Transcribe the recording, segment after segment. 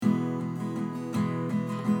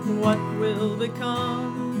What will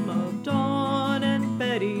become of Dawn and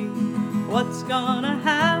Betty? What's gonna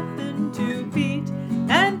happen to Pete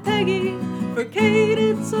and Peggy? For Kate,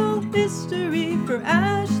 it's all history. For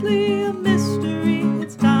Ashley, a mystery.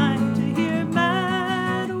 It's time to hear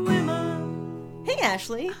Mad Women. Hey,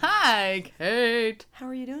 Ashley. Hi, Kate. How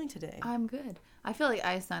are you doing today? I'm good. I feel like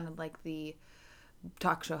I sounded like the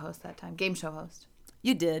talk show host that time. Game show host.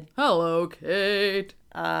 You did. Hello, Kate.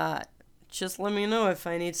 Just let me know if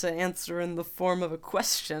I need to answer in the form of a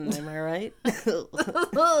question, am I right?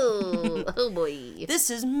 oh boy. This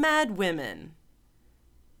is Mad Women,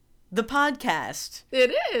 the podcast.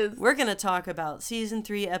 It is. We're going to talk about Season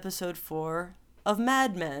 3, Episode 4 of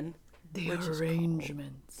Mad Men. The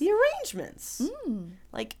arrangements. The arrangements.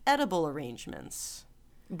 Like edible arrangements.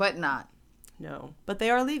 But not. No, but they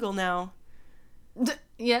are legal now.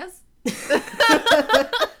 Yes?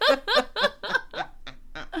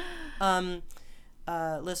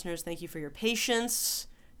 Listeners, thank you for your patience.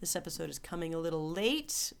 This episode is coming a little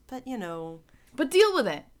late, but But deal with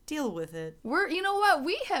it. deal with it. You know what?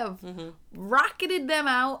 We have rocketed them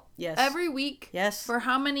out Yes. every week. Yes. For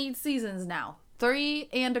how many seasons now? 3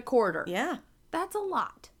 1/4. Yeah. That's a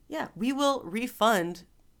lot. Yeah. We will refund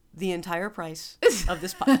the entire price of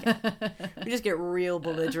this podcast. We just get real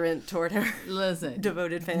belligerent toward our Listen.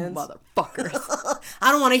 devoted fans. Motherfuckers.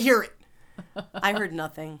 I don't want to hear it. I heard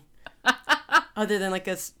nothing. Other than like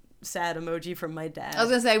a sad emoji from my dad. I was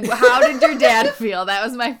going to say, how did your dad feel? That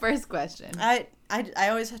was my first question. I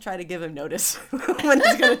always try to give him notice when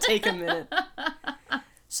it's going to take a minute.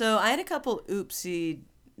 So I had a couple oopsie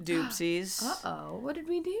doopsies. Uh-oh. What did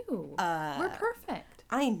we do? We're perfect.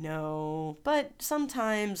 I know, but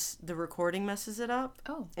sometimes the recording messes it up.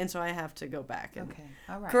 Oh. And so I have to go back and Okay.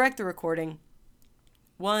 All right. correct the recording.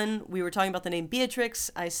 One, we were talking about the name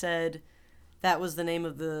Beatrix. I said that was the name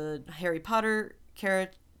of the Harry Potter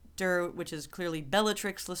character, which is clearly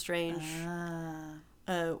Bellatrix Lestrange.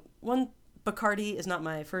 One, Bacardi is not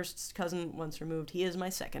my first cousin once removed. He is my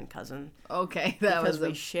second cousin. Okay. That Because was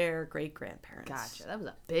we share great-grandparents. Gotcha. That was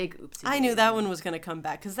a big oopsie. I knew that one was going to come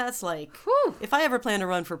back, because that's like, Whew. if I ever plan to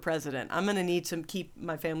run for president, I'm going to need to keep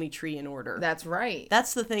my family tree in order. That's right.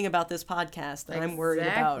 That's the thing about this podcast that I'm worried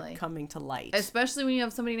Exactly. about coming to light. Especially when you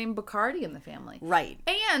have somebody named Bacardi in the family. Right.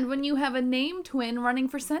 And when you have a name twin running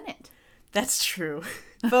for Senate. That's true.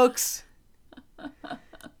 Folks,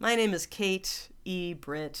 my name is Kate E.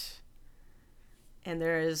 Britt, and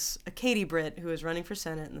there is a Katie Britt who is running for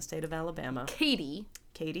Senate in the state of Alabama. Katie.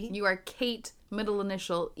 Katie? You are Kate, middle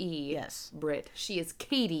initial E. Yes. Britt. She is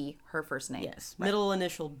Katie, her first name. Yes. Right. Middle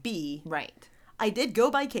initial B. Right. I did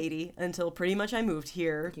go by Katie until pretty much I moved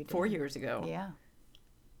here You did. 4 years ago. Yeah.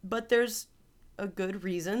 But there's a good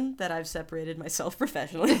reason that I've separated myself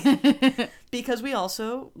professionally. Because we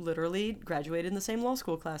also literally graduated in the same law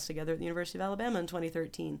school class together at the University of Alabama in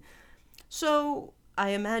 2013. So I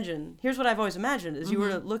imagine, here's what I've always imagined, is you were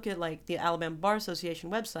to look at like the Alabama Bar Association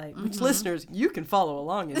website, which listeners, you can follow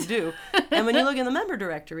along and do. And when you look in the member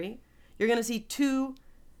directory, you're going to see 2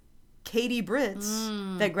 Katie Britts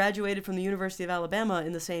that graduated from the University of Alabama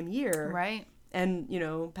in the same year. Right. And,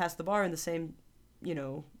 passed the bar in the same,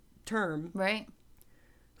 term. Right.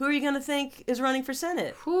 Who are you going to think is running for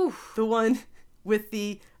Senate? Whew. The one with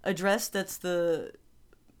the address that's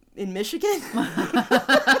in Michigan?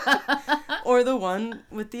 Or the one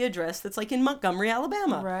with the address that's like in Montgomery,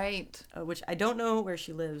 Alabama? Right. Which I don't know where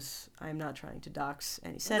she lives. I'm not trying to dox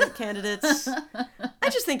any Senate candidates. I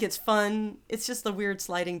just think it's fun. It's just the weird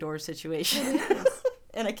sliding door situation.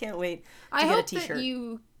 And I can't wait to I get a hope t-shirt. that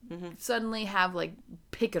you suddenly have like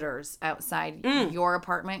picketers outside your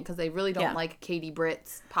apartment because they really don't Yeah. like Katie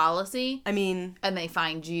Britt's policy. I mean, And they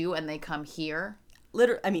find you and they come here.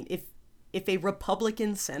 if a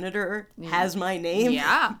Republican senator has my name,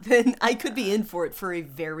 Yeah. then I could be in for it for a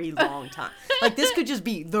very long time. Like, this could just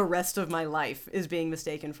be the rest of my life is being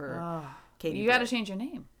mistaken for Katie You got to Britt. change your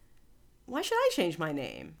name. Why should I change my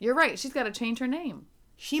name? You're right. She's got to change her name.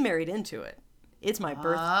 She married into it. It's my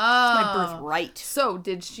Oh. birthright. So,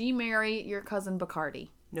 did she marry your cousin Bacardi?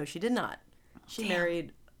 No, she did not. She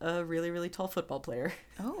married a really, really tall football player.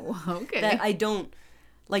 Oh, okay. That I don't...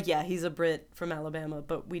 Like, yeah, he's a Brit from Alabama,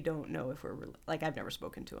 but we don't know if we're... Like, I've never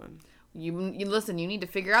spoken to him. You listen, you need to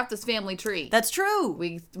figure out this family tree. That's true.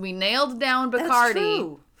 We nailed down That's Bacardi.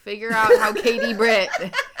 true. Figure out how Katie Britt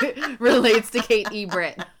relates to Kate E.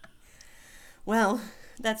 Britt. Well,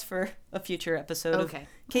 that's for a future episode Okay. of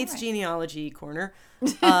Kate's All right. Genealogy Corner.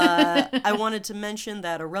 I wanted to mention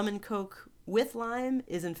that a rum and coke with lime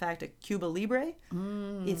is in fact a Cuba Libre.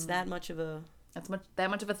 It's that much of a That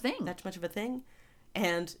much of a thing. thing.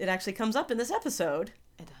 And it actually comes up in this episode.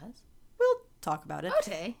 It does? We'll talk about it.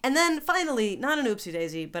 Okay. And then finally, not an oopsie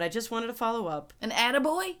daisy, but I just wanted to follow up. An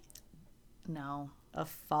attaboy? No. A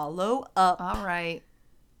follow up. All right.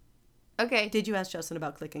 Okay. Did you ask Justin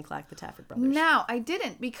about Click and Clack, the Taffet brothers? No, I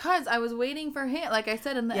didn't, because I was waiting for him. Like I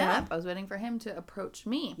said in the Yeah. app, I was waiting for him to approach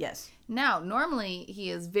me. Yes. Now, normally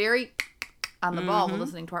he is very on the ball when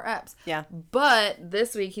listening to our apps. Yeah. But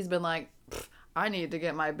this week he's been like, I need to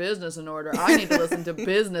get my business in order. I need to listen to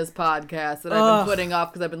business podcasts that I've been putting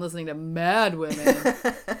off because I've been listening to Mad Women.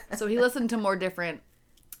 So he listened to more different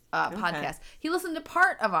podcasts. He listened to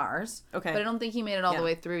part of ours. Okay. But I don't think he made it all the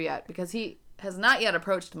way through yet, because he has not yet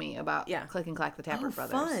approached me about Click and Clack, the Taffet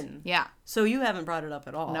brothers. Fun. Yeah. So you haven't brought it up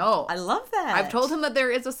at all. No. I love that. I've told him that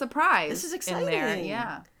there is a surprise. This is in there. exciting.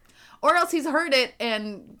 Yeah. Or else he's heard it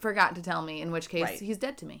and forgot to tell me, in which case he's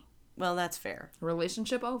dead to me. Well, that's fair.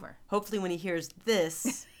 Relationship over. Hopefully when he hears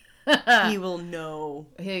this, he will know.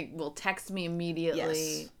 He will text me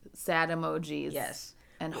immediately. Yes. Sad emojis. Yes.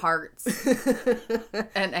 And hearts.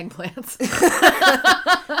 And eggplants.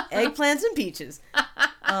 Eggplants and peaches.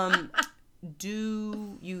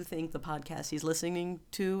 Do you think the podcast he's listening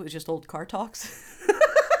to is just old car talks?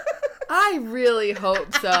 I really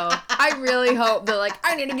hope so. I really hope that, like,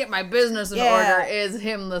 I need to get my business in order is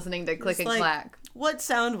him listening to Click and Clack. What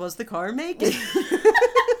sound was the car making?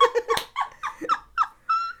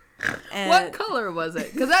 What color was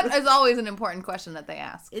it? Because that is always an important question that they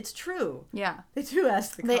ask. It's true. Yeah. They do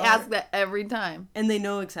ask the car. They ask that every time. And they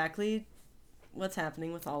know exactly what's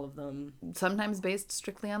happening with all of them. Sometimes based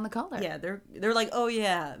strictly on the color. Yeah, they're like, oh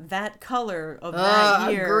yeah, that color of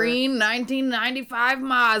that year. A green 1995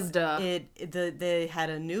 Mazda. They had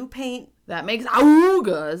a new paint. That makes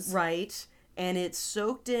augas. Right. And it's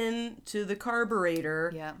soaked in to the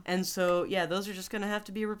carburetor. Yeah. And so, those are just going to have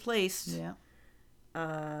to be replaced. Yeah.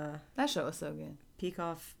 That show was so good. Peek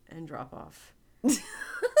off and drop off.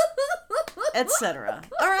 Etc.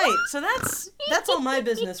 All right, so that's all my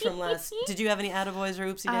business from last. Did you have any attaboys or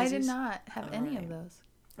oopsie daisies? I did not have any of those.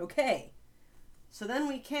 Okay, so then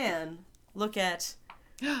we can look at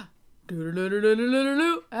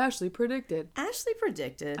Ashley predicted. Ashley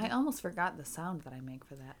predicted. I almost forgot the sound that I make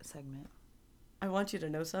for that segment. I want you to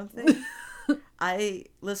know something. I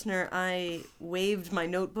waved my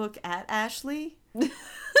notebook at Ashley.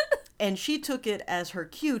 And she took it as her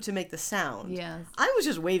cue to make the sound. Yes. I was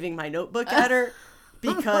just waving my notebook at her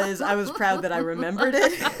because I was proud that I remembered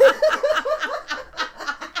it.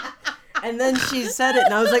 And then she said it,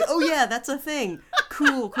 and I was like, oh yeah, that's a thing.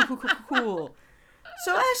 Cool.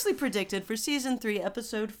 So Ashley predicted for season 3,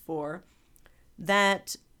 episode 4,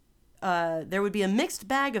 that there would be a mixed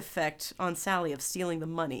bag effect on Sally of stealing the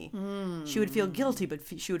money. She would feel guilty, but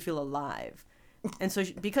she would feel alive. And so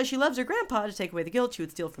because she loves her grandpa, to take away the guilt, she would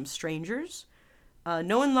steal from strangers.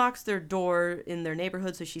 No one locks their door in their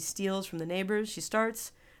neighborhood, so she steals from the neighbors. She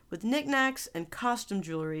starts with knickknacks and costume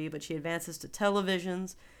jewelry, but she advances to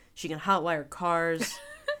televisions. She can hotwire cars,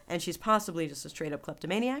 and she's possibly just a straight-up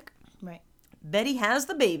kleptomaniac. Right. Betty has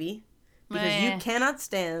the baby, because you cannot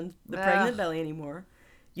stand the pregnant belly anymore.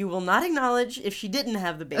 You will not acknowledge if she didn't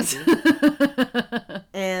have the baby.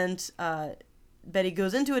 And Betty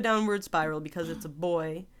goes into a downward spiral because it's a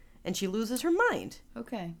boy, and she loses her mind.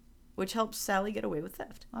 Okay. Which helps Sally get away with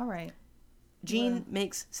theft. All right. Jean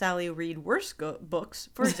makes Sally read worse books,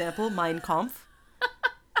 for example, Mein Kampf.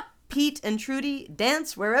 Pete and Trudy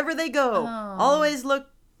dance wherever they go. Oh. Always looks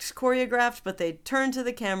choreographed, but they turn to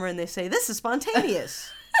the camera and they say, this is spontaneous.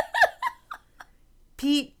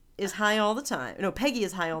 Pete is high all the time. No, Peggy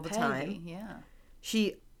is high all the time. Yeah.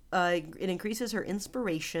 It increases her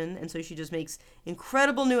inspiration, and so she just makes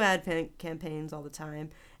incredible new ad campaigns all the time.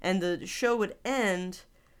 And the show would end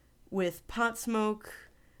with pot smoke,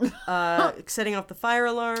 setting off the fire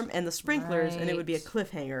alarm, and the sprinklers, and it would be a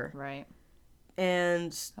cliffhanger. Right.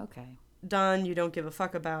 And okay. Don, you don't give a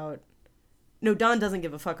fuck about... No, Don doesn't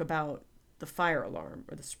give a fuck about the fire alarm,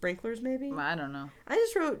 or the sprinklers, maybe? I don't know. I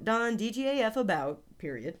just wrote Don DGAF about,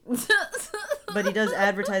 period. But he does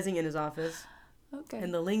advertising in his office. Okay.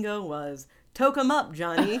 And the lingo was, toke 'em up,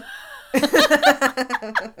 Johnny. All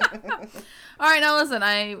right, now listen,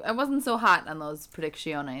 I wasn't so hot on those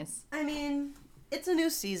predicciones. I mean, it's a new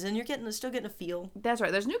season. You're still getting a feel. That's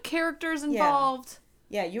right. There's new characters involved.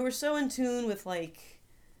 Yeah, you were so in tune with, like,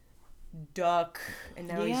 Duck, and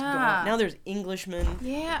now he's Yeah. gone. Now there's Englishman.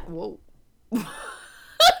 Yeah. Whoa.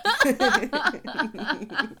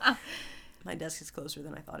 My desk is closer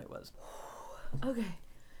than I thought it was. Okay.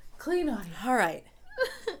 Clean audio. All right.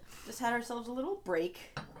 Just had ourselves a little break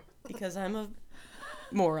because I'm a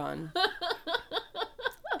moron.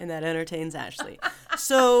 And that entertains Ashley.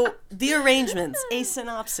 So, the arrangements, a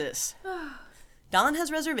synopsis. Don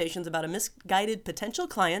has reservations about a misguided potential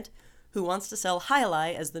client who wants to sell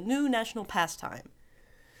Jai-Alai as the new national pastime.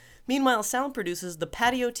 Meanwhile, Sal produces the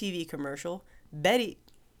patio TV commercial. Betty...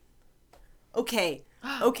 Okay,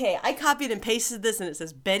 I copied and pasted this, and it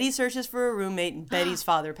says, Betty searches for a roommate, and Betty's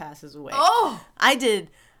father passes away. Oh! I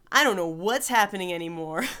don't know what's happening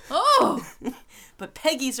anymore. Oh! But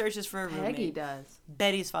Peggy searches for a roommate. Peggy does.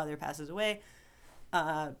 Betty's father passes away.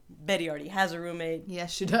 Betty already has a roommate.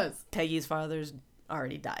 Yes, she does. Peggy's father's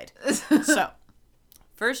already died. So,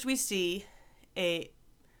 first we see a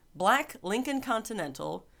black Lincoln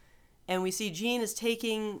Continental, and we see Gene is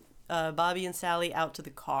taking Bobby and Sally out to the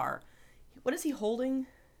car. What is he holding?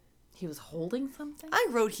 He was holding something? I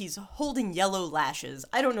wrote he's holding yellow lashes.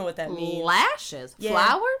 I don't know what that means. Lashes? Yeah.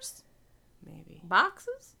 Flowers? Maybe.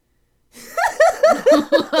 Boxes?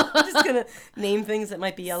 I'm just gonna name things that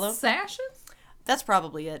might be yellow. Sashes? That's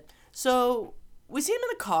probably it. So, we see him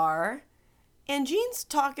in the car, and Gene's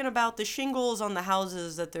talking about the shingles on the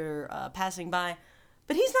houses that they're passing by,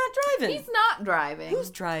 but he's not driving. He's not driving. Who's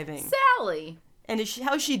driving? Sally. And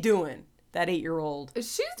how's she doing, that 8-year-old?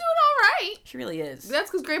 She's doing all right. She really is. That's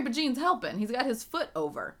because Grandpa Gene's helping. He's got his foot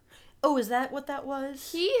over. Oh, is that what that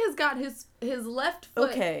was? He has got his left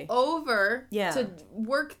foot over to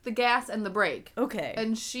work the gas and the brake. Okay.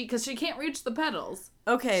 And because she can't reach the pedals.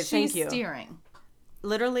 Okay, thank you. She's steering.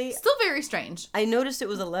 Literally. Still very strange. I noticed it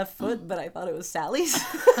was a left foot, but I thought it was Sally's.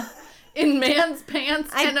 In man's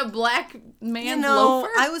pants and a black man's loafer?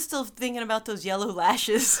 I was still thinking about those yellow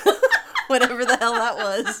lashes. Whatever the hell that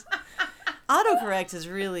was. Autocorrect is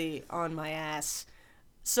really on my ass.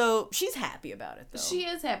 So she's happy about it, though. She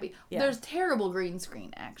is happy. Yeah. There's terrible green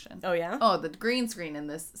screen action. Oh, yeah? Oh, the green screen in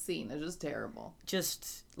this scene is just terrible.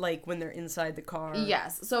 Just like when they're inside the car.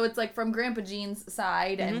 Yes. So it's like from Grandpa Gene's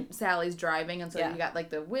side and Sally's driving. And so you got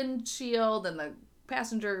like the windshield and the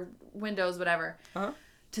passenger windows, whatever,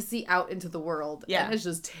 to see out into the world. Yeah. And it's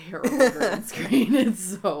just terrible green screen.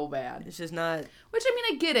 It's so bad. It's just not... Which, I mean,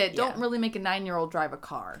 I get it. Yeah. Don't really make a 9-year-old drive a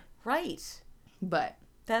car. Right. But...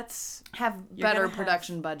 That's... Have better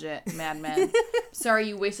production budget, Mad Men. Sorry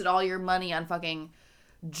you wasted all your money on fucking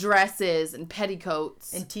dresses and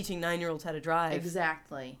petticoats. And teaching 9-year-olds how to drive.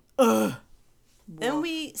 Exactly. Ugh. Then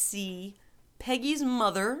we see Peggy's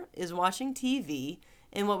mother is watching TV,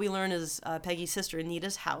 and what we learn is Peggy's sister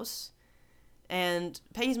Anita's house. And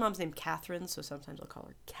Peggy's mom's named Catherine, so sometimes I'll call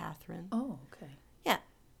her Catherine. Oh, okay. Yeah.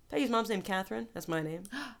 Peggy's mom's named Catherine. That's my name.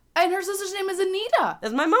 And her sister's name is Anita.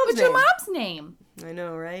 That's my mom's What's name. your mom's name? I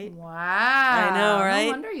know, right? Wow. I know, right?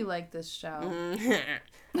 No wonder you like this show.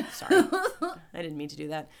 Sorry. I didn't mean to do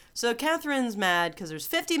that. So Catherine's mad because there's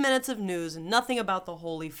 50 minutes of news and nothing about the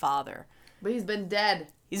Holy Father. But he's been dead.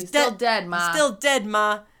 He's still dead, Ma. He's still dead,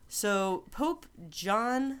 Ma. So Pope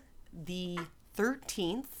John the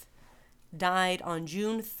 13th died on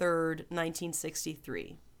June 3rd,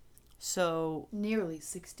 1963. So... Nearly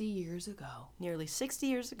 60 years ago. Nearly 60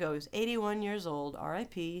 years ago. He was 81 years old.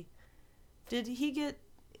 R.I.P. Did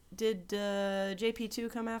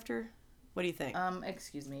JP2 come after? What do you think?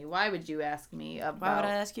 Excuse me. Why would you ask me about Why would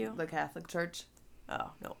I ask you? The Catholic Church?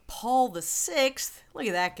 Oh, no. Paul the 6th? Look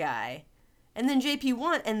at that guy. And then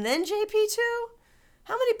JP1, and then JP2?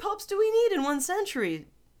 How many popes do we need in 1 century?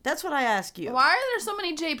 That's what I ask you. Why are there so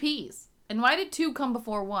many JPs? And why did 2 come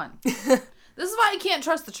before 1? This is why you can't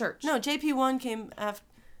trust the church. No, JP1 came after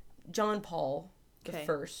John Paul the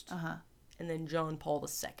first. Uh-huh. And then John Paul the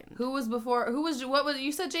second. What was,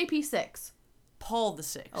 you said JP6? Paul the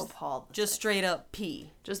 6th. Oh, Paul the Just 6th. straight up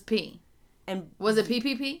P. Just P. And was it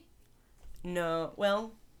PPP? No,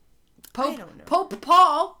 well, Pope, I don't know. Pope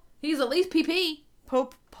Paul, he's at least PP.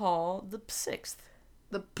 Pope Paul the 6th.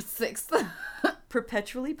 The 6th.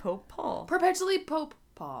 Perpetually Pope Paul. Perpetually Pope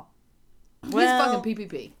Paul. Well, he's fucking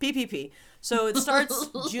PPP. PPP. So it starts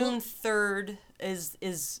June 3rd,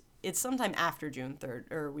 it's sometime after June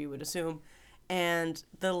 3rd, or we would assume. And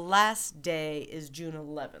the last day is June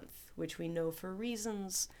 11th, which we know for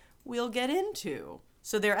reasons we'll get into.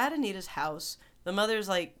 So they're at Anita's house. The mother's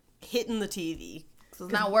like hitting the TV. So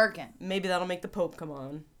it's not working. Maybe that'll make the Pope come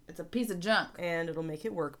on. It's a piece of junk. And it'll make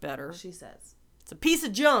it work better. She says. It's a piece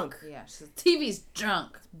of junk. Yeah, she says, TV's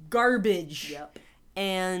junk. Garbage. Yep.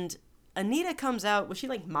 And Anita comes out. Was she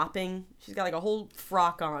like mopping? She's got like a whole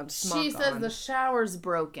frock on. She says the shower's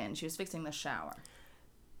broken. She was fixing the shower.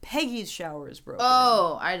 Peggy's shower is broken.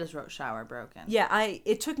 Oh, I just wrote shower broken. Yeah,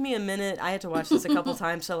 it took me a minute. I had to watch this a couple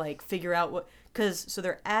times to like figure out what, so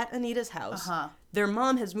they're at Anita's house. Uh-huh. Their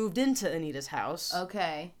mom has moved into Anita's house.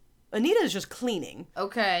 Okay. Anita is just cleaning.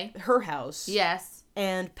 Okay. Her house. Yes.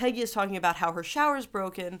 And Peggy is talking about how her shower's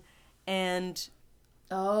broken, and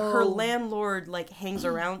her landlord, like, hangs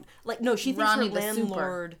around. Like, no, she thinks Ronnie her the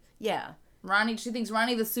landlord... Yeah. She thinks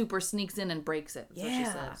Ronnie the Super sneaks in and breaks it. That's what she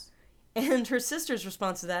says. And her sister's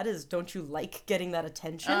response to that is, don't you like getting that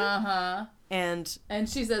attention? Uh-huh. And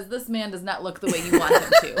she says, this man does not look the way you want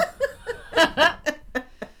him to.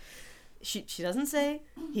 she doesn't say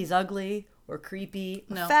he's ugly or creepy,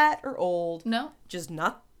 or No. fat or old. No. Just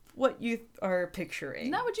not what you are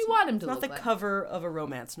picturing. Not what you want him to Not look the like. cover of a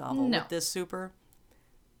romance novel No. with this super.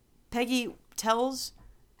 Peggy tells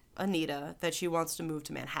Anita that she wants to move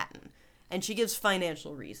to Manhattan. And she gives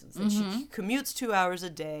financial reasons. That she commutes 2 hours a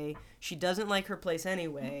day. She doesn't like her place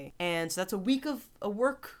anyway. And so that's a week of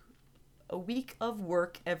work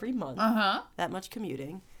every month. Uh-huh. That much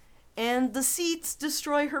commuting. And the seats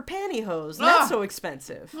destroy her pantyhose. That's so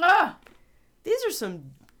expensive. Ah!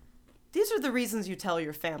 These are the reasons you tell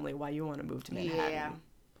your family why you want to move to Manhattan. Yeah.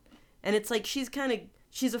 And it's like she's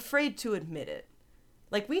afraid to admit it.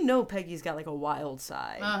 Like, we know Peggy's got, like, a wild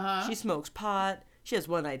side. Uh-huh. She smokes pot. She has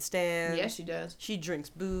one-night stands. Yes, she does. She drinks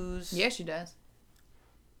booze. Yes, she does.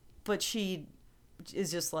 But she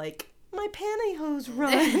is just like, my pantyhose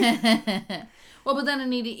run. Well, but then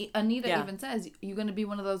Anita Yeah. even says, you going to be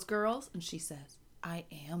one of those girls? And she says, I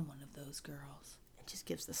am one of those girls. And just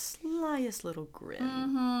gives the slyest little grin.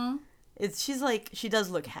 Mm-hmm. She's like, she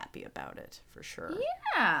does look happy about it, for sure.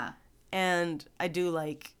 Yeah. And I do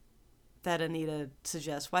like that Anita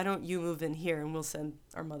suggests, why don't you move in here and we'll send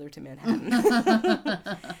our mother to Manhattan.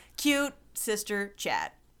 Cute sister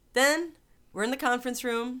chat. Then we're in the conference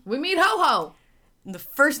room. We meet Ho-Ho. And the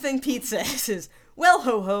first thing Pete says is, well,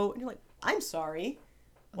 Ho-Ho. And you're like, I'm sorry.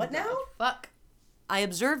 What now? Fuck. I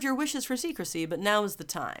observed your wishes for secrecy, but now is the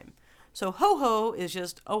time. So Ho-Ho is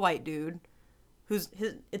just a white dude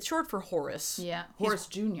it's short for Horace. Yeah. Horace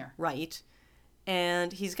Jr. Right.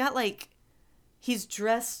 And he's got, like, he's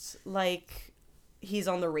dressed like he's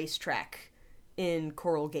on the racetrack in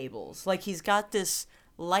Coral Gables. Like, he's got this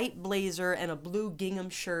light blazer and a blue gingham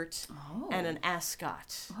shirt and an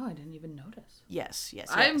ascot. Oh, I didn't even notice. Yes.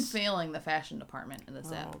 I'm failing the fashion department in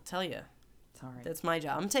this app. I'll tell you. Sorry. That's my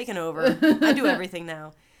job. I'm taking over. I do everything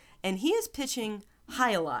now. And he is pitching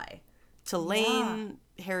High-Lie to Lane,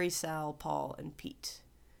 Harry, Sal, Paul, and Pete.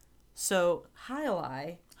 So,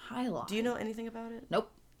 High-Lie. High-Lie. Do you know anything about it?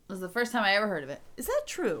 Nope. This is the first time I ever heard of it. Is that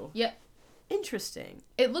true? Yep. Interesting.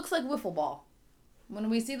 It looks like wiffle ball.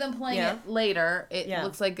 When we see them playing it later, it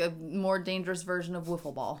looks like a more dangerous version of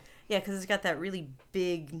wiffle ball. Yeah, because it's got that really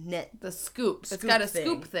big net. The scoop. It's got a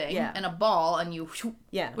scoop thing and a ball, and you...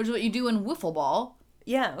 Yeah. Which is what you do in wiffle ball.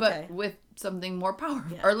 Yeah, okay. But with something more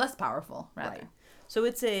powerful, or less powerful, rather. Right. So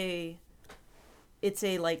it's a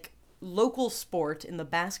like local sport in the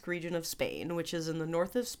Basque region of Spain, which is in the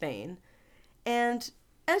north of Spain. And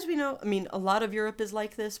as we know, I mean, a lot of Europe is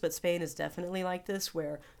like this, but Spain is definitely like this,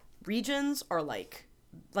 where regions are like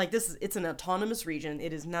this. It's an autonomous region.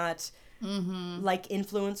 It is not like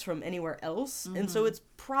influence from anywhere else, and so it's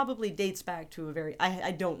probably dates back to a very.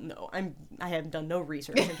 I don't know. I have done no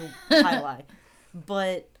research into High-Lie,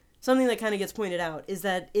 but something that kind of gets pointed out is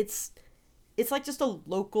that it's like just a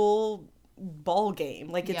local ball game.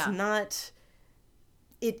 Like, it's not.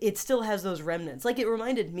 It still has those remnants. Like, it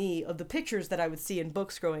reminded me of the pictures that I would see in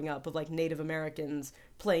books growing up of, like, Native Americans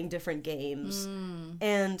playing different games.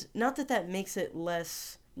 And not that makes it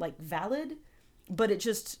less, like, valid, but it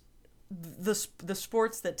just, the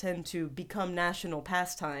sports that tend to become national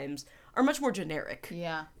pastimes are much more generic.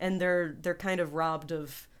 Yeah. And they're kind of robbed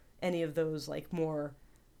of any of those, like, more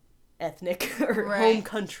ethnic or home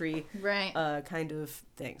country kind of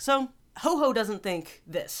thing. So, Ho-Ho doesn't think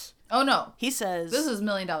this. Oh, no. He says... This is $1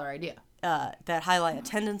 million idea. That High-Lie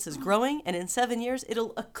attendance is growing, and in 7 years,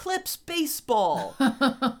 it'll eclipse baseball.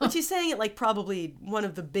 Which he's saying it like probably one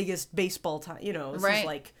of the biggest baseball times. You know, this is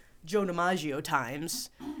like Joe DiMaggio times.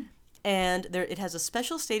 And it has a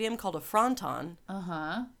special stadium called a fronton.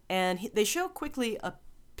 Uh-huh. And they show quickly a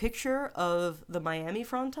picture of the Miami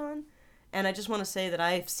fronton. And I just want to say that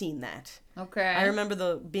I've seen that. Okay. I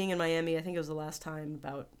remember being in Miami, I think it was the last time,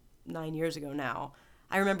 about 9 years ago now.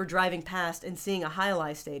 I remember driving past and seeing a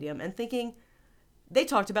High-Lie stadium and thinking, they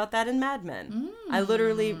talked about that in Mad Men. I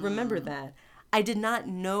literally remember that. I did not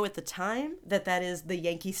know at the time that is the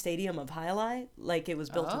Yankee Stadium of High-Lie. Like, it was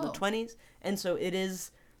built in the 1920s. And so it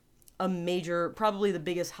is a major, probably the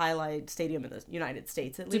biggest High-Lie stadium in the United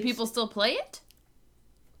States, at least. Do people still play it?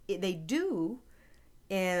 They do.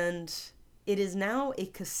 And it is now a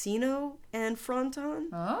casino and fronton.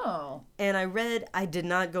 Oh. And I did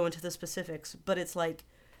not go into the specifics, but it's like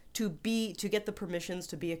to get the permissions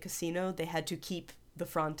to be a casino, they had to keep the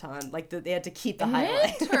fronton. Like they had to keep the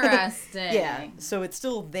highlight. Interesting. Yeah. So it's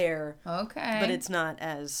still there. Okay. But it's not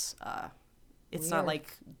as it's not Weird.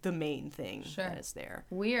 like the main thing Sure. that is there.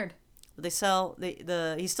 Weird. They sell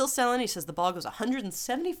he's still selling. He says the ball goes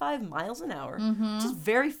 175 miles an hour, which is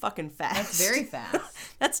very fucking fast. That's very fast.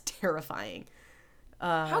 That's terrifying.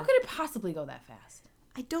 How could it possibly go that fast?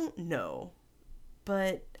 I don't know,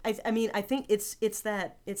 but I mean I think it's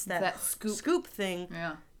that that scoop. scoop thing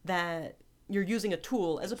Yeah. that you're using a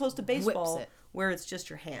tool as opposed to baseball it. where it's just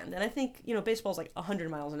your hand. And I think baseball's like 100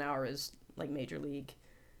 miles an hour is like major league.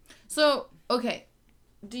 So, okay.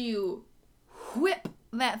 Do you whip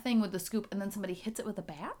that thing with the scoop and then somebody hits it with a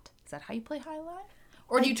bat? Is that how you play highlight?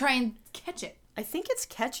 Or do you try and catch it? I think it's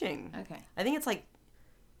catching. Okay. I think it's like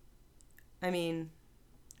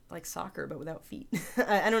soccer but without feet.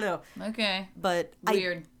 I don't know. Okay. But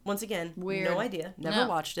Weird. Once again, Weird. no idea. Never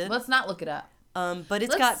watched it. Let's not look it up. But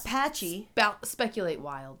it's Let's got Patchy. Speculate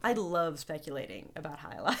wild. I love speculating about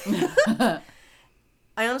highlight.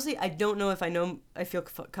 I don't know if I feel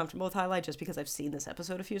comfortable with highlight just because I've seen this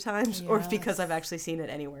episode a few times or because I've actually seen it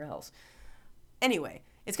anywhere else. Anyway,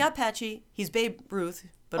 it's got Patchy. He's Babe Ruth,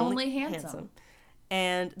 but only handsome.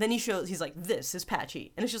 And then he's like, this is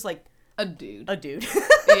Patchy. And it's just like A dude. a dude.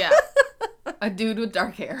 Yeah. A dude with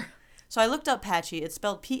dark hair. So I looked up Patchy. It's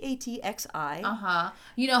spelled Patxi. Uh-huh.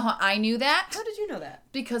 You know how I knew that? How did you know that?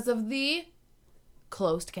 Because of the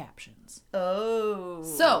closed captions. Oh.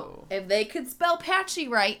 So, if they could spell Patchy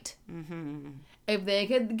right, if they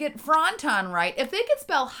could get Fronton right, if they could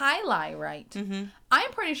spell highlight right,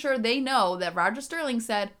 I'm pretty sure they know that Roger Sterling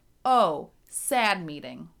said, oh, sad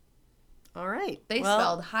meeting. All right. They Well,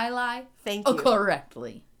 spelled highlight thank you.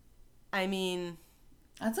 correctly. I mean,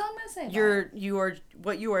 That's all I'm going to say about it.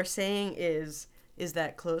 what you are saying is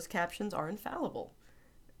that closed captions are infallible.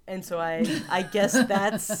 And so I guess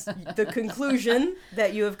that's the conclusion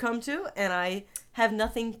that you have come to, and I have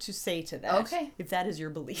nothing to say to that. Okay. If that is your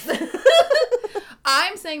belief.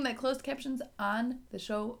 I'm saying that closed captions on the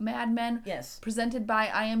show Mad Men, Yes. presented by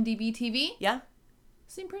IMDb TV, Yeah?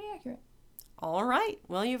 seem pretty accurate. All right.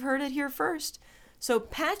 Well, you've heard it here first. So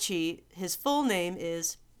Patchy, his full name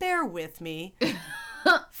is, bear with me,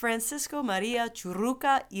 Francisco Maria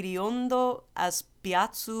Churruca Iriondo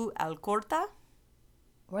Aspiazu Alcorta.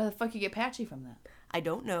 Where the fuck you get Patchy from that? I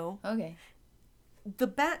don't know. Okay.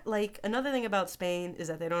 Another thing about Spain is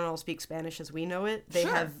that they don't all speak Spanish as we know it. They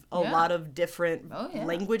Sure, have a yeah. lot of different Oh, yeah.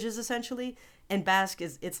 languages essentially, and Basque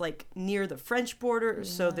it's like near the French border,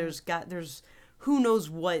 so there's who knows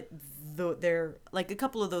what they're like a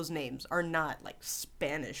couple of those names are not like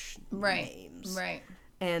Spanish names. Right.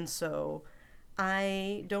 And so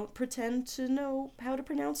I don't pretend to know how to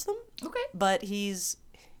pronounce them, Okay. but he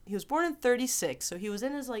was born in 1936, so he was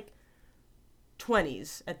in his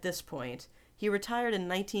 20s at this point. He retired in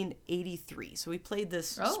 1983, so he played this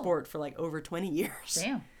sport for over 20 years.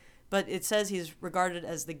 Damn. But it says he's regarded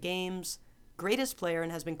as the game's greatest player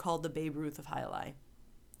and has been called the Babe Ruth of Highlight.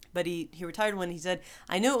 But he retired when he said,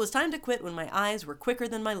 I knew it was time to quit when my eyes were quicker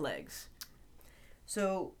than my legs.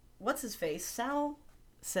 So, what's his face? Sal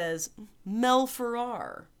says Mel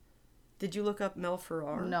Ferrar. Did you look up Mel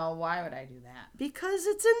Ferrar? No, why would I do that? Because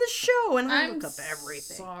it's in the show and I I'm look up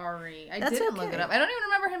everything. sorry. I That's didn't look okay. it up. I don't even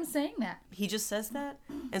remember him saying that. He just says that.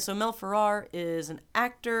 And so Mel Ferrar is an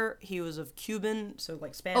actor. He was of Cuban, so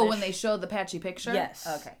Spanish. Oh, when they showed the Patchy picture? Yes.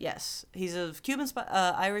 Okay. Yes. He's of Cuban,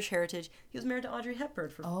 Irish heritage. He was married to Audrey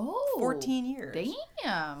Hepburn for 14 years.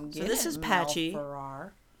 Damn. So this is Patchy.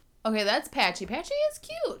 Ferrar. Okay, that's Patchy. Patchy is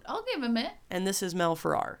cute. I'll give him it. And this is Mel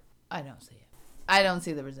Ferrar. I don't see it. I don't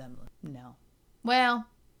see the resemblance. No. Well,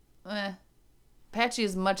 Patchy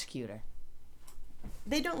is much cuter.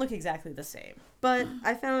 They don't look exactly the same, but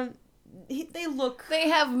I found they look. They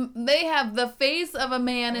have the face of a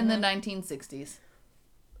man in the 1960s.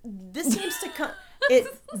 This seems to come.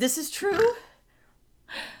 This is true.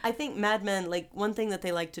 I think Mad Men, one thing that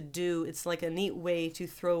they like to do, it's a neat way to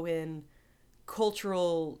throw in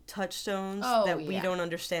cultural touchstones we don't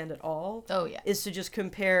understand at all. Oh, yeah. Is to just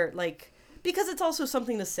compare, because it's also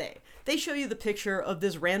something to say. They show you the picture of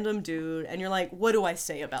this random dude, and you're like, what do I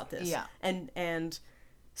say about this? Yeah. And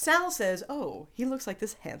Sal says, oh, he looks like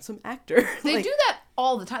this handsome actor. They do that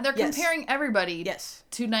all the time. They're Yes. comparing everybody Yes.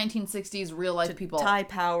 to 1960s real life people Ty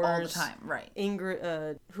Powers. all the time. Right.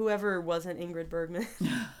 Ingrid, whoever wasn't Ingrid Bergman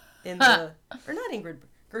in the, or not Ingrid,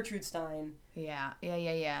 Gertrude Stein, Yeah,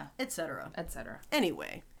 etc. etc.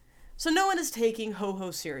 Anyway, so no one is taking Ho-Ho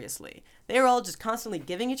seriously. They're all just constantly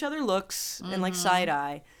giving each other looks and side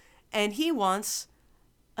eye, and he wants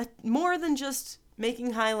more than just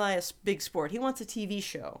making highlight a big sport. He wants a TV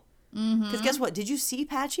show. Because guess what? Did you see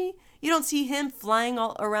Patchy? You don't see him flying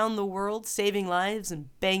all around the world, saving lives and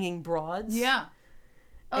banging broads. Yeah.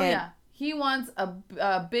 Oh, And- yeah. He wants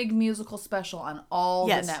a big musical special on all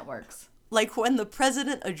Yes. the networks. Like when the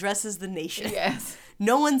president addresses the nation. Yes.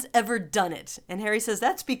 No one's ever done it. And Harry says,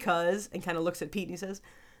 that's because, and kind of looks at Pete and he says,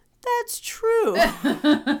 that's true.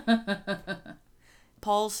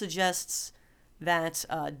 Paul suggests that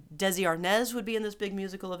Desi Arnaz would be in this big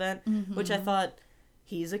musical event, which I thought,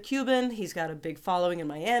 he's a Cuban, he's got a big following in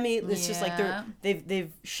Miami. It's just like Yeah.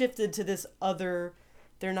 they've shifted to this other,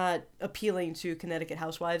 they're not appealing to Connecticut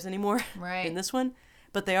housewives anymore Right. in this one,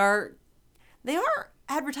 but they are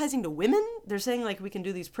advertising to women. They're saying like we can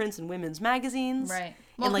do these prints in women's magazines. Right.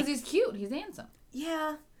 Well, And, because like, he's cute. He's handsome.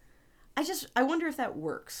 yeah, I wonder if that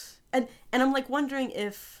works. And I'm like wondering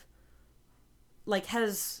if like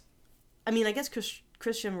I guess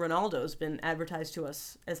Cristiano Ronaldo's been advertised to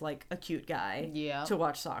us as like a cute guy Yeah. to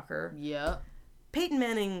watch soccer. Yep. Peyton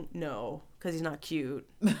Manning, no, because he's not cute.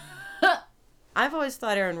 I've always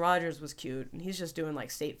thought Aaron Rodgers was cute, and he's just doing like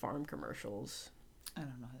State Farm commercials. I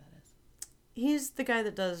don't know who that is. He's the guy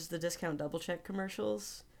that does the discount double check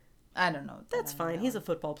commercials. I don't know. That's fine. He's a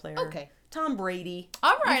football player. Okay. Tom Brady.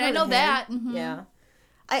 All You've right, heard I of know him. that. Mhm. Yeah.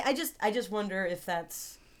 I just wonder if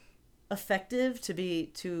that's effective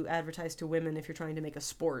to advertise to women if you're trying to make a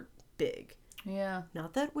sport big. Yeah.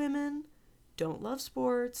 Not that women don't love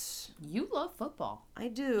sports. You love football. I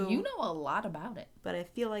do. You know a lot about it. But I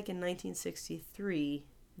feel like in 1963,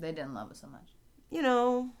 They didn't love it so much.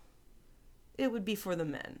 it would be for the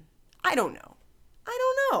men. I don't know.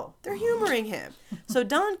 They're humoring him. So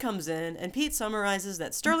Don comes in, and Pete summarizes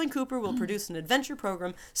that Sterling Cooper will produce an adventure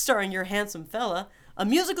program starring your handsome fella, a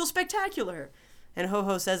musical spectacular. And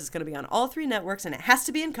Ho-Ho says it's going to be on all 3 networks, and it has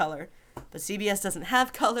to be in color. But CBS doesn't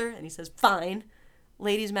have color, and he says, fine.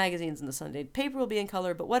 Ladies' magazines and the Sunday paper will be in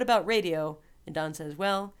color, but what about radio? And Don says,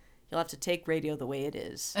 well, you'll have to take radio the way it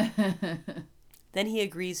is. Then he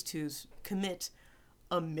agrees to commit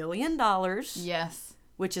 $1 million, Yes.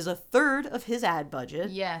 which is a third of his ad budget.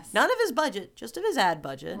 Yes. Not of his budget, just of his ad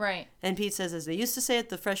budget. Right. And Pete says, as they used to say at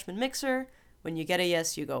the freshman mixer, when you get a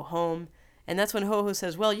yes, you go home. And that's when Ho-Ho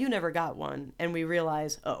says, well, you never got one. And we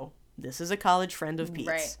realize, oh, this is a college friend of Pete's.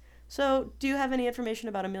 Right. So do you have any information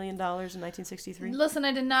about $1 million in 1963? Listen,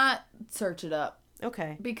 I did not search it up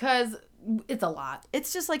Okay. because it's a lot.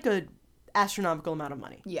 It's just like a astronomical amount of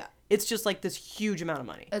money. Yeah. It's just like this huge amount of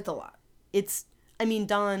money. It's a lot.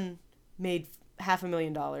 Don made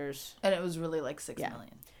 $500,000. And it was really like $6 Yeah.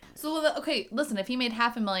 million. So, okay, listen, if he made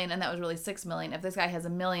 $500,000 and that was really $6 million, if this guy has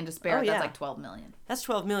 $1 million to spare, Oh, yeah. that's like $12 million. That's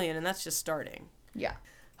 $12 million, and that's just starting. Yeah.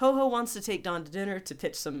 Ho-Ho wants to take Don to dinner to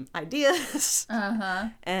pitch some ideas. Uh-huh.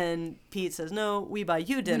 And Pete says, no, we buy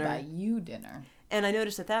you dinner. We buy you dinner. And I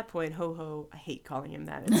noticed at that point, Ho-Ho, I hate calling him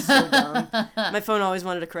that. It's so dumb. My phone always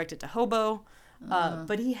wanted to correct it to Hobo.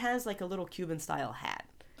 But he has like a little Cuban-style hat.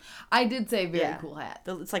 I did say very Yeah. cool hat.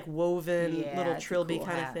 It's like woven, Yeah, little it's a trilby cool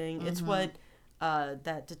kind hat. of thing. It's what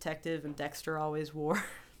that detective and Dexter always wore.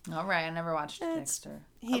 All right, I never watched It's- Dexter.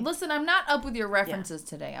 he- Listen, I'm not up with your references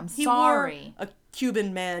today. I'm He sorry. wore a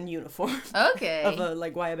Cuban man uniform Okay. of a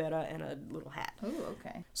like guayabera and a little hat. Ooh,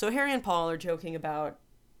 okay. So Harry and Paul are joking about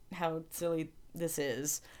how silly this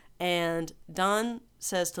is. And Don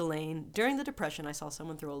says to Lane, during the Depression, I saw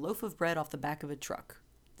someone throw a loaf of bread off the back of a truck.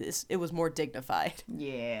 It was more dignified.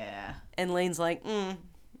 Yeah. And Lane's like,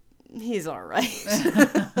 he's all right.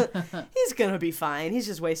 He's going to be fine. He's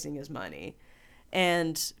just wasting his money.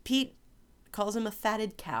 And Pete calls him a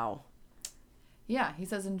fatted cow. Yeah, he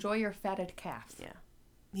says, enjoy your fatted calf. Yeah.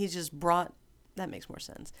 He's just brought, that makes more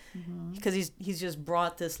sense. Because he's just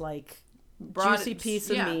brought this like juicy piece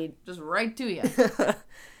of meat just right to you.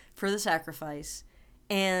 for the sacrifice.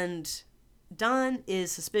 And Don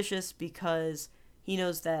is suspicious because he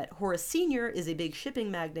knows that Horace Sr. is a big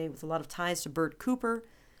shipping magnate with a lot of ties to Bert Cooper,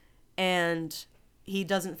 and he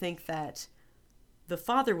doesn't think that the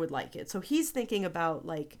father would like it. So he's thinking about,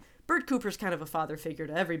 like, Bert Cooper's kind of a father figure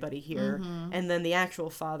to everybody here, and then the actual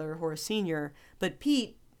father, Horace Sr., but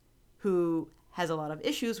Pete, who has a lot of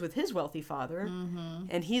issues with his wealthy father,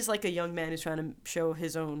 and he's like a young man who's trying to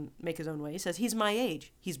make his own way. He says, he's my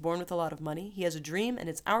age. He's born with a lot of money. He has a dream, and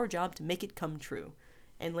it's our job to make it come true.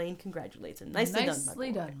 And Lane congratulates him. Nicely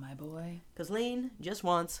done, my boy. Because Lane just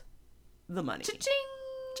wants the money.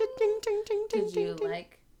 Cha-ching! Cha-ching, ting, ting, ting, Did you ting, ting.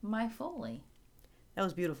 like my Foley? That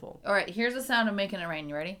was beautiful. All right, here's the sound of making it rain.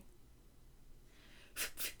 You ready?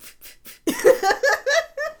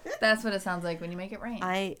 That's what it sounds like when you make it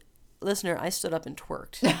rain. Listener, I stood up and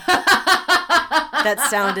twerked. That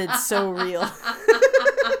sounded so real.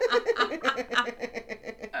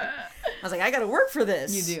 I was like, I gotta work for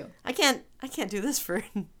this. You do. I can't do this for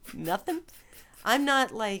nothing. I'm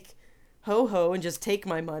not like ho and just take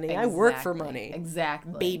my money. I work for money.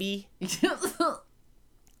 Exactly. Baby.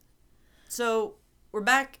 So we're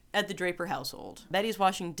back at the Draper household. Betty's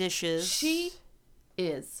washing dishes. She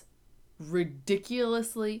is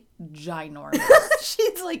ridiculously ginormous.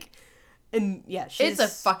 She's like, and yeah, she's It's a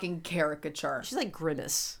fucking caricature. She's like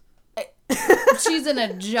Grimace. She's in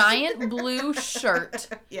a giant blue shirt.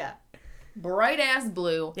 Yeah. Bright ass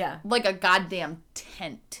blue. Yeah. Like a goddamn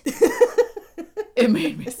tent. It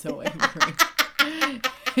made me so angry.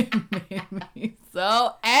 It made me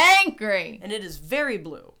so angry. And it is very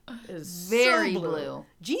blue. It is Very so blue.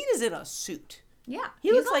 Gene is in a suit. Yeah.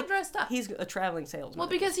 He looks all like dressed up. He's a traveling salesman. Well,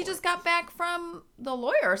 at because this he point. just got back from the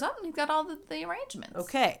lawyer or something. He's got all the arrangements.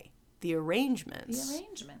 Okay. The arrangements. The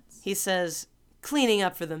arrangements. He says, cleaning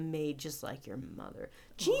up for the maid just like your mother.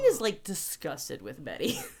 Gene is like disgusted with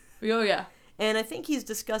Betty. Oh, yeah. And I think he's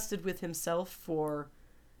disgusted with himself for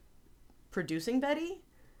producing Betty.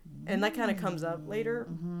 And that kind of comes up later.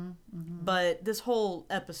 But this whole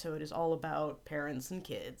episode is all about parents and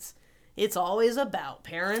kids. It's always about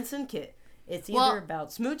parents and kids. It's either about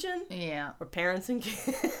smooching Yeah. or parents and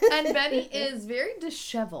kids. And Betty is very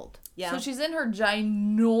disheveled. Yeah. So she's in her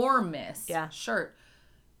ginormous Yeah. shirt.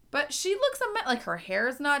 But she looks like her hair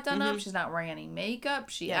is not done up. She's not wearing any makeup.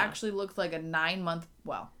 She Yeah. actually looks like a 9-month,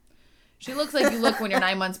 she looks like you look when you're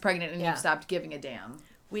 9 months pregnant and Yeah. you've stopped giving a damn.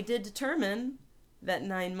 We did determine that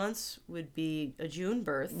 9 months would be a June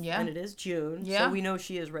birth. Yeah. And it is June. Yeah. So we know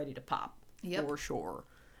she is ready to pop. Yep. For sure.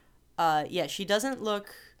 Yeah, she doesn't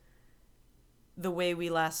look the way we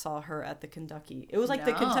last saw her at the Kentucky. It was like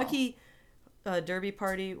the No. Kentucky Derby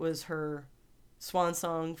party was her swan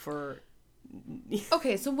song for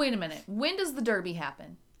Okay, so wait a minute. When does the Derby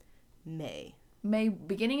happen? May.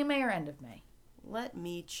 Beginning of May or end of May? Let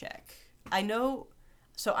me check. I know.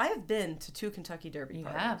 So I have been to 2 Kentucky Derby You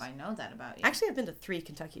parties. have. I know that about you. Actually, I've been to 3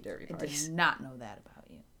 Kentucky Derby I parties. did not know that about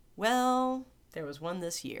you. Well, there was one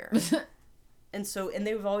this year. And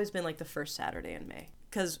they've always been like the first Saturday in May.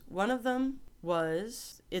 Because one of them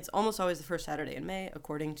it's almost always the first Saturday in May,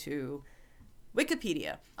 according to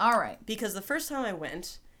Wikipedia. All right. Because the first time I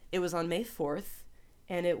went, it was on May 4th,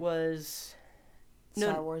 and it was...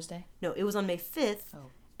 Star Wars Day? No, it was on May 5th,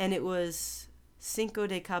 Oh. and it was Cinco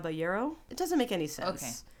de Caballero. It doesn't make any sense.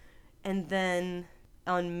 Okay. And then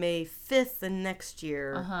on May 5th the next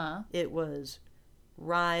year, Uh-huh. it was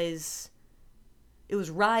Ride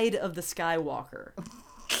of the Skywalker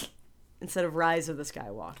instead of Rise of the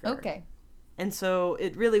Skywalker. Okay. And so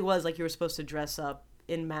it really was like you were supposed to dress up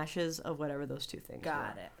in mashes of whatever those 2 things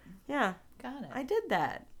Got were. it. Yeah, Got it. I did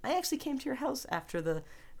that. I actually came to your house after the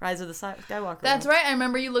Rise of the Skywalker. That's right. I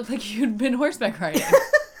remember you looked like you'd been horseback riding.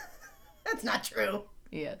 That's not true.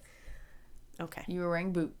 Yes. Okay. You were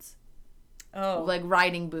wearing boots. Oh. Like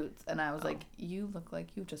riding boots. And I was like, you look like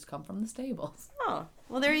you've just come from the stables. Oh,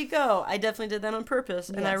 well, there you go. I definitely did that on purpose,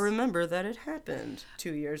 and I Yes. remember that it happened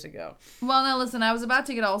 2 years ago. Well, now listen, I was about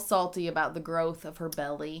to get all salty about the growth of her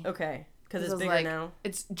belly. Okay, because it's I was bigger like, now.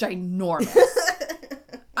 It's ginormous.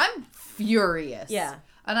 I'm furious. Yeah.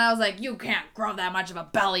 And I was like, you can't grow that much of a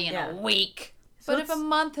belly in a week. So But if a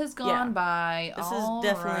month has gone by, This all is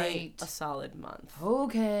definitely right. a solid month.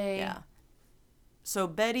 Okay. Yeah. So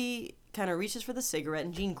Betty kind of reaches for the cigarette,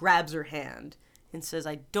 and Jean grabs her hand and says,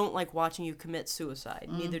 I don't like watching you commit suicide.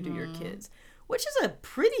 Neither do your kids. Which is a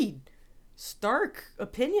pretty stark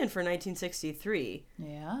opinion for 1963.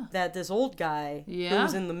 Yeah. That this old guy who Yeah.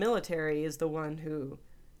 was in the military is the one who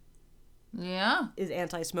Yeah. is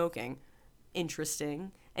anti-smoking.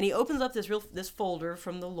 Interesting. And he opens up this folder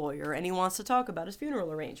from the lawyer, and he wants to talk about his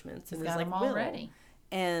funeral arrangements. And He's there's got like them will. already.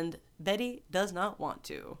 And Betty does not want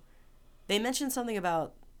to. They mentioned something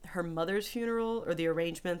about her mother's funeral or the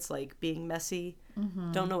arrangements like being messy.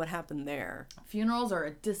 Mm-hmm. Don't know what happened there. Funerals are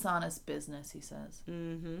a dishonest business, he says.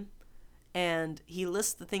 Mm-hmm. And he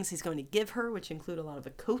lists the things he's going to give her, which include a lot of the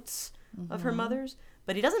coats of her mother's,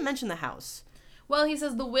 but he doesn't mention the house. Well, he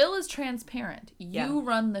says the will is transparent. You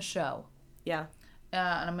run the show. Yeah.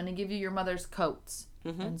 And I'm going to give you your mother's coats.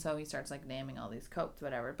 Mm-hmm. And so he starts like naming all these coats,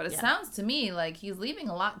 whatever. But it Yeah. sounds to me like he's leaving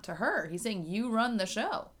a lot to her. He's saying you run the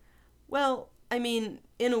show. Well, I mean,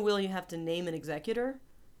 in a will you have to name an executor,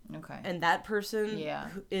 Okay. and that person Yeah.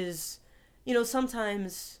 is,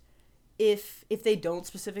 sometimes if they don't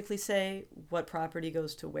specifically say what property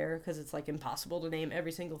goes to where, because it's like impossible to name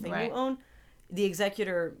every single thing Right. you own, the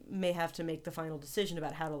executor may have to make the final decision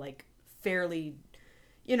about how to like fairly,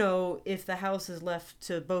 if the house is left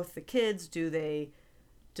to both the kids,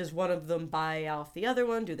 does one of them buy off the other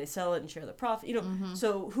one? Do they sell it and share the profit?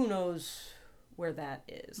 So who knows where that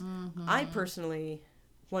is. I personally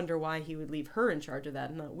wonder why he would leave her in charge of that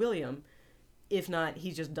and not William. If not,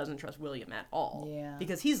 he just doesn't trust William at all. Yeah.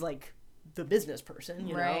 Because he's like the business person,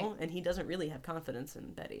 you Right. know, and he doesn't really have confidence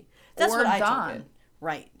in Betty. That's Or what I Don. took it.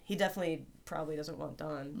 Right. He definitely probably doesn't want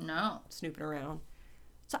Don No. snooping around.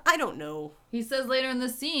 So I don't know. He says later in the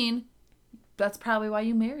scene, that's probably why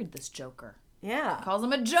you married this joker. Yeah. Calls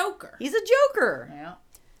him a joker. He's a joker. Yeah.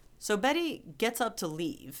 So Betty gets up to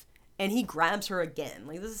leave, and he grabs her again.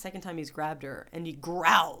 Like, this is the second time he's grabbed her, and he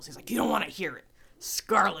growls. He's like, you don't want to hear it.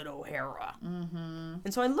 Scarlett O'Hara. Mm-hmm.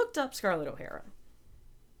 And so I looked up Scarlett O'Hara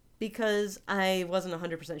because I wasn't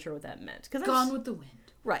 100% sure what that meant. Gone with the Wind.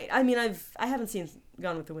 Right. I mean, I haven't seen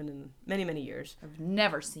Gone with the Wind in many, many years. I've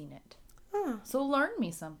never seen it. Huh. So learn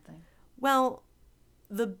me something. Well,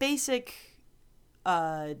 the basic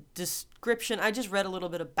description, I just read a little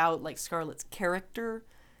bit about, like, Scarlett's character,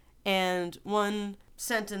 and one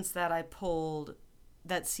sentence that I pulled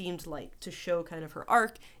that seemed like to show kind of her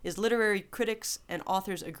arc is literary critics and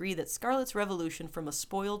authors agree that Scarlett's revolution from a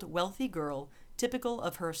spoiled, wealthy girl, typical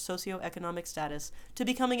of her socioeconomic status, to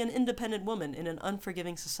becoming an independent woman in an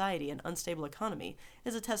unforgiving society and unstable economy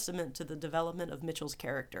is a testament to the development of Mitchell's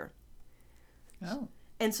character. Oh.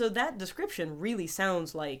 And so that description really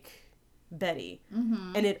sounds like Betty.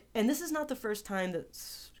 Mm-hmm. And this is not the first time that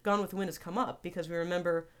Gone with the Wind has come up, because we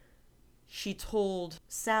remember she told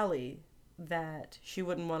Sally that she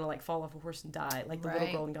wouldn't want to, like, fall off a horse and die, like the little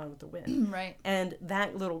Right. girl in Gone with the Wind. Right. And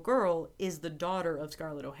that little girl is the daughter of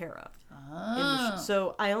Scarlett O'Hara. Oh.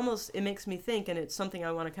 So it makes me think, and it's something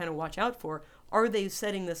I want to kind of watch out for, are they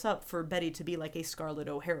setting this up for Betty to be like a Scarlett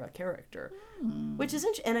O'Hara character? Which is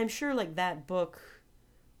and I'm sure, like, that book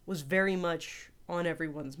was very much on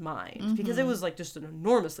everyone's mind, because it was, like, just an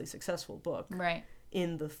enormously successful book Right.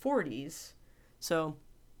 in the 40s. So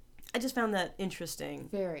I just found that interesting.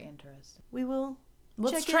 Very interesting. We will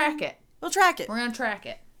Let's check track in. it. We'll track it. We're going to track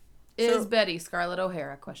it. So- Is Betty Scarlett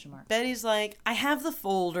O'Hara? Question mark. Betty's like, I have the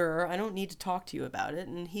folder. I don't need to talk to you about it.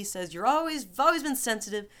 And he says, you've always been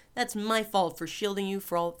sensitive. That's my fault for shielding you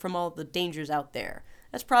from all the dangers out there.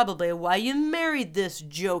 That's probably why you married this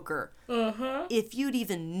joker. Uh-huh. If you'd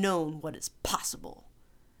even known what is possible.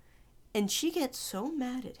 And she gets so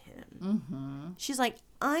mad at him. Mm-hmm. She's like,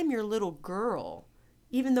 I'm your little girl.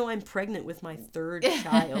 Even though I'm pregnant with my third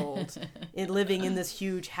child and living in this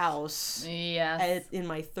huge house Yes. in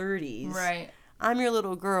my 30s. Right. I'm your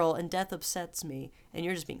little girl, and death upsets me, and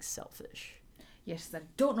you're just being selfish. Yes, I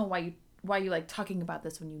don't know why you like talking about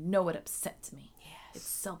this when you know it upsets me. Yes. It's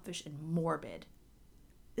selfish and morbid.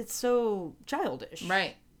 It's so childish.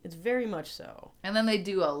 Right. It's very much so. And then they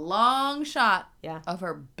do a long shot Yeah. of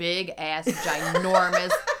her big ass,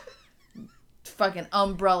 ginormous, fucking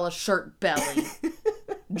umbrella shirt belly.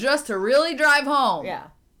 Just to really drive home. Yeah.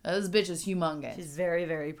 This bitch is humongous. She's very,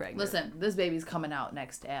 very pregnant. Listen, this baby's coming out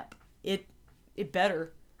next ep. It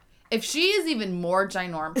better. If she is even more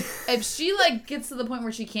ginormous, if she, like, gets to the point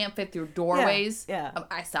where she can't fit through doorways, Yeah.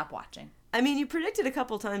 I stop watching. I mean, you predicted a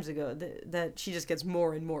couple times ago that she just gets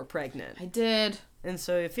more and more pregnant. I did. And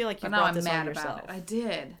so I feel like you But now brought I'm this on mad yourself. about it.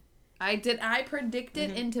 I did. I predict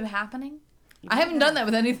it into happening. You I haven't have. done that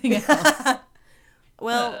with anything else.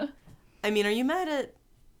 Well, I mean, are you mad at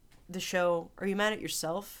the show? Are you mad at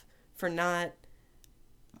yourself for not,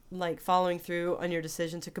 like, following through on your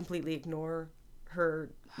decision to completely ignore her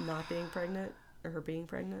not being pregnant or her being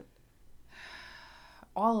pregnant?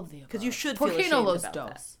 All of the above. Because you should Por feel qué no ashamed los about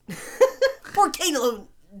dos? Por qué no?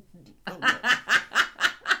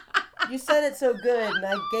 You said it so good, and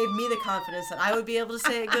I gave me the confidence that I would be able to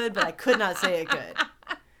say it good, but I could not say it good.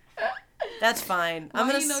 That's fine.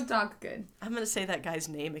 Why you know talk good? I'm gonna say that guy's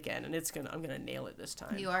name again, and I'm gonna nail it this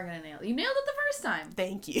time. You are gonna nail it. You nailed it the first time.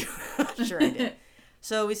 Thank you. Sure I did.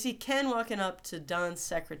 So we see Ken walking up to Don's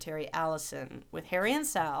secretary, Allison, with Harry and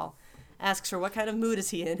Sal, asks her what kind of mood is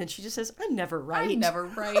he in, and she just says, I'm never right. I'm never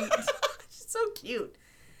right. She's so cute.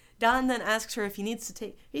 Don then asks her if he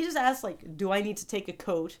just asks, like, do I need to take a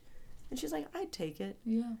coat? And she's like, I'd take it.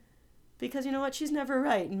 Yeah. Because you know what? She's never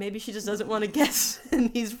right, and maybe she just doesn't want to guess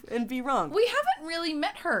and be wrong. We haven't really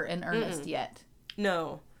met her in earnest yet.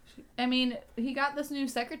 No. I mean, he got this new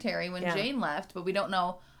secretary when Yeah. Jane left, but we don't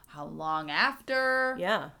know how long after,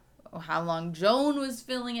 Yeah. or how long Joan was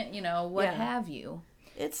filling it, what Yeah. have you.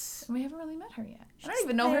 It's... We haven't really met her yet. I She's don't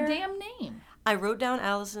even know her there. damn name. I wrote down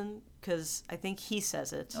Allison because I think he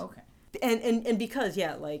says it. Okay. And because,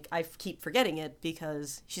 yeah, like, I keep forgetting it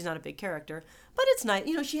because she's not a big character. But it's nice.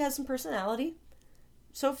 She has some personality.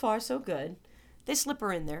 So far, so good. They slip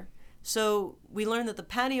her in there. So we learn that the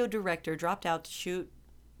patio director dropped out to shoot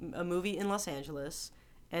a movie in Los Angeles.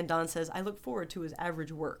 And Don says, I look forward to his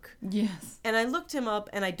average work. Yes. And I looked him up,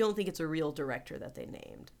 and I don't think it's a real director that they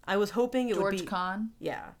named. I was hoping it would be... George Caan?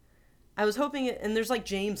 Yeah. I was hoping it... And there's, like,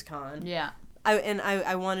 James Caan. Yeah.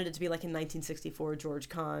 I wanted it to be, like, in 1964, George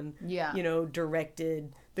Caan, Yeah. you know,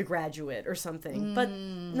 directed The Graduate or something. But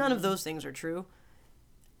none of those things are true.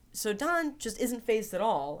 So Don just isn't phased at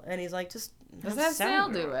all, and he's like, just... Let's have Sal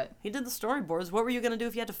do it. He did the storyboards. What were you going to do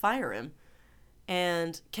if you had to fire him?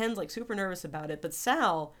 And Ken's, like, super nervous about it, but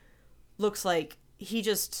Sal looks like he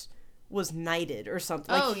just was knighted or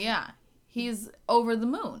something. Like, Oh, yeah. He's over the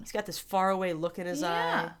moon. he's got this faraway look in his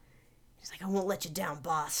Yeah. eye. He's like, I won't let you down,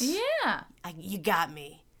 boss. Yeah. You got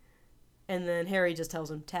me. And then Harry just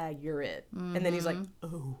tells him, Tag, you're it. And then he's like,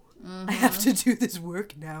 oh, I have to do this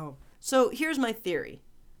work now. So here's my theory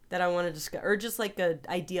that I want to discuss, or just like an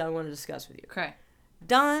idea I want to discuss with you. Okay.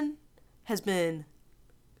 Don has been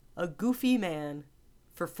a goofy man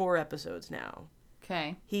for 4 episodes now.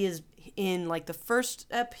 Okay. He is in, like, the first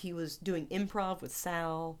ep, he was doing improv with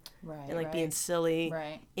Sal. Right. And, like, right. being silly.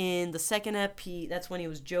 Right. In the second ep, that's when he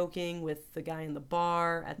was joking with the guy in the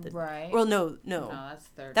bar at the... Right. Well, no. No, that's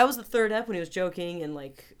third. That was the third ep when he was joking and,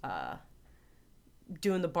 like,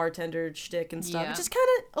 doing the bartender shtick and stuff. Yeah. It's just kind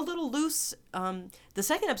of a little loose. The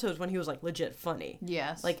second episode is when he was, like, legit funny.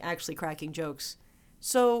 Yes. Like, actually cracking jokes.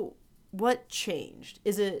 So, what changed?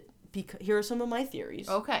 Is it... Here are some of my theories.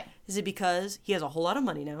 Okay. Is it because he has a whole lot of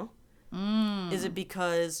money now? Is it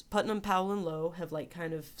because Putnam, Powell, and Lowe have, like,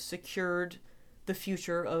 kind of secured the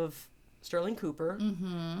future of Sterling Cooper?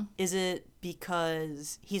 Mm-hmm. Is it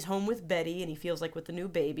because he's home with Betty and he feels like with the new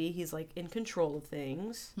baby he's, like, in control of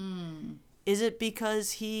things? Is it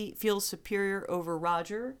because he feels superior over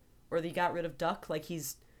Roger? Or that he got rid of Duck? Like,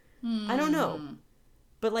 he's... I don't know.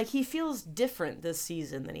 But, like, he feels different this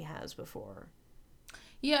season than he has before.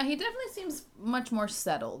 Yeah, he definitely seems much more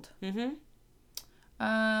settled. Mm-hmm.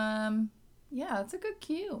 Yeah, that's a good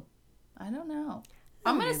cue. I don't know.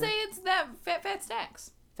 I'm gonna say it's that Fat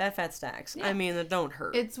Stacks. Fat Stacks. Yeah. I mean, that don't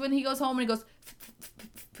hurt. It's when he goes home and he goes.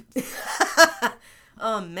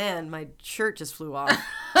 Oh man, my shirt just flew off.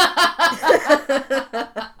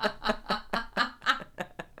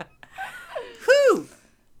 Whew!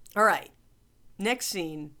 All right. Next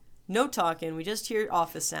scene. No talking. We just hear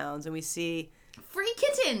office sounds and we see. Free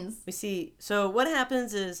kittens. So what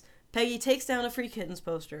happens is Peggy takes down a Free Kittens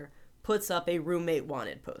poster, puts up a roommate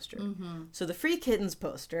wanted poster. Mm-hmm. So the Free Kittens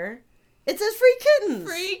poster, it says Free Kittens.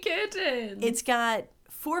 Free kittens. It's got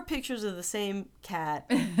 4 pictures of the same cat,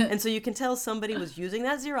 and so you can tell somebody was using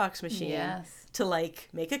that Xerox machine to, like,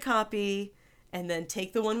 make a copy, and then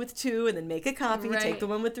take the one with 2, and then make a copy, take the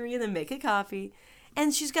one with 3, and then make a copy.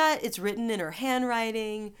 And it's written in her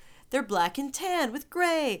handwriting. They're black and tan with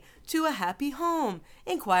gray. To a happy home.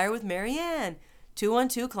 Inquire with Marianne.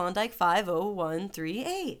 212 Klondike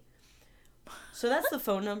 50138. So that's the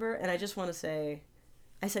phone number, and I just want to say,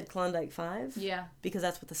 I said Klondike 5. Yeah. Because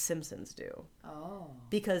that's what the Simpsons do. Oh.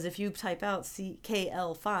 Because if you type out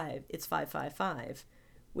KL5, it's 555,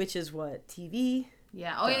 which is what TV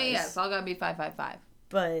Yeah. Oh, does. yeah. It's all gotta be 555.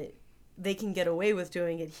 But they can get away with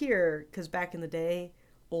doing it here, because back in the day,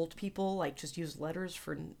 old people, like, just used letters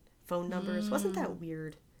for phone numbers. Wasn't that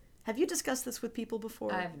weird? Have you discussed this with people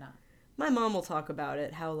before? I have not. My mom will talk about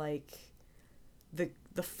it, how, like, the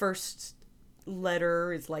first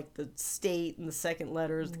letter is, like, the state, and the second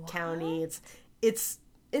letter is the county. It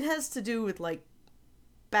has to do with, like,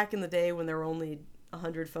 back in the day when there were only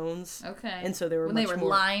 100 phones. Okay. And so they were when much they were more...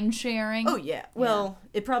 line sharing. Oh, yeah. Well,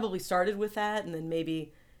 it probably started with that, and then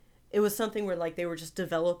maybe it was something where, like, they were just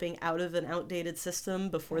developing out of an outdated system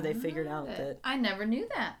before they figured out that... I never knew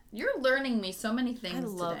that. You're learning me so many things I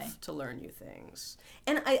love today. to learn new things.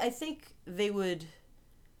 And I think they would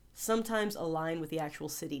sometimes align with the actual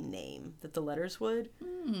city name that the letters would.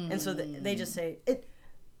 And so they just say,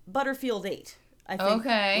 Butterfield 8, I think,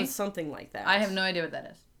 was something like that. I have no idea what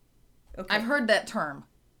that is. Okay. I've heard that term.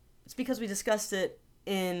 It's because we discussed it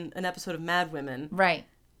in an episode of Mad Women. Right.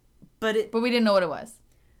 But we didn't know what it was.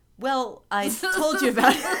 Well, I told you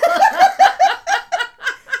about it.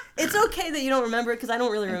 It's okay that you don't remember it, because I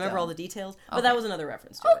don't really remember all the details. But that was another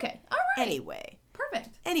reference to it. Okay. All right. Anyway.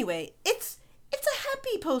 Perfect. Anyway, it's a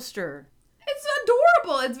happy poster. It's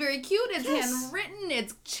adorable. It's very cute. It's handwritten.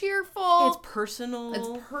 It's cheerful. It's personal. It's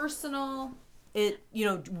personal. It,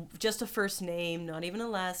 just a first name, not even a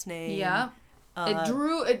last name. Yeah.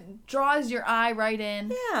 It draws your eye right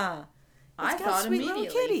in. Yeah. I thought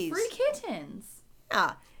immediately. Free kittens.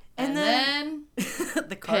 Yeah. And then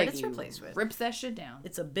the card Peggy it's replaced with rips that shit down.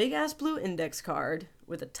 It's a big ass blue index card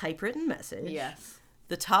with a typewritten message. Yes.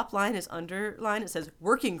 The top line is underlined. It says,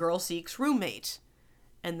 "Working girl seeks roommate."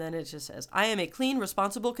 And then it just says, I am a clean,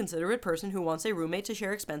 responsible, considerate person who wants a roommate to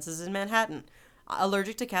share expenses in Manhattan.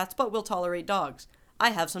 Allergic to cats, but will tolerate dogs. I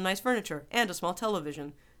have some nice furniture and a small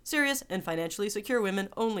television. Serious and financially secure women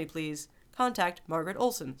only, please. Contact Margaret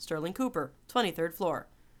Olson, Sterling Cooper, 23rd floor.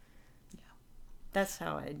 Yeah. That's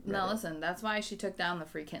how I read No, it. listen, that's why she took down the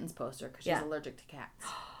free kittens poster, because she's allergic to cats.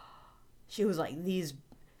 She was like,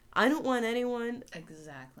 I don't want anyone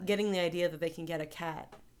Exactly. getting the idea that they can get a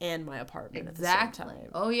cat and my apartment at the same time.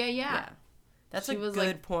 Oh, yeah. That's she a was good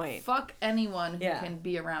like, point. Fuck anyone who can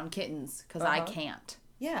be around kittens, because I can't.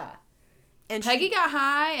 Yeah. And Peggy got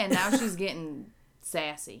high, and now she's getting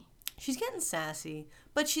sassy. She's getting sassy,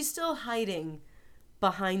 but she's still hiding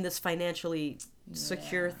behind this financially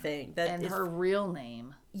secure thing. And her real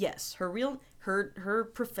name. Yes, her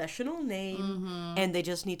professional name, and they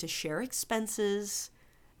just need to share expenses.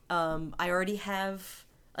 I already have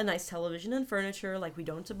a nice television and furniture. Like, we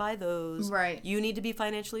don't have to buy those. Right. You need to be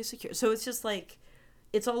financially secure. So it's just like,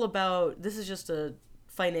 it's all about, this is just a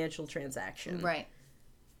financial transaction. Right.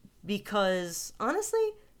 Because,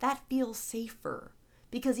 honestly, that feels safer.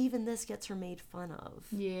 Because even this gets her made fun of.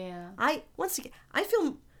 Yeah. I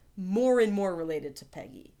feel more and more related to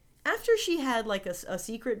Peggy. After she had, like, a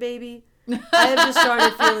secret baby, I have just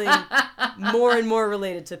started feeling more and more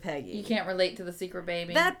related to Peggy. You can't relate to the secret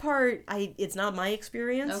baby? That part, it's not my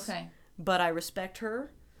experience. Okay. But I respect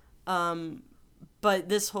her. But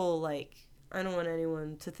this whole, like, I don't want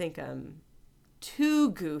anyone to think I'm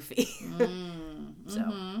too goofy.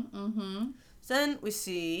 So then we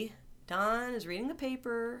see Don is reading the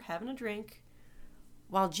paper, having a drink,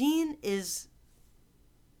 while Jean is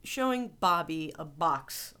showing Bobby a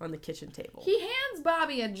box on the kitchen table. He hands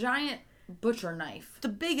Bobby a giant butcher knife. The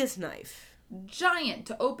biggest knife. Giant,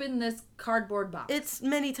 to open this cardboard box. It's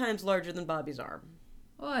many times larger than Bobby's arm.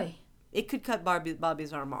 Oy. It could cut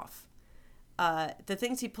Bobby's arm off. The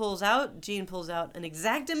things he pulls out, Jean pulls out an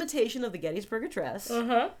exact imitation of the Gettysburg Address.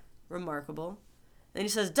 Remarkable. Then he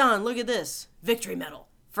says, Don, look at this. Victory Medal.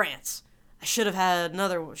 France. I should have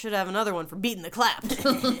another one for beating the clap.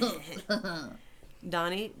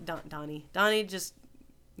 Donnie just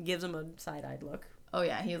gives him a side-eyed look. Oh,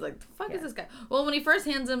 yeah. He's like, the fuck is this guy? Well, when he first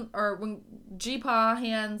hands him, or when G-Paw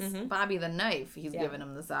hands Bobby the knife, he's giving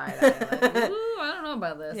him the side eye. Like, ooh, I don't know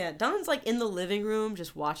about this. Yeah, Don's like in the living room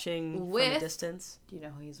just watching from a distance. Do you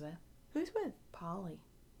know who he's with? Who's with? Polly.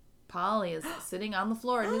 Polly is sitting on the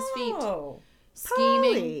floor at his feet.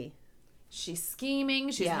 Scheming. Polly. She's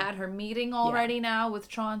scheming. She's had her meeting already now with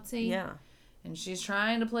Chauncey. Yeah. And she's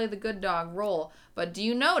trying to play the good dog role. But do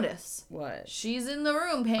you notice? What? She's in the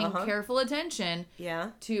room paying careful attention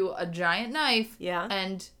to a giant knife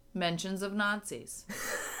and mentions of Nazis.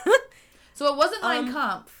 So it wasn't Mein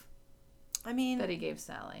Kampf that he gave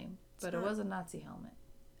Sally, but it was a Nazi helmet.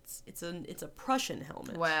 It's a Prussian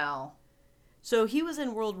helmet. Well. So he was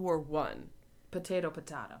in World War I. Potato.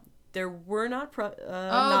 There were not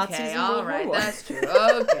Nazis in World War I. That's true.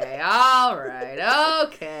 Okay, all right,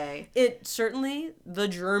 okay. It certainly, the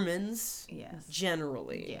Germans,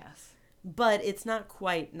 generally. Yes. But it's not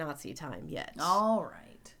quite Nazi time yet. All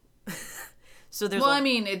right. So there's I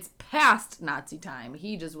mean, it's past Nazi time.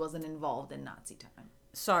 He just wasn't involved in Nazi time.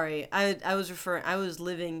 Sorry, I was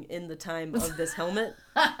living in the time of this helmet.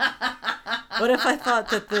 What if I thought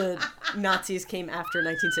that the Nazis came after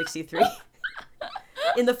 1963?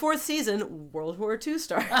 In the 4th season, World War II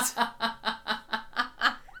starts.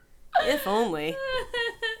 If only.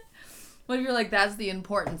 What if you're like, that's the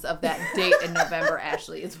importance of that date in November,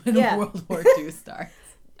 Ashley, is when World War II starts.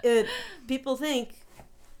 People think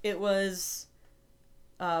it was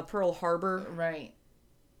Pearl Harbor. Right.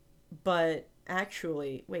 But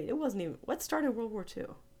actually, wait, it wasn't even... What started World War II?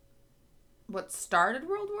 What started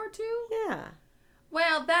World War II? Yeah.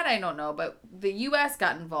 Well, that I don't know, but the U.S.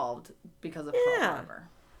 got involved because of Pearl Harbor.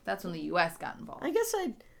 That's when the U.S. got involved. I guess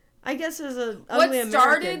as a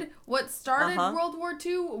ugly what started World War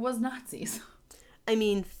II was Nazis. I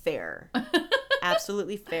mean, fair.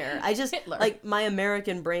 Absolutely fair. I just, Hitler. like, my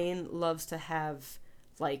American brain loves to have,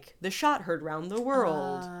 like, the shot heard round the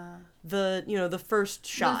world. The first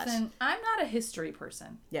shot. Listen, I'm not a history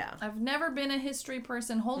person. Yeah. I've never been a history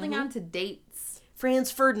person. Holding on to dates.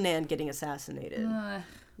 Franz Ferdinand getting assassinated.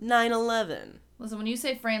 9/11. Listen, when you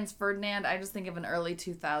say Franz Ferdinand, I just think of an early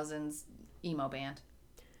 2000s emo band.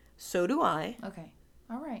 So do I. Okay.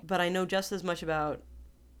 All right. But I know just as much about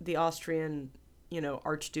the Austrian,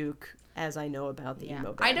 Archduke as I know about the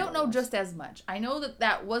emo band. I don't know just as much. I know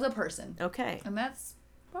that was a person. Okay. And that's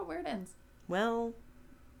about where it ends. Well,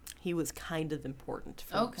 he was kind of important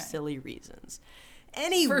for silly reasons.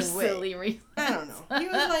 Anyway, For silly reasons. I don't know. He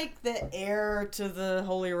was like the heir to the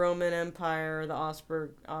Holy Roman Empire, the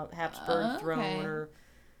Habsburg throne, or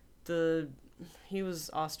he was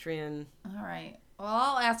Austrian. All right. Well,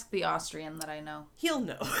 I'll ask the Austrian that I know. He'll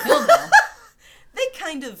know. He'll know. They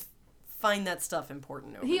kind of find that stuff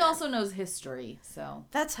important over He there. also knows history, so.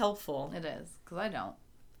 That's helpful. It is, because I don't.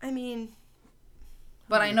 I mean...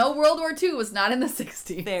 But I know World War II was not in the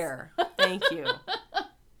 60s. There. Thank you.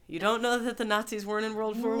 You don't know that the Nazis weren't in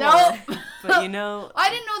World War Nope. I. But you know... I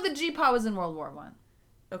didn't know that G-Pa was in World War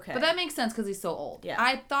I. Okay. But that makes sense because he's so old. Yeah.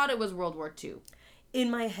 I thought it was World War II.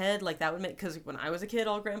 In my head, like, that would make... Because when I was a kid,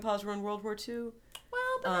 all grandpas were in World War II. Well,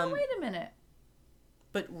 but now wait a minute.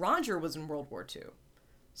 But Roger was in World War II.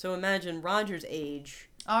 So imagine Roger's age...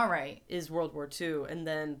 All right. Is World War II, and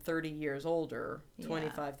then 30 years older,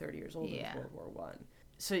 25, 30 years older is World War One.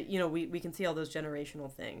 So, you know, we can see all those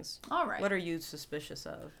generational things. All right. What are you suspicious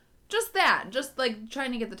of? Just that. Just, like,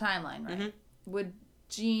 trying to get the timeline right. Mm-hmm. Would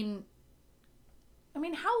Gene... I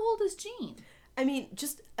mean, how old is Gene? I mean,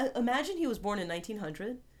 just imagine he was born in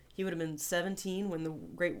 1900. He would have been 17 when the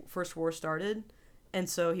Great First War started. And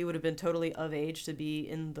so he would have been totally of age to be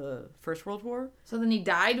in the First World War. So then he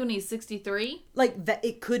died when he's 63? Like, that,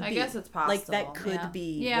 it could be. I guess it's possible. Like, that could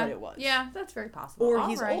be what it was. Yeah, that's very possible. Or All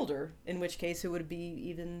he's right. older, in which case it would be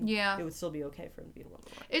even... Yeah. It would still be okay for him to be in World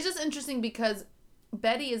War I. It's just interesting because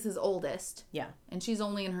Betty is his oldest. Yeah. And she's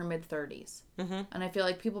only in her mid-30s. Mm-hmm. And I feel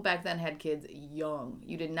like people back then had kids young.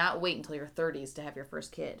 You did not wait until your 30s to have your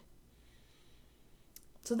first kid.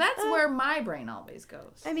 So that's where my brain always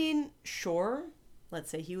goes. I mean, sure. Let's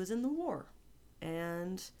say he was in the war.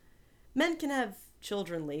 And men can have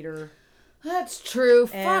children later. That's true.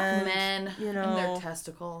 And, Fuck men. you know, and their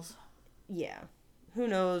testicles. Yeah. Who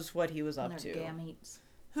knows what he was up And to. their gametes.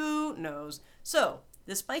 Who knows? So,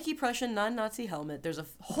 the spiky Prussian non-Nazi helmet, there's a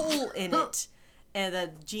hole in it. And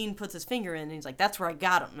that Gene puts his finger in and he's like, that's where I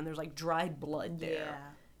got him. And there's like dried blood there.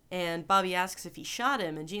 Yeah. And Bobby asks if he shot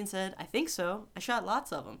him. And Gene said, I think so. I shot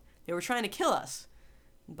lots of them. They were trying to kill us.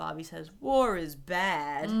 Bobby says, war is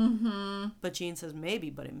bad. Mm-hmm. But Gene says, maybe,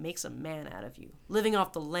 but it makes a man out of you. Living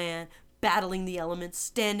off the land, battling the elements,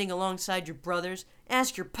 standing alongside your brothers.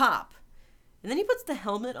 Ask your pop. And then he puts the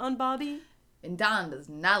helmet on Bobby. And Don does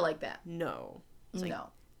not like that. No. It's like,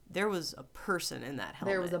 No. there was a person in that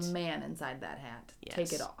helmet. There was a man inside that hat. Yes.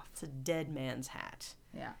 Take it off. It's a dead man's hat.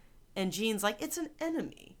 Yeah. And Gene's like, it's an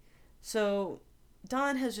enemy. So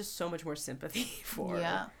Don has just so much more sympathy for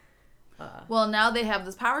Yeah. Well, now they have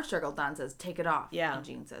this power struggle. Don says, take it off. Yeah. And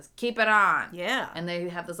Gene says, keep it on. Yeah. And they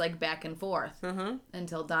have this, like, back and forth. Mm-hmm.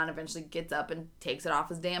 Until Don eventually gets up and takes it off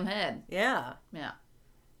his damn head. Yeah. Yeah.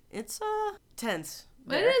 It's, tense.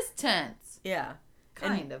 But it there. is tense. Yeah.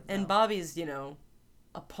 Kind of, And though. Bobby's, you know,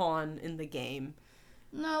 a pawn in the game.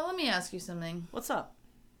 No, let me ask you something. What's up?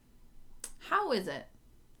 How is it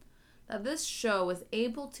that this show was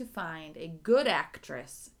able to find a good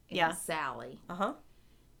actress in Sally Uh-huh.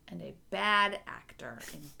 and a bad actor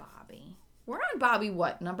in Bobby? We're on Bobby,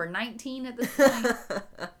 what, number 19 at this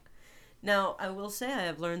point? Now, I will say I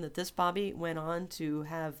have learned that this Bobby went on to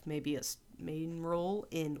have maybe a main role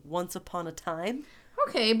in Once Upon a Time.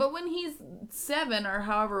 Okay, but when he's 7 or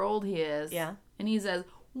however old he is, Yeah. and he says,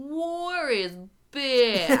 war is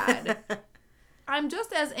bad, I'm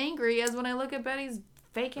just as angry as when I look at Betty's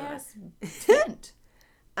fake-ass tint.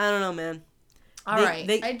 I don't know, man. All right,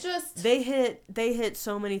 They hit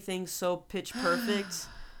so many things so pitch perfect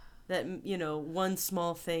that, you know, one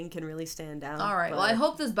small thing can really stand out. All right, but well, I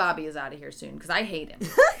hope this Bobby is out of here soon, because I hate him.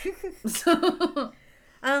 So...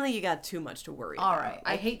 I don't think you got too much to worry about. All right.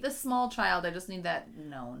 I hate this small child. I just need that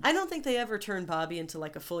known. I don't think they ever turn Bobby into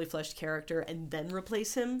like a fully fleshed character and then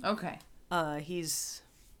replace him. Okay. He's,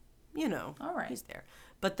 you know, all right. He's there.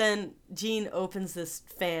 But then Gene opens this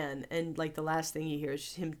fan and like the last thing you hear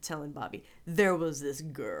is him telling Bobby, there was this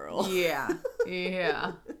girl. Yeah.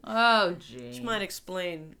 Yeah. Oh, Gene. Which might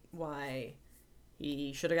explain why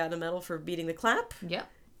he should have gotten a medal for beating the clap. Yep.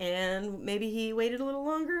 And maybe he waited a little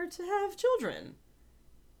longer to have children.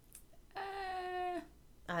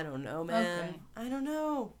 I don't know, man. Okay. I don't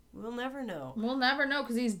know. We'll never know. We'll never know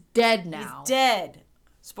because he's dead now. He's dead.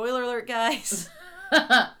 Spoiler alert, guys.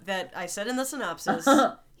 That I said in the synopsis,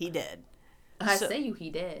 he did. He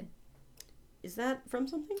did. Is that from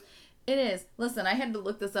something? It is. Listen, I had to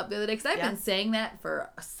look this up the other day because I've been saying that for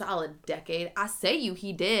a solid decade.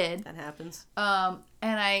 He did. That happens. And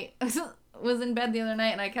I was in bed the other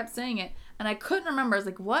night and I kept saying it and I couldn't remember. I was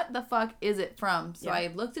like, what the fuck is it from? So I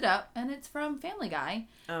looked it up and it's from Family Guy.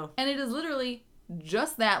 Oh. And it is literally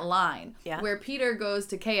just that line. Yeah. Where Peter goes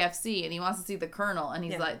to KFC and he wants to see the Colonel, and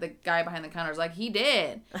he's like, the guy behind the counter is like, he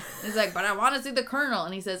did. And he's like, but I want to see the Colonel.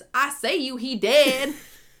 And he says, I say you, he did.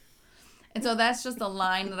 And so that's just a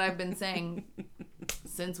line that I've been saying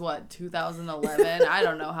since, 2011? I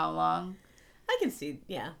don't know how long. I can see,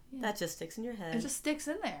 that just sticks in your head. It just sticks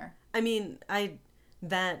in there. I mean,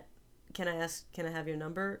 can I have your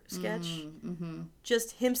number sketch? Mm-hmm.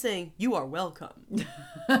 Just him saying, you are welcome.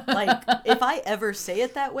 Like, if I ever say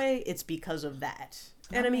it that way, it's because of that.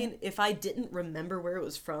 And I mean, if I didn't remember where it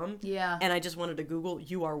was from, and I just wanted to Google,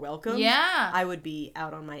 you are welcome, I would be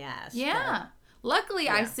out on my ass. Yeah. Luckily,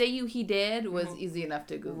 I say you, he did was easy enough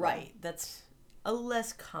to Google. Right. That's a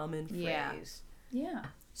less common phrase. Yeah.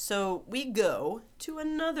 So we go to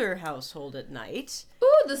another household at night.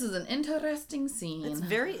 Ooh, this is an interesting scene. It's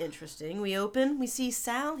very interesting. We open, we see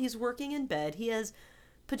Sal, he's working in bed. He has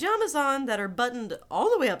pajamas on that are buttoned all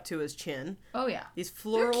the way up to his chin. Oh, yeah. These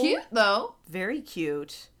floral. They're cute, though. Very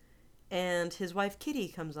cute. And his wife Kitty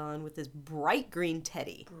comes on with this bright green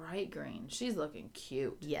teddy. Bright green. She's looking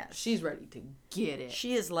cute. Yes. She's ready to get it.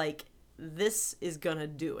 She is like, this is gonna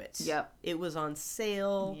do it. Yep. It was on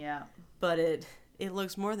sale. Yeah. But it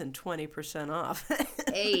looks more than 20% off.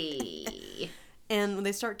 Hey. And when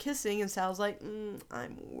they start kissing, and Sal's like,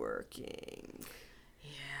 I'm working. Yeah.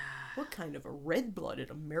 What kind of a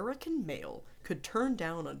red-blooded American male could turn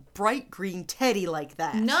down a bright green teddy like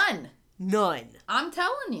that? None. I'm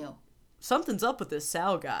telling you. Something's up with this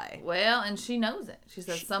Sal guy. Well, and she knows it. She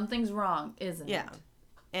says, something's wrong, isn't it? Yeah.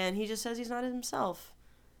 And he just says he's not himself.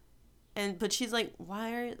 But she's like,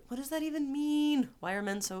 what does that even mean? Why are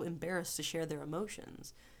men so embarrassed to share their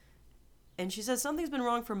emotions? And she says, something's been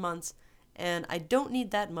wrong for months, and I don't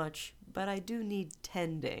need that much, but I do need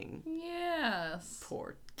tending. Yes.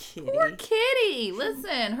 Poor kitty. Poor kitty.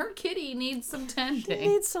 Listen, her kitty needs some tending. She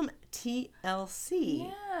needs some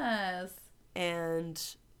TLC. Yes.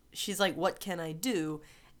 And she's like, what can I do?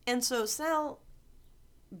 And so Sal,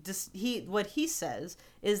 what he says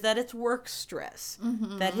is that it's work stress.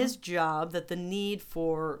 Mm-hmm. That his job, that the need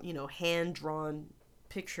for, hand-drawn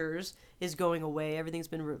pictures is going away. Everything's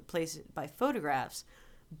been replaced by photographs.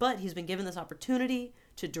 But he's been given this opportunity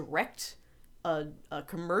to direct a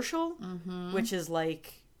commercial, which is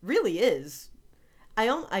like, really is. I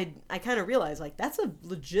kind of realize, like, that's a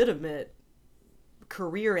legitimate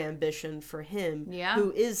career ambition for him,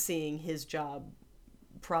 who is seeing his job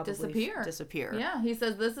probably disappear. Yeah, he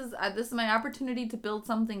says, this is my opportunity to build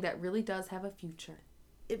something that really does have a future.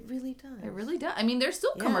 It really does. It really does. I mean, there's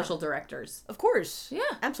still commercial directors. Of course. Yeah.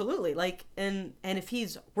 Absolutely. Like, and if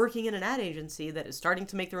he's working in an ad agency that is starting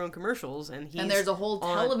to make their own commercials, and there's a whole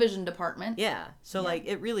television department. Yeah. So, like,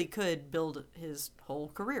 it really could build his whole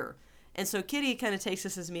career. And so Kitty kind of takes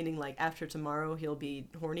this as meaning, like, after tomorrow, he'll be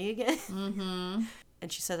horny again. Mm-hmm.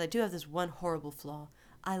 And she says, I do have this one horrible flaw.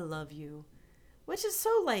 I love you. Which is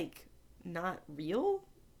so, like, not real.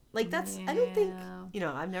 Like, that's, I don't think,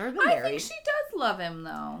 I've never been married. I think she does love him,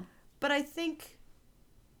 though. But I think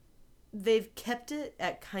they've kept it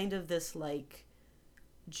at kind of this, like,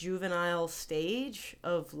 juvenile stage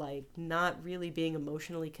of, like, not really being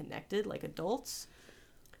emotionally connected like adults.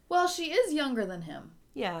 Well, she is younger than him.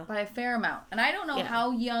 Yeah. By a fair amount. And I don't know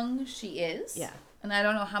how young she is. Yeah. And I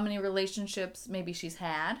don't know how many relationships maybe she's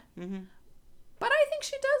had. Mm-hmm. But I think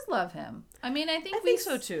she does love him. I mean, I think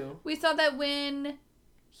so, too. We saw that when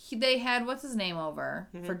they had, what's his name over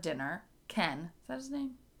for dinner? Ken. Is that his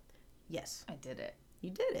name? Yes. I did it. You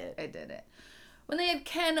did it. I did it. When they had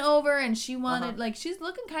Ken over and she wanted, like, she's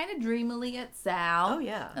looking kind of dreamily at Sal. Oh,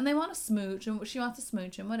 yeah. And they want to smooch, and she wants to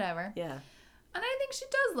smooch him, whatever. Yeah. And I think she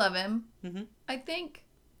does love him. Mm-hmm. I think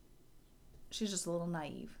she's just a little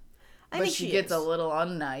naive. I think she gets a little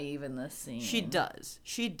unnaive in this scene. She does.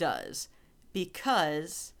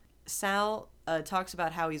 Because Sal talks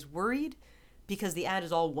about how he's worried because the ad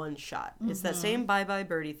is all one shot. Mm-hmm. It's that same Bye Bye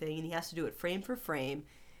Birdie thing, and he has to do it frame for frame.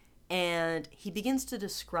 And he begins to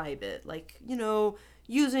describe it, like,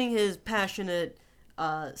 using his passionate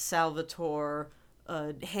Salvatore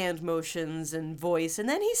hand motions and voice. And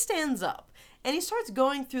then he stands up. And he starts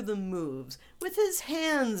going through the moves with his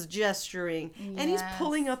hands gesturing. Yes. And he's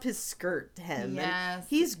pulling up his skirt hem. Yes. And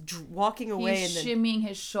he's walking away. He's shimmying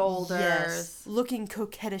his shoulders. Yes. Looking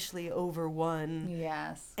coquettishly over one.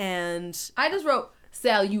 Yes. And I just wrote,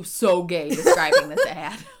 Sal, you so gay, describing this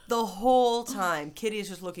ad. The whole time, Kitty is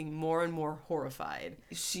just looking more and more horrified.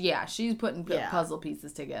 She's putting puzzle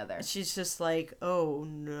pieces together. She's just like, oh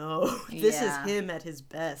no, this is him at his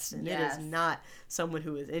best, and it is not someone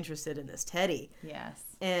who is interested in this Teddy. Yes.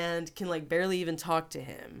 And can, like, barely even talk to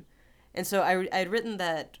him. And so I'd written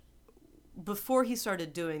that before he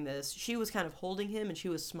started doing this, she was kind of holding him and she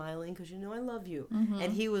was smiling because, I love you.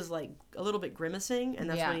 And he was like a little bit grimacing, and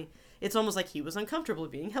that's when it's almost like he was uncomfortable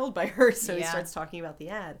being held by her, so he starts talking about the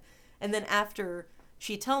ad. And then after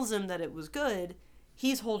she tells him that it was good,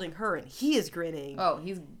 he's holding her and he is grinning. Oh,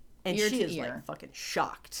 he's and ear she to is ear. like fucking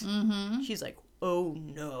shocked. She's like, oh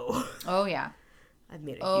no. Oh yeah. I've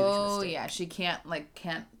made a huge Oh mistake. yeah. She can't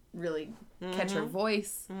really catch her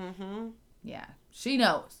voice. Yeah. She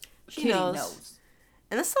knows. She Kitty knows.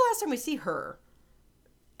 And that's the last time we see her.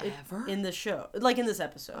 Ever? In the show. Like in this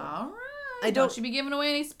episode. All right. I don't- She be giving away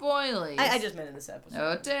any spoilers. I just meant in this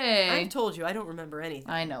episode. Okay. I've told you, I don't remember anything.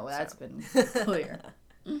 I know. That's been clear.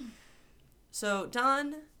 So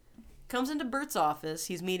Don comes into Bert's office.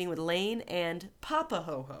 He's meeting with Lane and Papa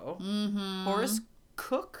Ho-Ho. Horace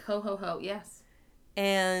Cook. Ho ho ho. Yes.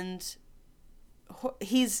 And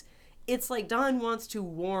it's like Don wants to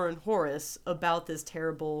warn Horace about this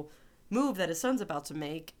terrible move that his son's about to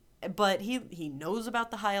make, but he knows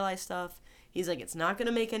about the High stuff. He's like, it's not going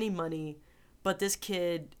to make any money, but this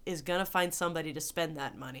kid is going to find somebody to spend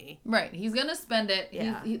that money. Right. He's going to spend it.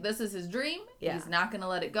 Yeah. This is his dream. Yeah. He's not going to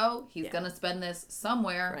let it go. He's going to spend this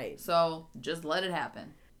somewhere. Right. So just let it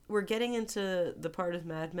happen. We're getting into the part of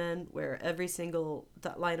Mad Men where every single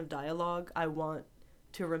line of dialogue I want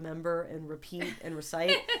to remember and repeat and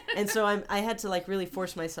recite. And so I had to like really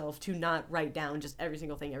force myself to not write down just every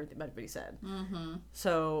single thing everybody said.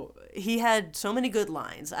 So he had so many good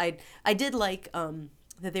lines. I did like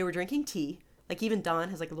that they were drinking tea. Like even Don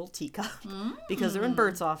has like a little teacup because they're in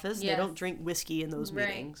Bert's office. Yes. They don't drink whiskey in those Right.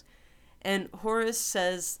 meetings. And Horace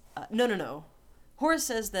says, no. Horace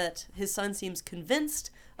says that his son seems convinced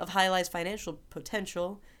of Highlight's financial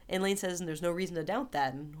potential. And Lane says, and there's no reason to doubt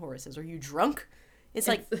that. And Horace says, are you drunk? It's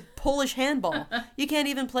like Polish handball. You can't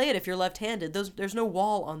even play it if you're left-handed. There's no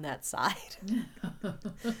wall on that side.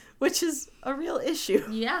 Which is a real issue.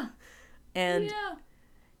 Yeah. And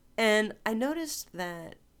I noticed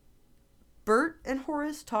that Bert and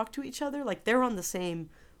Horace talk to each other like they're on the same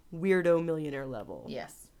weirdo millionaire level.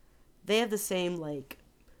 Yes. They have the same like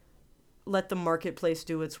let the marketplace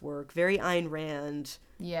do its work, very Ayn Rand,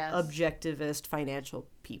 Yes. objectivist financial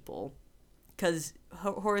people. Because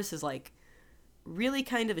Horace is like really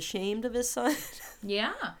kind of ashamed of his son.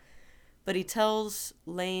 Yeah. But he tells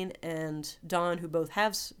Lane and Don, who both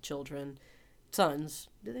have sons.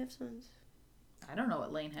 Do they have sons? I don't know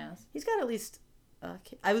what Lane has. He's got at least a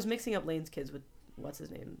kid. I was mixing up Lane's kids with, what's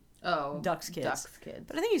his name? Oh. Duck's kids. Duck's kids.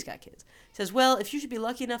 But I think he's got kids. He says, well, if you should be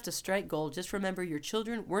lucky enough to strike gold, just remember your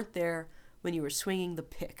children weren't there when you were swinging the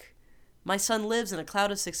pick. My son lives in a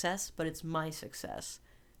cloud of success, but it's my success.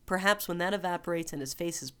 Perhaps when that evaporates and his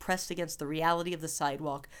face is pressed against the reality of the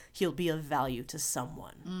sidewalk, he'll be of value to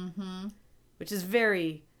someone. Mm-hmm. Which is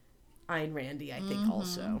very Ayn Randy, I think,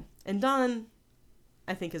 also. And Don,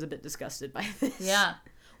 I think, is a bit disgusted by this. Yeah.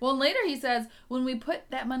 Well, and later he says, when we put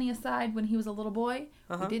that money aside when he was a little boy,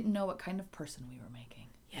 we didn't know what kind of person we were making.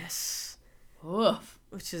 Yes. Oof.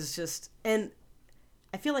 Which is just... And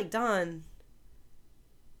I feel like Don,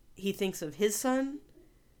 he thinks of his son,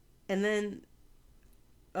 and then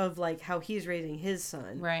of like how he's raising his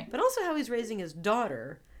son. Right. But also how he's raising his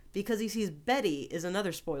daughter, because he sees Betty is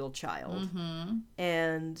another spoiled child. Mm-hmm.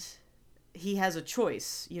 And he has a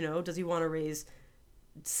choice, does he want to raise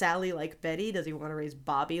Sally like Betty? Does he want to raise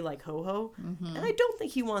Bobby like Ho-Ho? Mm-hmm. And I don't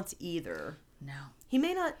think he wants either. No. He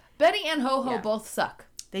may not... Betty and Ho-Ho Yeah. both suck.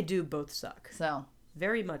 They do both suck. So.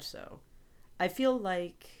 Very much so. I feel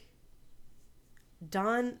like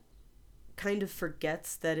Don kind of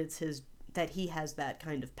forgets that that he has that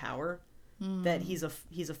kind of power, that he's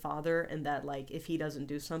a father, and that like if he doesn't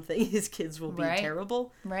do something, his kids will be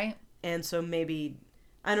terrible. Right. And so maybe,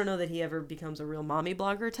 I don't know that he ever becomes a real mommy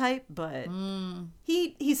blogger type, but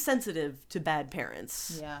he's sensitive to bad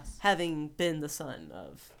parents. Yes. Having been the son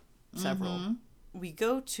of several. We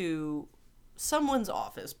go to someone's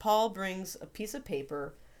office. Paul brings a piece of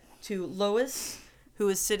paper to Lois, who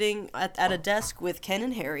is sitting at a desk with Ken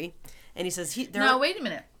and Harry, and he says, Now, wait a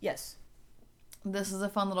minute. Yes. This is a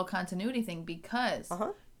fun little continuity thing because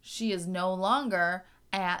Uh-huh. she is no longer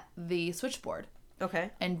at the switchboard.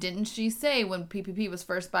 Okay. And didn't she say when PPP was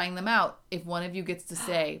first buying them out, if one of you gets to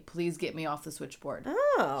say, please get me off the switchboard.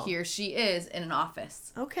 Oh. Here she is in an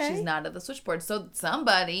office. Okay. She's not at the switchboard. So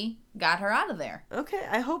somebody got her out of there. Okay,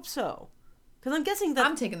 I hope so. Because I'm guessing that...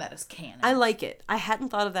 I'm taking that as canon. I like it. I hadn't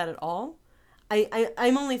thought of that at all.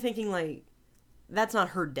 I'm only thinking, like, that's not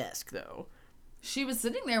her desk, though. She was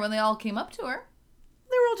sitting there when they all came up to her.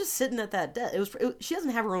 They were all just sitting at that desk. She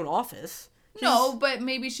doesn't have her own office. No, but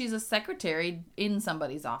maybe she's a secretary in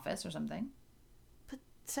somebody's office or something. But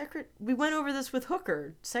we went over this with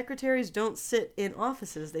Hooker. Secretaries don't sit in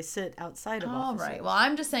offices; they sit outside of offices. All right. Well,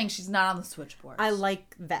 I'm just saying she's not on the switchboard. I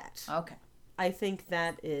like that. Okay. I think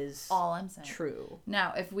that is all I'm saying. True.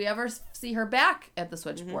 Now, if we ever see her back at the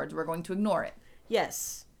switchboards, we're going to ignore it.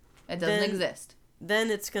 Yes. It doesn't exist.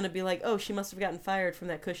 Then it's going to be like, oh, she must have gotten fired from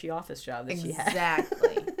that cushy office job that she had.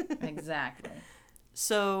 Exactly.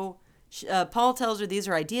 So Paul tells her these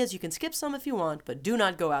are ideas. You can skip some if you want, but do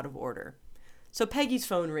not go out of order. So Peggy's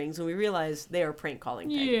phone rings, and we realize they are prank calling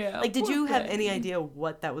Peggy. Yeah. Like, did you have any idea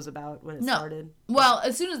what that was about when it started? Well,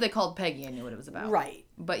 as soon as they called Peggy, I knew what it was about. Right.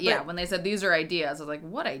 But yeah, when they said these are ideas, I was like,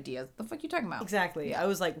 what ideas? The fuck are you talking about? Exactly. Yeah. I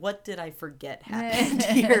was like, what did I forget happened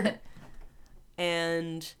here?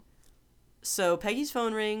 And so Peggy's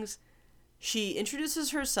phone rings. She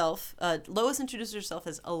introduces herself. Lois introduces herself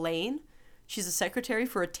as Elaine. She's a secretary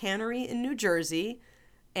for a tannery in New Jersey.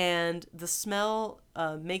 And the smell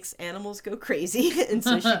makes animals go crazy, and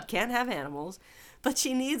so she can't have animals. But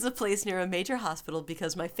she needs a place near a major hospital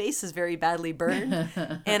because my face is very badly burned,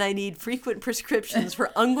 and I need frequent prescriptions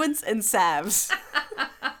for unguents and salves.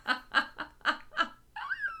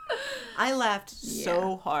 I laughed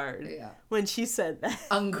so hard when she said that.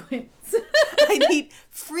 Unguents. I need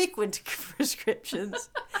frequent prescriptions.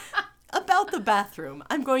 About the bathroom.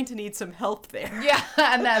 I'm going to need some help there. Yeah,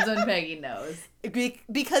 and that's when Peggy knows.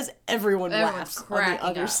 Because everyone laughs on the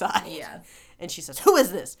other side. Yeah. And she says, who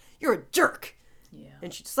is this? You're a jerk. Yeah.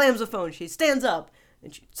 And she slams the phone. She stands up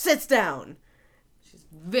and she sits down. She's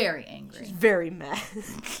very angry. She's very mad.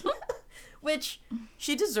 Which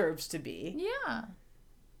she deserves to be. Yeah.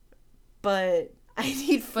 But I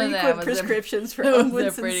need frequent prescriptions for unguents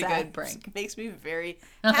and pretty salves. good prank. Makes me very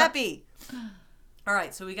happy. All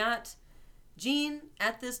right, so we got Gene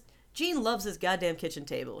at this. Gene loves his goddamn kitchen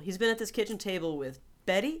table. He's been at this kitchen table with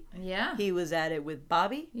Betty. Yeah. He was at it with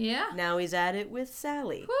Bobby. Yeah. Now he's at it with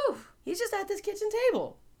Sally. Whew. He's just at this kitchen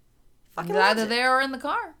table. Fucking either there or in the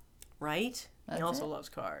car. Right? That's he also it. loves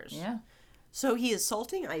cars. Yeah. So he is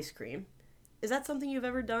salting ice cream. Is that something you've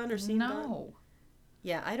ever done or seen done? No.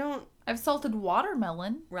 Yeah, I don't. I've salted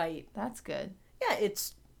watermelon. Right. That's good. Yeah,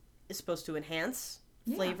 it's supposed to enhance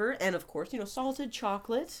flavor, and of course, salted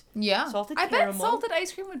chocolate. Yeah. Salted I caramel. bet salted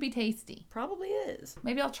ice cream would be tasty. Probably is.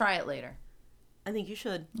 Maybe I'll try it later. I think you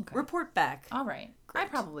should. Okay. Report back. All right. Great. I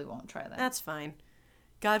probably won't try that. That's fine.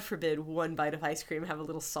 God forbid one bite of ice cream have a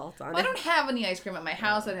little salt on it. I don't have any ice cream at my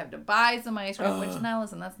house. I'd have to buy some ice cream, which now,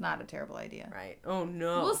 listen, that's not a terrible idea. Right. Oh,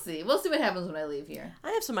 no. We'll see. We'll see what happens when I leave here.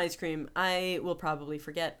 I have some ice cream. I will probably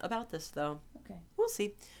forget about this, though. Okay. We'll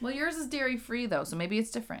see. Well, yours is dairy-free, though, so maybe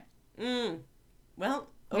it's different. Well,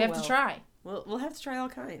 we have to try. We'll have to try all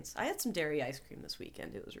kinds. I had some dairy ice cream this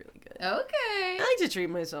weekend. It was really good. Okay. I like to treat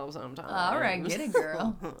myself sometimes. All right, get it,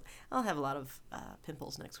 girl. I'll have a lot of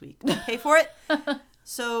pimples next week. Pay for it.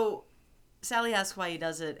 So Sally asks why he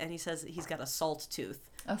does it, and he says that he's got a salt tooth.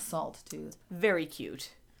 A salt tooth. Very cute.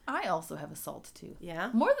 I also have a salt tooth. Yeah?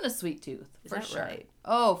 More than a sweet tooth, for that sure. right?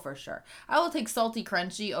 Oh, for sure. I will take salty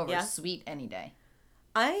crunchy over Yeah? sweet any day.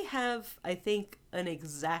 I have, I think, an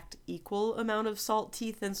exact equal amount of salt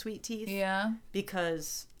teeth and sweet teeth. Yeah.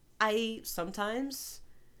 Because sometimes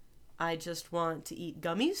I just want to eat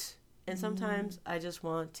gummies, and sometimes I just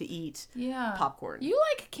want to eat popcorn. You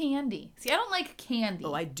like candy. See, I don't like candy.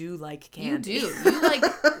 Oh, I do like candy. You do. You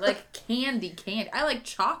like candy. I like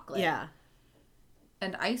chocolate. Yeah.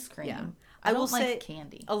 And ice cream. Yeah. I will don't like say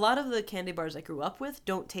candy. A lot of the candy bars I grew up with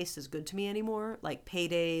don't taste as good to me anymore, like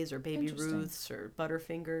Paydays or Baby Ruths or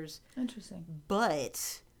Butterfingers. Interesting.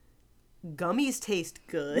 But gummies taste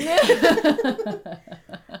good.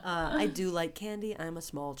 I do like candy. I'm a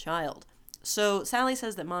small child. So Sally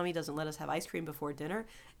says that Mommy doesn't let us have ice cream before dinner.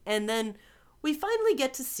 And then we finally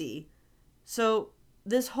get to see. So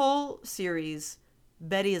this whole series,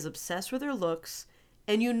 Betty is obsessed with her looks.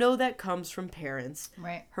 And that comes from parents.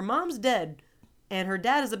 Right. Her mom's dead, and her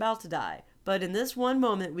dad is about to die. But in this one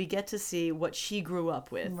moment, we get to see what she grew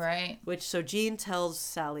up with. Right. So Jean tells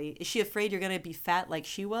Sally, is she afraid you're going to be fat like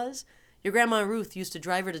she was? Your Grandma Ruth used to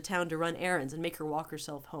drive her to town to run errands and make her walk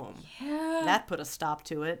herself home. Yeah. That put a stop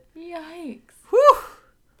to it. Yikes. Whew.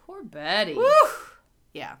 Poor Betty. Whew.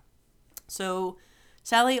 Yeah. So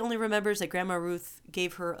Sally only remembers that Grandma Ruth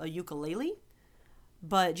gave her a ukulele.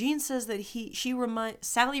 But Jean says that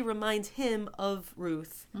Sally reminds him of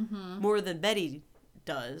Ruth more than Betty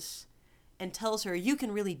does, and tells her, you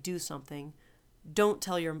can really do something. Don't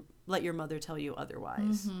let your mother tell you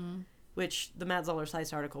otherwise. Which the Matt Zoller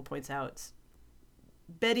Seitz article points out.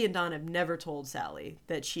 Betty and Don have never told Sally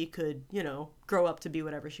that she could, grow up to be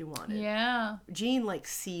whatever she wanted. Yeah. Jean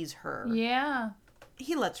sees her. Yeah.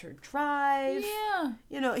 He lets her drive.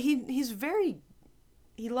 Yeah. He's very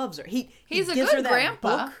he loves her. He He's a gives good her that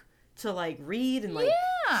grandpa. book to like read and like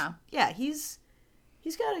Yeah. he's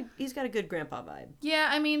got a good grandpa vibe. Yeah,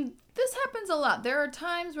 I mean, this happens a lot. There are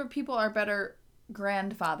times where people are better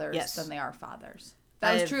grandfathers than they are fathers.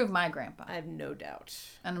 That was true of my grandpa. I have no doubt.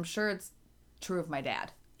 And I'm sure it's true of my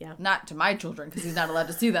dad. Yeah. Not to my children, because he's not allowed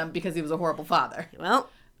to see them because he was a horrible father. Well,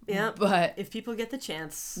 yeah. But if people get the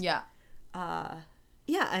chance. Yeah.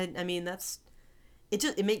 I mean,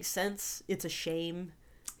 it makes sense. It's a shame.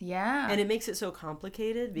 Yeah. And it makes it so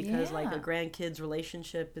complicated because like Yeah. a grandkid's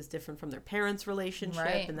relationship is different from their parents' relationship,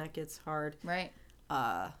 Right. and that gets hard. Right.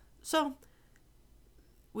 So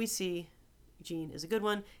we see Gene is a good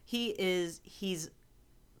one. He's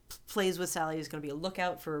plays with Sally. He's going to be a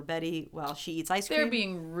lookout for Betty while she eats ice cream. They're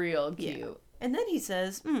being real cute. Yeah. And then he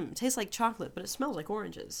says, it tastes like chocolate, but it smells like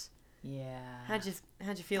oranges. Yeah. How'd you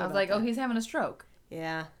feel I about was like, that? oh, he's having a stroke.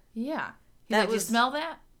 Yeah. Yeah. He's That like, you was- smell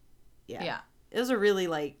that? Yeah. Yeah. It was a really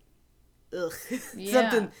like, ugh,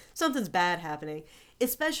 Yeah. something's bad happening.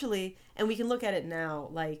 Especially, and we can look at it now,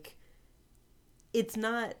 like, it's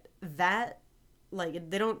not that, like,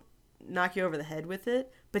 they don't knock you over the head with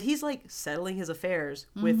it, but he's like settling his affairs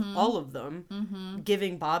with all of them,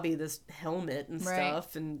 giving Bobby this helmet and Right.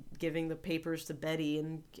 stuff, and giving the papers to Betty,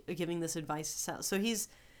 and giving this advice to Sal. So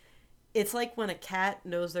it's like when a cat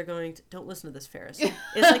knows they're going to, don't listen to this, Ferris.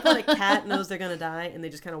 It's like when a cat knows they're going to die and they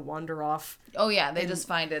just kind of wander off. Oh, yeah. They just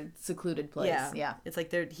find a secluded place. Yeah. Yeah. It's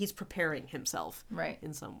like he's preparing himself. Right.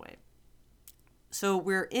 In some way. So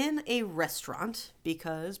we're in a restaurant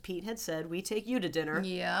because Pete had said, we take you to dinner.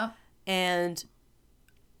 Yeah. And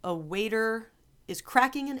a waiter is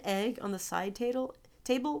cracking an egg on the side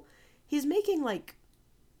table. He's making like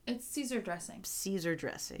It's Caesar dressing. Caesar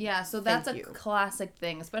dressing. Yeah, so that's Thank a you. classic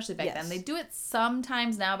thing, especially back Yes. then. They do it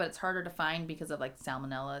sometimes now, but it's harder to find because of like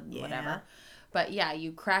salmonella and Yeah. whatever. But yeah,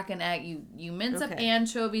 you crack an egg, you mince up Okay.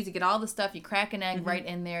 anchovies, you get all the stuff, you crack an egg right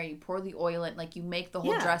in there, you pour the oil in, like you make the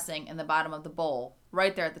whole Yeah. dressing in the bottom of the bowl,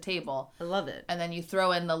 right there at the table. I love it. And then you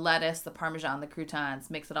throw in the lettuce, the Parmesan, the croutons,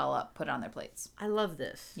 mix it all up, put it on their plates. I love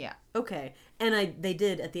this. Yeah. Okay. And they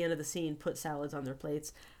did at the end of the scene put salads on their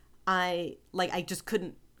plates. I just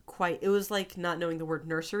couldn't quite, it was like not knowing the word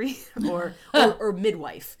nursery or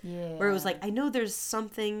midwife. Yeah. Where it was like, I know there's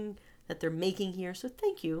something that they're making here, so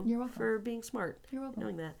thank you You're welcome. for being smart. You're welcome.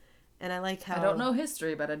 Knowing that. And I like how I don't know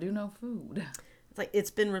history, but I do know food. it's like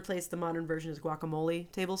it's been replaced, the modern version is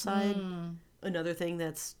guacamole table side. Another thing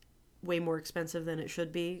that's way more expensive than it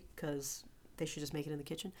should be because they should just make it in the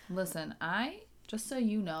kitchen. Listen, just so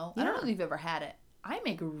you know, I don't know if you've ever had it. I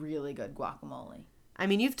make really good guacamole. I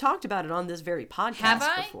mean, you've talked about it on this very podcast Have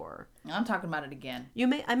I? before. I'm talking about it again.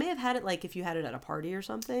 I may have had it like if you had it at a party or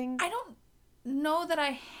something. I don't know that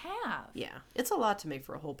I have. Yeah, it's a lot to make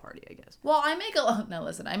for a whole party, I guess. Well, I make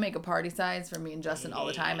a party size for me and Justin all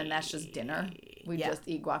the time, and that's just dinner. We Yeah. just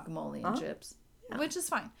eat guacamole and chips, Yeah. which is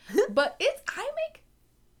fine. But I make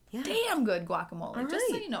Yeah. damn good guacamole. All Just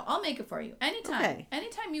so right. you know, I'll make it for you anytime. Okay.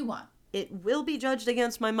 Anytime you want. It will be judged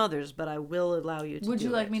against my mother's, but I will allow you to Would you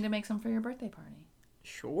do like it. me to make some for your birthday party?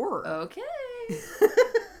 Sure. Okay.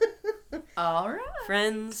 All right.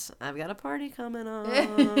 Friends, I've got a party coming up.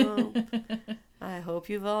 I hope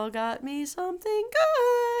you've all got me something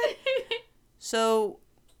good. So,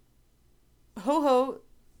 Ho-Ho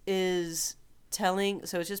is telling,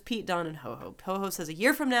 so it's just Pete, Don, and Ho-Ho. Ho-Ho says a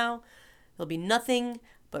year from now, there'll be nothing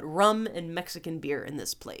but rum and Mexican beer in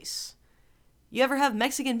this place. You ever have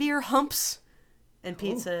Mexican beer, Humps? And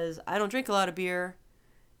Pete says, I don't drink a lot of beer.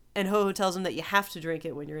 And Ho-Ho tells him that you have to drink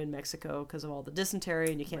it when you're in Mexico because of all the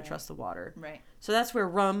dysentery and you can't trust the water. Right. So that's where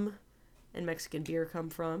rum and Mexican beer come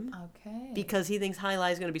from. Okay. Because he thinks High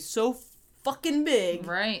Lie is going to be so fucking big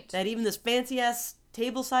Right. that even this fancy-ass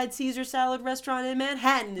tableside Caesar salad restaurant in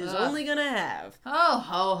Manhattan is only going to have Oh,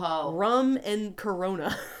 ho ho. rum and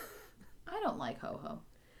Corona. I don't like ho ho.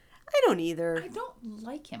 I don't either. I don't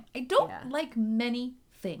like him. I don't Yeah. like many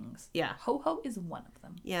things. Yeah. Ho ho is one of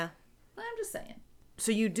them. Yeah. I'm just saying.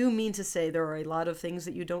 So you do mean to say there are a lot of things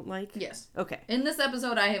that you don't like? Yes. Okay. In this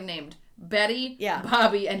episode, I have named Betty, Yeah.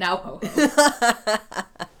 Bobby, and now ho ho.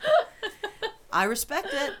 I respect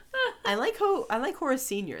it. I like Horace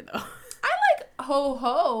Sr. though. I like ho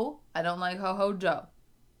ho. I don't like ho ho Joe.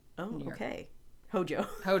 Oh, okay. Hojo.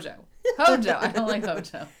 Hojo. Hojo. I don't like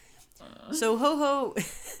Hojo. So Ho-Ho,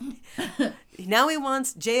 now he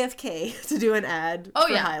wants JFK to do an ad Oh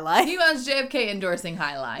for yeah. High Lie. He wants JFK endorsing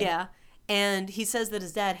High Lie. Yeah, and he says that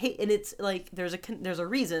his dad and it's like there's a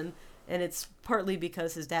reason, and it's partly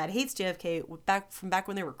because his dad hates JFK back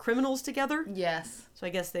when they were criminals together. Yes. So I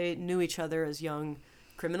guess they knew each other as young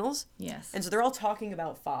criminals. Yes. And so they're all talking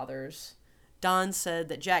about fathers, Don said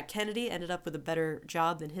that Jack Kennedy ended up with a better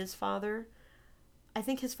job than his father. I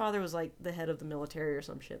think his father was like the head of the military or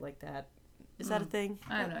some shit like that. Is that a thing?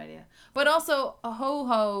 I have no idea. But also, a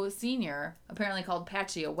Ho-Ho Sr. apparently called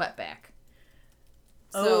Patchy a wetback.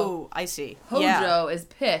 So I see. Hojo is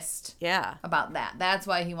pissed Yeah. about that. That's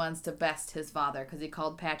why he wants to best his father, because he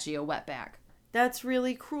called Patchy a wetback. That's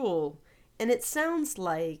really cruel. And it sounds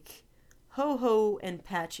like Ho-Ho and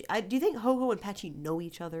Patchy... do you think Ho-Ho and Patchy know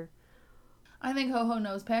each other? I think Ho-Ho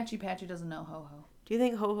knows Patchy. Patchy doesn't know Ho-Ho. Do you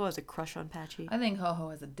think Ho-Ho has a crush on Patchy? I think Ho-Ho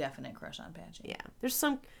has a definite crush on Patchy. Yeah. There's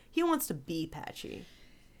some... He wants to be Patchy.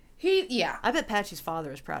 Yeah. I bet Patchy's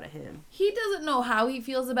father is proud of him. He doesn't know how he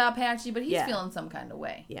feels about Patchy, but he's Yeah. feeling some kind of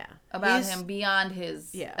way. Yeah. About him beyond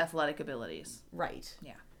his athletic abilities. Right.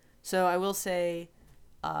 Yeah. So I will say...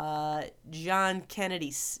 Joseph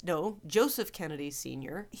Kennedy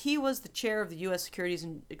Sr. He was the chair of the U.S. Securities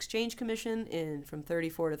and Exchange Commission from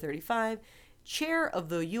 34 to 35, chair of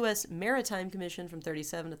the U.S. Maritime Commission from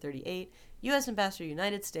 37 to 38, U.S. Ambassador to the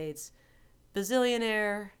United States,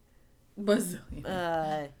 bazillionaire.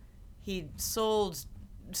 He sold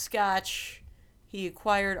scotch. He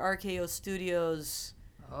acquired RKO Studios.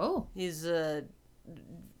 Oh. He's a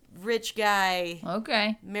rich guy.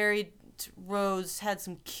 Okay. Married Rose, had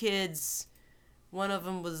some kids. One of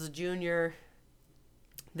them was a junior.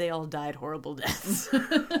 They all died horrible deaths.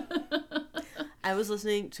 I was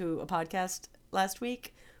listening to a podcast last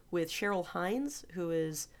week with Cheryl Hines, who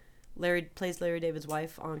plays Larry David's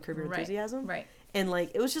wife on Curb Your Enthusiasm. Right. And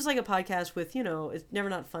it was just like a podcast with, it's never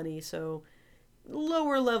not funny, so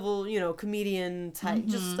lower level, comedian type,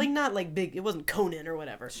 just not like big, it wasn't Conan or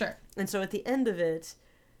whatever. Sure. And so at the end of it,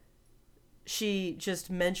 she just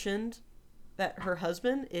mentioned that her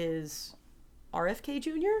husband is RFK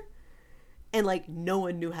Jr. And no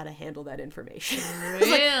one knew how to handle that information.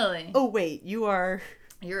 Really? Oh wait, you're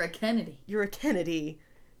a Kennedy. You're a Kennedy.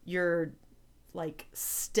 Your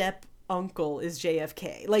step uncle is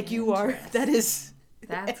JFK. You are. That is.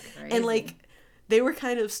 That's crazy. And they were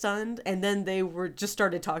kind of stunned, and then they were just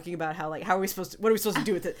started talking about how what are we supposed to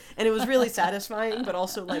do with it? And it was really satisfying, but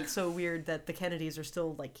also so weird that the Kennedys are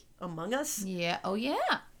still among us. Yeah. Oh yeah.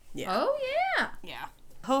 Yeah. Oh yeah. Yeah.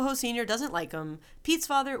 Ho-Ho Sr. doesn't like him. Pete's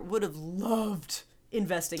father would have loved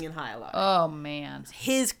investing in High Alive. Oh man.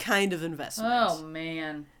 His kind of investment. Oh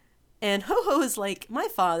man. And Ho-Ho is like, my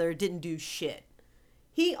father didn't do shit.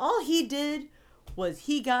 All he did was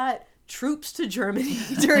he got troops to Germany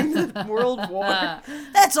during the World War.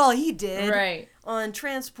 That's all he did. Right. On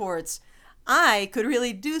transports. I could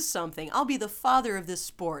really do something. I'll be the father of this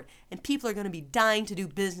sport, and people are going to be dying to do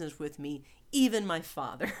business with me, even my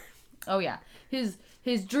father. Oh yeah. His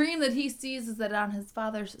dream that he sees is that on his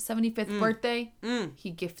father's 75th birthday, he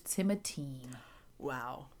gifts him a team.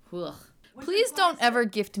 Wow. Ugh. Please don't ever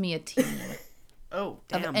gift me a team. Oh,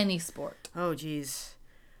 damn. Of any sport. Oh, geez.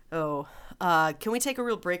 Oh. Can we take a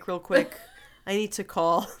real break real quick? I need to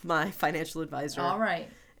call my financial advisor. All right.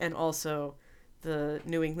 And also the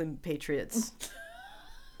New England Patriots.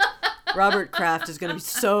 Robert Kraft is going to be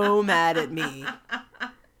so mad at me.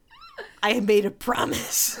 I made a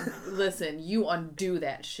promise. Listen, you undo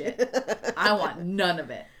that shit. I want none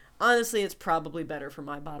of it. Honestly, it's probably better for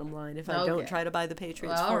my bottom line if I don't try to buy the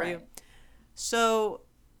Patriots for you. So,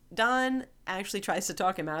 Don actually tries to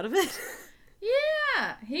talk him out of it.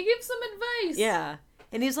 Yeah, he gives some advice. Yeah.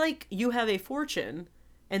 And he's like, you have a fortune,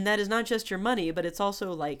 and that is not just your money, but it's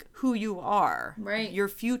also who you are. Right. Your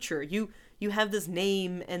future. You have this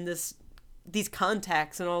name and these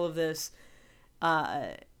contacts and all of this.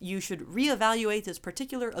 You should reevaluate this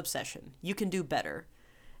particular obsession. You can do better.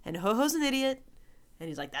 And Ho-Ho's an idiot. And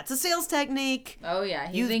he's like, that's a sales technique. Oh, yeah.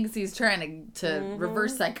 He thinks he's trying to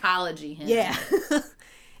reverse psychology him. Yeah.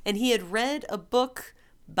 And he had read a book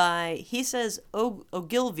by, he says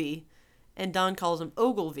Ogilvy, and Don calls him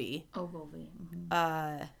Ogilvy. Ogilvy.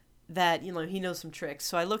 Mm-hmm. That, he knows some tricks.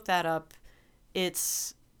 So I looked that up.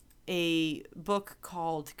 It's a book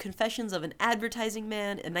called Confessions of an Advertising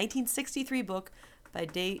Man, a 1963 book by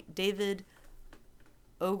David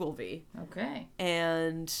Ogilvy. Okay.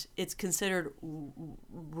 And it's considered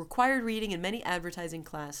required reading in many advertising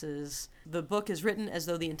classes. The book is written as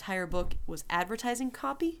though the entire book was advertising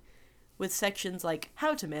copy, with sections like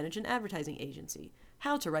how to manage an advertising agency,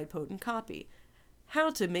 how to write potent copy,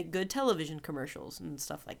 how to make good television commercials, and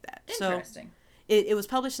stuff like that. Interesting. So it was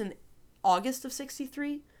published in August of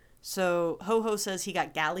 63. So Ho-Ho says he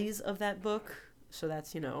got galleys of that book. So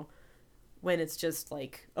that's, when it's just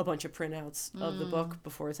a bunch of printouts of the book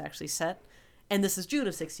before it's actually set. And this is June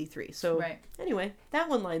of 63. So anyway, that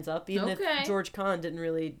one lines up, even if George Kahn didn't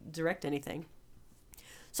really direct anything.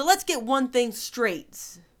 So let's get one thing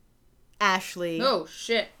straight. Ashley, Oh,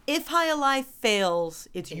 shit. if High Alive fails,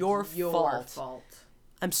 it's your fault.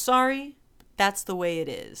 I'm sorry, but that's the way it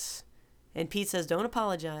is. And Pete says, don't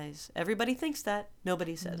apologize. Everybody thinks that.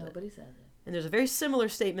 Nobody says it. Nobody says it. And there's a very similar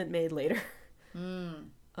statement made later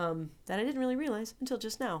that I didn't really realize until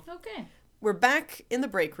just now. Okay. We're back in the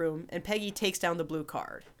break room, and Peggy takes down the blue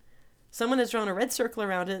card. Someone has drawn a red circle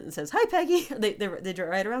around it and says, hi, Peggy. They draw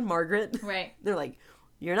right around Margaret. Right. They're like,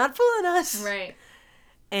 you're not fooling us. Right.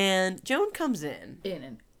 And Joan comes in. In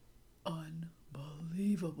an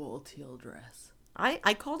unbelievable teal dress.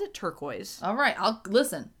 I called it turquoise. All right. I'll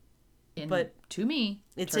listen. But to me,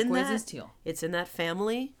 it's turquoise in that, is teal. It's in that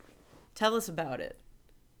family. Tell us about it.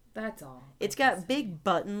 That's all. It's got big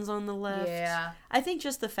buttons on the left. Yeah. I think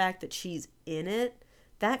just the fact that she's in it,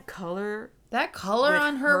 that color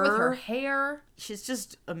on her with her hair. She's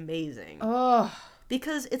just amazing. Oh.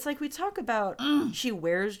 Because it's like we talk about she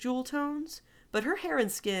wears jewel tones, but her hair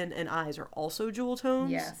and skin and eyes are also jewel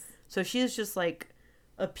tones. Yes. So she is just like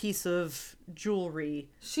a piece of jewelry.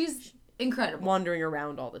 She's incredible. Wandering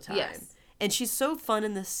around all the time. Yes. And she's so fun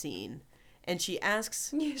in this scene. And she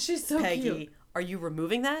asks she's so Peggy, cute. are you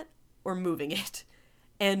removing that or moving it?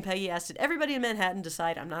 And Peggy asked, did everybody in Manhattan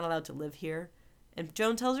decide I'm not allowed to live here? And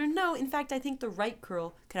Joan tells her, no, in fact, I think the right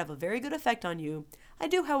curl could have a very good effect on you. I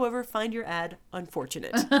do, however, find your ad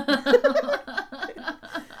unfortunate.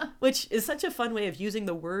 Which is such a fun way of using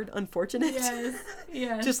the word unfortunate. Yes.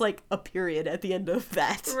 Yes. Just like a period at the end of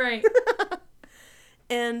that. Right.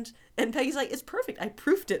 And Peggy's like, it's perfect. I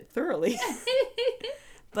proofed it thoroughly.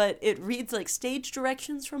 But it reads like stage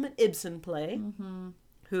directions from an Ibsen play,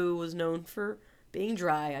 who was known for being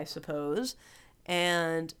dry, I suppose.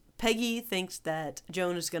 And Peggy thinks that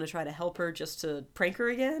Joan is going to try to help her just to prank her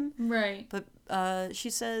again. Right. But she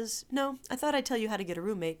says, no, I thought I'd tell you how to get a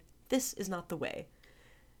roommate. This is not the way.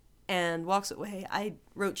 And walks away. I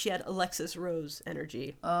wrote she had Alexis Rose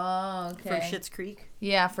energy. Oh, okay. From Schitt's Creek.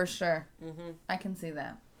 Yeah, for sure. I can see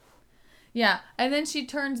that. Yeah, and then she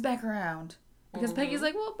turns back around. Because Peggy's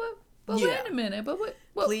like, well, but Yeah. wait a minute. But what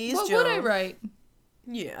Please, what would I Joan. write?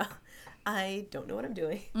 Yeah. I don't know what I'm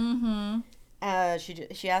doing.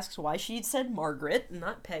 Mm-hmm. She asks why she said Margaret,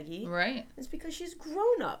 not Peggy. Right. It's because she's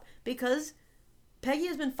grown up. Because Peggy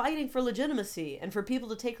has been fighting for legitimacy and for people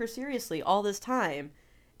to take her seriously all this time.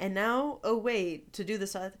 And now, oh wait, to do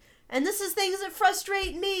this. And this is things that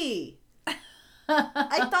frustrate me.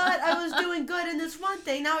 I thought I was doing good in this one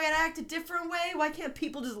thing. Now I gotta act a different way? Why can't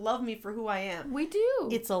people just love me for who I am? We do.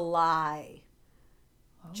 It's a lie.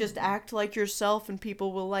 Just act like yourself and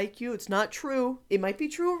people will like you. It's not true. It might be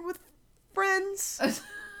true with friends.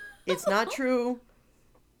 It's not true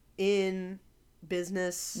in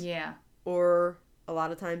business. Yeah. Or a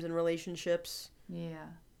lot of times in relationships. Yeah.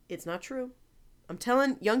 It's not true. I'm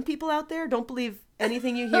telling young people out there, don't believe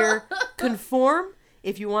anything you hear. Conform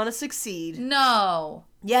if you want to succeed. No.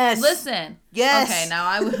 Yes. Listen. Yes. Okay, now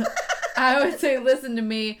I would say listen to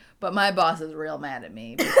me, but my boss is real mad at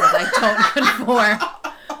me because I don't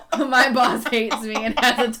conform. My boss hates me and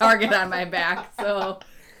has a target on my back. So,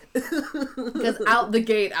 because out the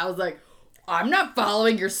gate, I was like, I'm not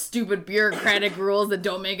following your stupid bureaucratic rules that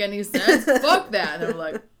don't make any sense. Fuck that. And I'm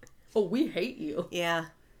like, oh, we hate you. Yeah.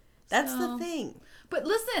 That's the thing. But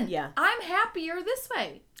listen, Yeah. I'm happier this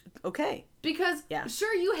way. Okay. Because,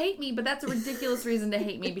 sure, you hate me, but that's a ridiculous reason to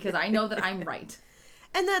hate me because I know that I'm right.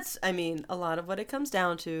 And that's, I mean, a lot of what it comes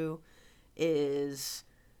down to is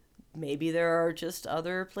maybe there are just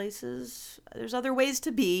other places, there's other ways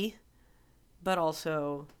to be, but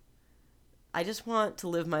also I just want to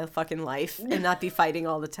live my fucking life and not be fighting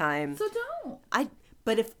all the time. So don't.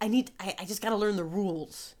 But if I need, I just gotta learn the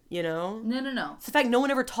rules, you know? No. It's the fact no one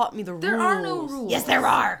ever taught me the rules. There are no rules. Yes, there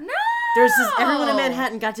are. No. There's this, everyone in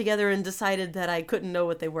Manhattan got together and decided that I couldn't know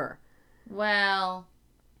what they were. Well,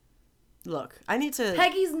 look, I need to...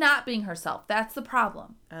 Peggy's not being herself. That's the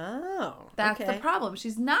problem. Oh, That's okay. the problem.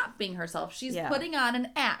 She's not being herself. She's putting on an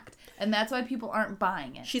act. And that's why people aren't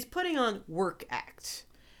buying it. She's putting on work act.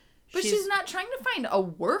 But she's not trying to find a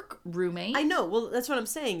work roommate. I know. Well, that's what I'm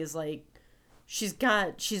saying is like, she's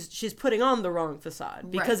putting on the wrong facade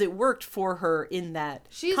because it worked for her in that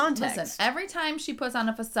context. Listen, every time she puts on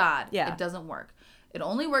a facade, Yeah. it doesn't work. It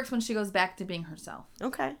only works when she goes back to being herself.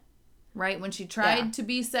 Okay. Right? When she tried to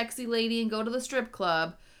be sexy lady and go to the strip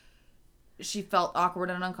club, she felt awkward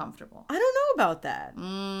and uncomfortable. I don't know about that.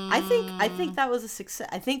 I think that was a success.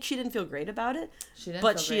 I think she didn't feel great about it. She didn't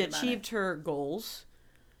but feel she great about achieved her goals.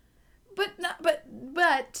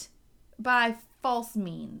 But by false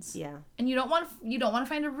means. Yeah. And you don't want to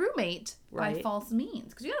find a roommate by Right. false means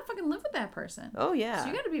because you got to fucking live with that person. Oh yeah. So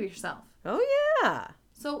you got to be yourself. Oh yeah.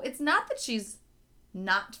 So it's not that she's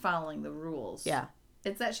not following the rules. Yeah.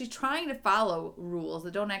 It's that she's trying to follow rules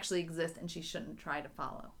that don't actually exist and she shouldn't try to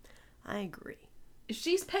follow. I agree. If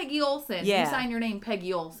she's Peggy Olson, Yeah. you sign your name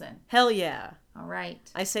Peggy Olson. Hell yeah. All right.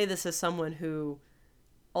 I say this as someone who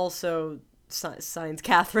also signs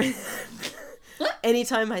Catherine.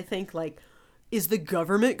 Anytime I think, like, is the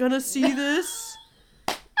government gonna see this?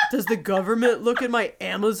 Does the government look at my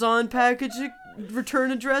Amazon package return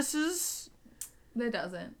addresses? It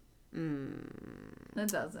doesn't. It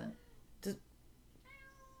doesn't.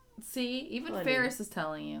 See, even Funny. Ferris is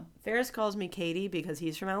telling you. Ferris calls me Katie because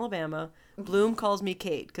he's from Alabama. Bloom calls me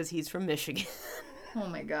Kate because he's from Michigan. Oh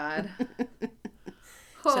my god.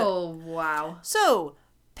 Oh, wow. So,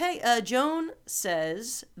 Joan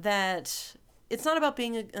says that it's not about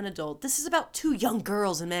being an adult. This is about two young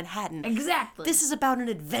girls in Manhattan. Exactly. This is about an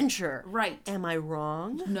adventure. Right. Am I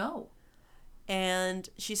wrong? No. And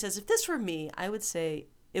she says, if this were me, I would say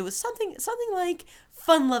it was something like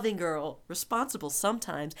fun-loving girl, responsible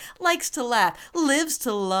sometimes, likes to laugh, lives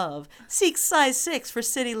to love, seeks size 6 for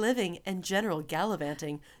city living and general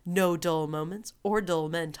gallivanting, no dull moments or dull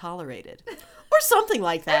men tolerated. Or something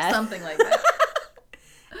like that. Something like that.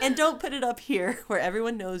 And don't put it up here where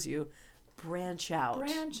everyone knows you. Branch out.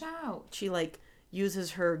 Branch out. She, like,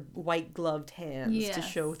 uses her white-gloved hands to Yes.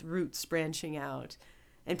 show roots branching out.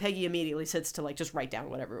 And Peggy immediately sits to, like, just write down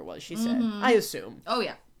whatever it was she said. I assume. Oh,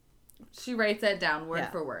 yeah. She writes that down word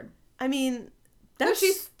Yeah. for word. I mean, But that's...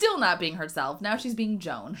 she's still not being herself. Now she's being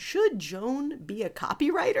Joan. Should Joan be a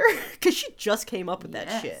copywriter? Because she just came up with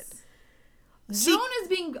that shit. See- Joan is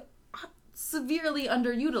being severely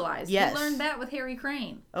underutilized. Yes. We learned that with Harry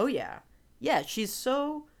Crane. Oh, yeah. Yeah, she's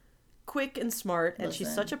so quick and smart, and she's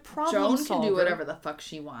Listen, such a problem Joan solver. can do whatever the fuck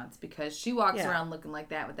she wants because she walks Yeah. around looking like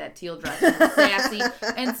that with that teal dress and sassy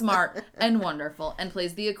and smart and wonderful and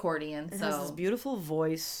plays the accordion. And So has this beautiful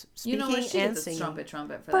voice, you speaking know what? She and gets a singing. trumpet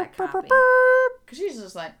for that copy. Because she's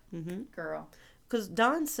just like, girl. Because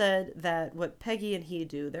Don said that what Peggy and he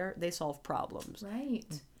do, they solve problems. Right.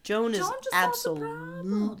 Joan is Joan just solved the problem.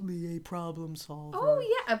 absolutely a problem solver. Oh,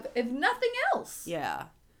 yeah. If nothing else. Yeah.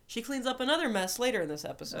 She cleans up another mess later in this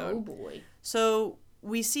episode. Oh, boy. So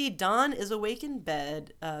we see Don is awake in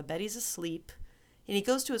bed. Betty's asleep. And he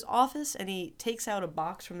goes to his office and he takes out a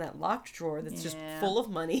box from that locked drawer that's just Yeah. full of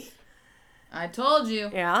money. I told you.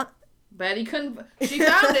 Yeah. Betty couldn't. She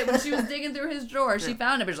found it when she was digging through his drawer. She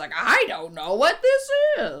found it, but she's like, I don't know what this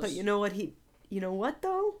is. But you know what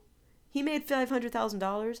though? He made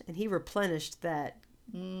 $500,000 and he replenished that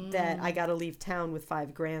I gotta leave town with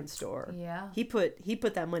 $5,000 store. Yeah. He put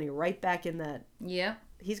that money right back in that. Yeah.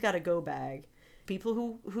 He's got a go bag.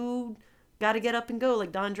 People who got to get up and go,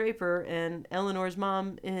 like Don Draper and Eleanor's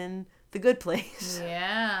mom in The Good Place.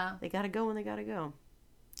 Yeah. They gotta go when they gotta go.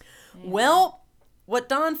 Well, what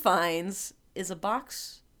Don finds is a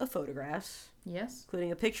box of photographs, Yes.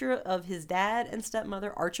 including a picture of his dad and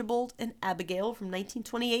stepmother, Archibald and Abigail, from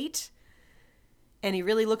 1928. And he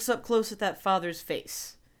really looks up close at that father's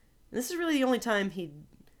face. And this is really the only time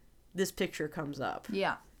this picture comes up.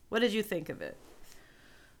 Yeah. What did you think of it?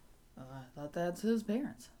 I thought that's his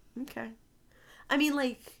parents. Okay. I mean,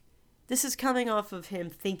 like, this is coming off of him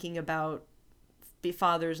thinking about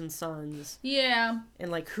fathers and sons Yeah.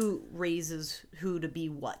 and, like, who raises who to be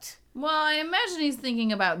what. Well, I imagine he's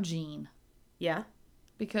thinking about Gene. Yeah?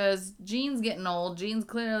 Because Gene's getting old. Gene's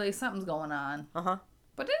clearly something's going on. Uh-huh.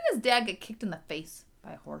 But didn't his dad get kicked in the face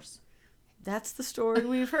by a horse? That's the story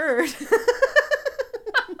we've heard.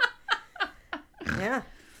 Yeah.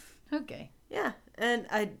 Okay. Yeah. And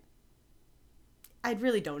I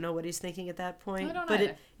really don't know what he's thinking at that point. I don't but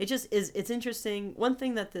either. it just is, it's interesting. One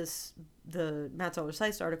thing that the Matt Zoller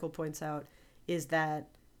Seitz article points out is that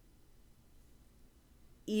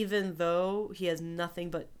even though he has nothing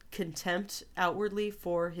but contempt outwardly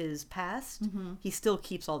for his past, he still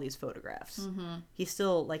keeps all these photographs. He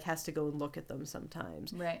still, like, has to go and look at them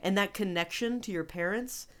sometimes. Right. And that connection to your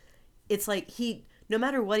parents, it's like no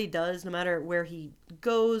matter what he does, no matter where he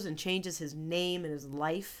goes and changes his name and his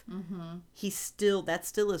life, that's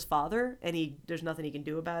still his father, and there's nothing he can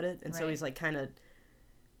do about it. And so Right. he's like kind of,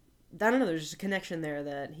 I don't know, there's just a connection there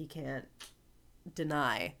that he can't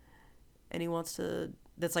deny. And he wants to,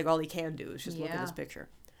 that's like all he can do is just look at this Yeah. picture.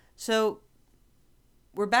 So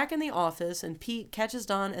we're back in the office, and Pete catches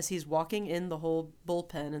Don as he's walking in the whole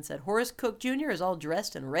bullpen and said, Horace Cook Jr. is all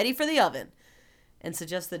dressed and ready for the oven, and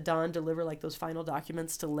suggests that Don deliver, like, those final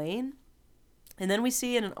documents to Lane. And then we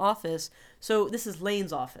see in an office, so this is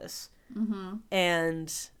Lane's office,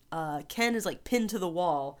 and Ken is, like, pinned to the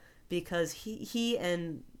wall because he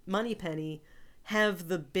and Moneypenny have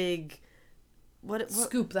the big... What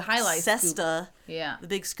Scoop, the highlight cesta, scoop. Yeah. the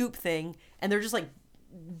big scoop thing, and they're just, like,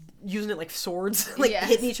 using it like swords, like Yes.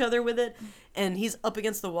 hitting each other with it. And he's up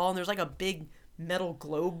against the wall, and there's like a big metal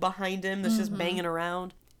globe behind him that's just banging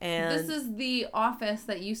around. And This is the office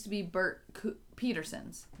that used to be Bert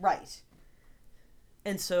Peterson's. right.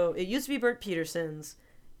 And so it used to be Bert Peterson's.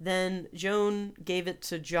 Then Joan gave it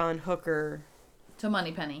to John Hooker To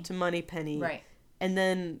Moneypenny. to Moneypenny. Right. And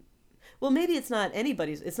then, well, maybe it's not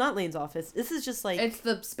anybody's. It's not Lane's office. This is just like It's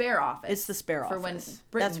the spare office. it's the spare for office. when That's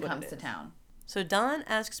Britain what comes it to is. town. So Don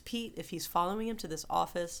asks Pete if he's following him to this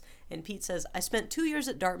office, and Pete says, "I spent 2 years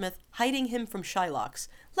at Dartmouth hiding him from Shylocks.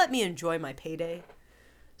 Let me enjoy my payday."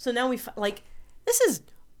 So now we're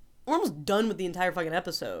almost done with the entire fucking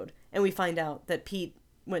episode, and we find out that Pete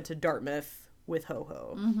went to Dartmouth with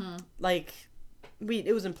Ho-Ho. Mm-hmm. Like,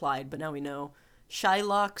 it was implied, but now we know.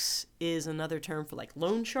 Shylocks is another term for, like,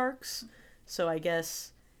 loan sharks. So I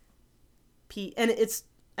guess Pete... And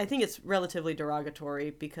I think it's relatively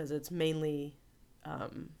derogatory because it's mainly...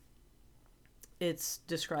 it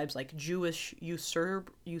describes, like, Jewish usurers?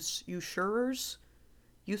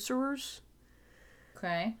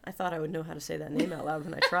 Okay. I thought I would know how to say that name out loud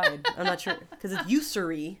when I tried. I'm not sure. Because it's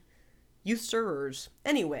usury. Usurers.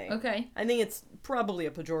 Anyway. Okay. I think it's probably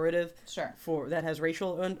a pejorative Sure. that has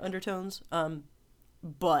racial undertones.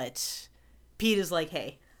 But Pete is like,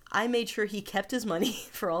 hey, I made sure he kept his money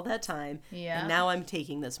for all that time. Yeah. And now I'm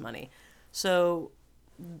taking this money. So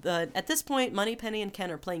at this point, Moneypenny and Ken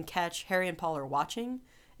are playing catch. Harry and Paul are watching.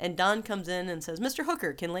 And Don comes in and says, "Mr.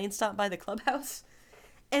 Hooker, can Lane stop by the clubhouse?"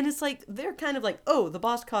 And it's like, they're kind of like, oh, the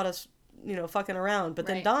boss caught us, fucking around. But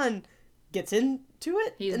then Right. Don gets into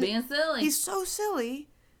it. He's and being silly. He's so silly.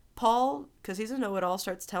 Paul, because he's a know-it-all,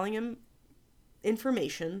 starts telling him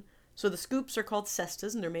information. So the scoops are called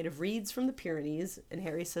cestas, and they're made of reeds from the Pyrenees. And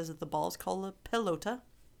Harry says that the ball's called a pelota.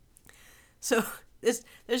 So there's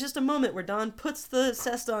just a moment where Don puts the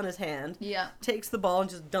cesta on his hand, Yeah. takes the ball and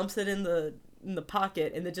just dumps it in the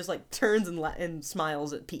pocket, and then just like turns and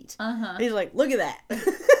smiles at Pete. Uh-huh. And he's like, "Look at that."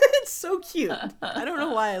 It's so cute. I don't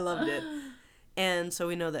know why I loved it. And so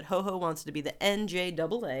we know that Ho-Ho wants to be the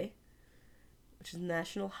NJAA, which is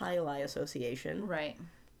National Jai-Alai Association. Right.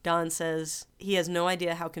 Don says he has no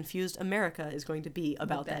idea how confused America is going to be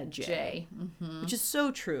about With that J. J. Mm-hmm. Which is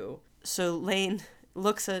so true. So Lane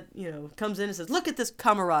looks at, comes in and says, "Look at this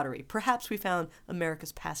camaraderie. Perhaps we found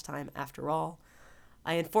America's pastime after all.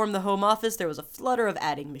 I informed the Home Office there was a flutter of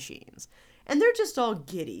adding machines." And they're just all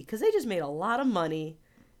giddy because they just made a lot of money.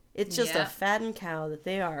 It's just a Yep. fattened cow that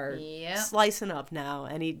they are Yep. slicing up now.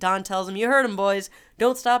 And Don tells him, "You heard him, boys.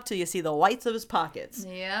 Don't stop till you see the whites of his pockets."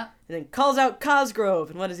 Yeah. And then calls out Cosgrove.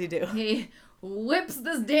 And what does he do? He whips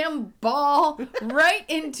this damn ball right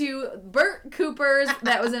into Bert Cooper's,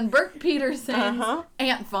 that was in Bert Peterson's Uh-huh.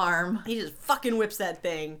 ant farm. He just fucking whips that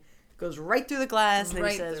thing. Goes right through the glass. And then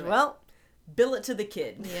Right he says, through it. "Well, bill it to the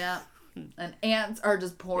kid." Yeah. And ants are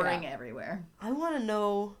just pouring Yeah. everywhere. I want to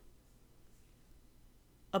know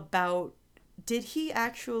about, did he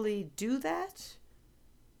actually do that?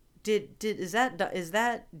 Is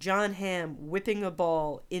that John Hamm whipping a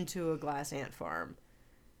ball into a glass ant farm?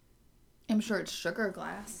 I'm sure it's sugar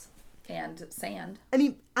glass and sand. I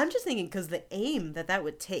mean, I'm just thinking because the aim that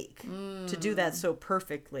would take to do that so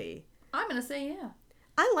perfectly. I'm going to say yeah.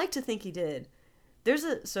 I like to think he did.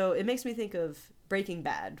 So it makes me think of Breaking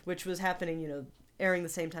Bad, which was happening, airing the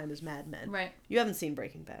same time as Mad Men. Right. You haven't seen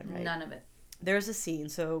Breaking Bad, right? None of it. There's a scene,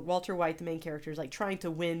 so Walter White, the main character, is like trying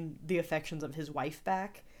to win the affections of his wife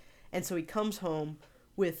back. And so he comes home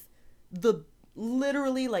with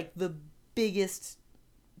literally like the biggest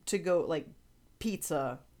to go like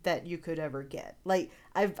pizza that you could ever get. Like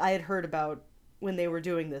I had heard about when they were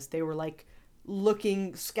doing this, they were like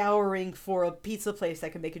scouring for a pizza place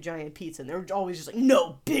that could make a giant pizza. And they were always just like,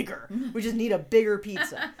 "No, bigger. We just need a bigger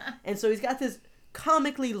pizza." And so he's got this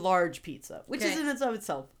comically large pizza, which is Okay. in and of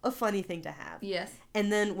itself a funny thing to have. Yes.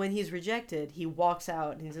 And then when he's rejected, he walks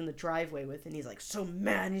out and he's in the driveway with it, and he's like so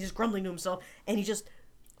mad, and he's just grumbling to himself, and he just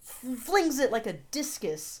flings it like a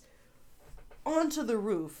discus onto the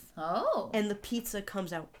roof, Oh. and the pizza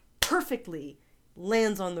comes out perfectly,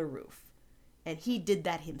 lands on the roof. And he did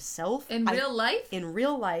that himself. In real life? In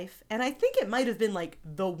real life. And I think it might have been like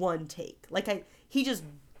the one take. Like he just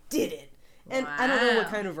did it. And I don't know what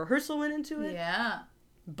Wow. kind of rehearsal went into it, Yeah.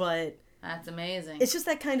 but That's amazing. it's just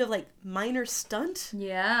that kind of like minor stunt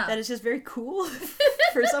Yeah. that is just very cool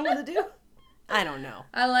for someone to do. I don't know.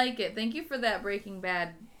 I like it. Thank you for that Breaking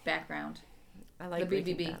Bad background. I like The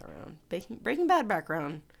Breaking BBB. Bad around. Breaking Bad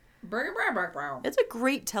background. I've It's a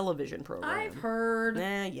great television program. heard.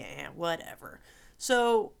 Yeah, whatever.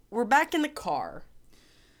 So we're back in the car.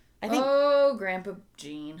 I think Oh, Grandpa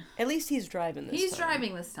Gene. at least he's driving this He's time.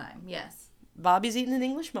 driving this time. Yes. Bobby's eating an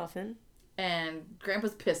English muffin. And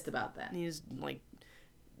Grandpa's pissed about that. And he's like,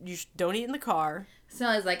 don't eat in the car.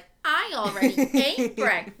 Sally's like, I already ate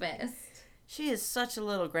breakfast. She is such a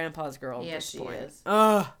little grandpa's girl at this point. Is.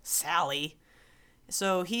 Ugh, Sally.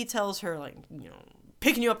 So he tells her, like,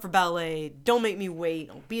 picking you up for ballet. Don't make me wait.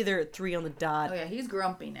 I'll be there at 3 on the dot. Oh, yeah, he's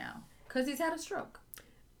grumpy now. Because he's had a stroke.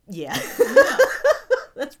 Yeah. Yeah.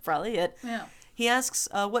 That's probably it. Yeah. He asks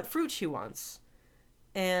what fruit she wants.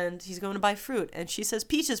 And he's going to buy fruit. And she says,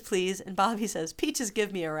 peaches, please. And Bobby says, peaches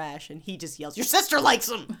give me a rash. And he just yells, your sister likes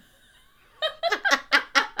them.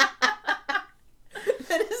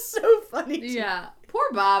 That is so funny. Yeah.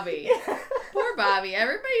 Poor Bobby. Poor Bobby.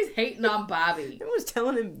 Everybody's hating on Bobby. Everyone's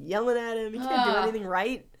telling him, yelling at him. He can't do anything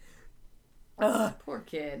right. Ugh. Poor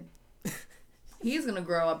kid. He's going to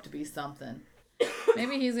grow up to be something.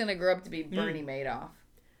 Maybe he's going to grow up to be Bernie Madoff.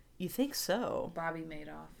 You think so? Bobby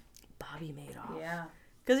Madoff. Bobby Madoff. Yeah.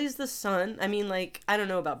 Because he's the son. I mean, like, I don't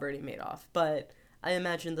know about Bernie Madoff, but I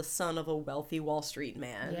imagine the son of a wealthy Wall Street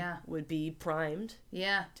man would be primed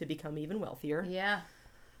to become even wealthier. Yeah.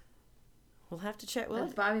 We'll have to check.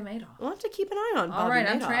 That's Bobby Madoff. We'll have to keep an eye on Bobby Madoff. All right,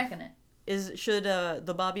 I'm tracking it. Should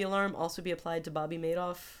the Bobby alarm also be applied to Bobby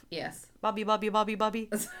Madoff? Yes. Bobby.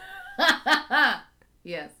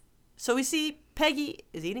 Yes. So we see Peggy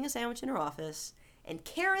is eating a sandwich in her office, and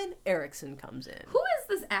Karen Erickson comes in. Who is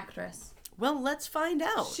this actress? Well, let's find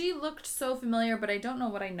out. She looked so familiar, but I don't know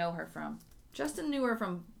what I know her from. Justin knew her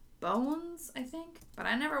from Bones, I think, but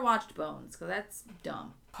I never watched Bones, because that's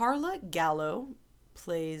dumb. Carla Gallo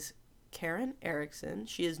plays Karen Erickson.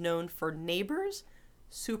 She is known for Neighbors,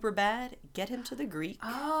 Superbad, Get Him to the Greek.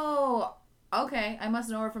 Oh, okay. I must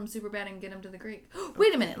know her from Superbad and Get Him to the Greek.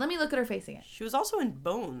 Wait a minute. Let me look at her face again. She was also in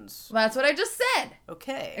Bones. Well, that's what I just said.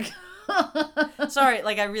 Okay. Sorry,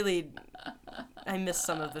 like I missed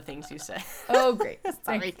some of the things you said. Oh, great.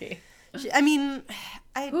 Sorry. Thank you.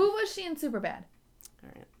 Who was she in Superbad? All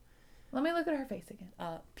right. Let me look at her face again.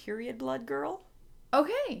 Period Blood Girl.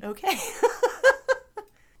 Okay. Okay.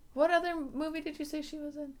 What other movie did you say she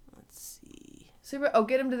was in? Let's see.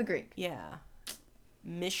 Get Him to the Greek. Yeah.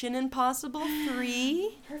 Mission Impossible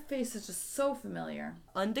 3. Her face is just so familiar.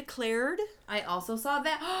 Undeclared. I also saw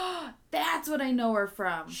that. That's what I know her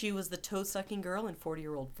from. She was the toe-sucking girl in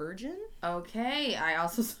 40-Year-Old Virgin. Okay, I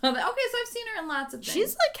also saw that. Okay, so I've seen her in lots of things.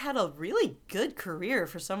 She's, had a really good career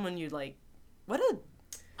for someone you,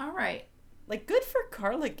 All right. Good for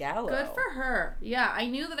Carla Gallo. Good for her. Yeah, I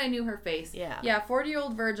knew that I knew her face. Yeah. Yeah,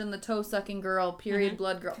 40-Year-Old Virgin, the toe-sucking girl, period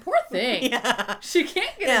blood girl. Poor thing. Yeah. She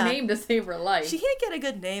can't get a name to save her life. She can't get a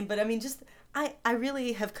good name, but I mean, I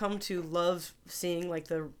really have come to love seeing,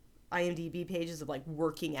 the IMDb pages of,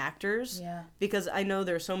 working actors. Yeah. Because I know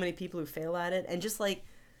there are so many people who fail at it, and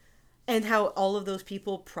and how all of those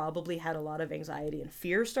people probably had a lot of anxiety and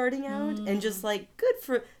fear starting out, and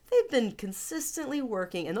they've been consistently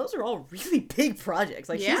working, and those are all really big projects.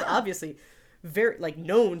 She's obviously very,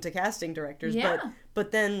 known to casting directors,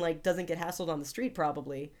 but then, doesn't get hassled on the street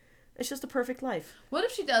probably. It's just a perfect life. What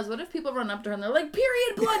if she does? What if people run up to her and they're like,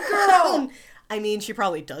 period blood girl? I mean, she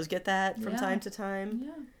probably does get that from time to time.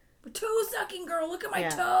 Yeah. Toe-sucking girl, look at my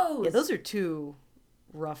toes. Yeah, those are two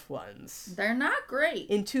rough ones. They're not great.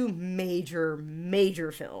 In two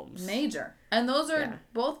major films. Major. And those are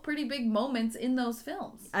both pretty big moments in those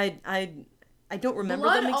films. I don't remember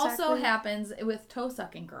Blood them exactly. also happens with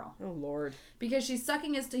toe-sucking girl. Oh, Lord. Because she's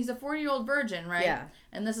sucking he's a 40-year-old virgin, right? Yeah.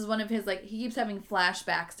 And this is one of his, he keeps having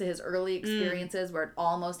flashbacks to his early experiences where it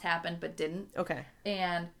almost happened but didn't. Okay.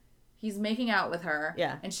 And he's making out with her.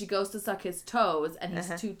 Yeah. And she goes to suck his toes, and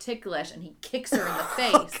he's too ticklish, and he kicks her in the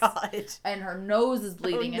face. Oh, God. And her nose is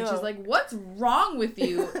bleeding, and she's like, what's wrong with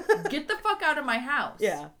you? Get the fuck out of my house.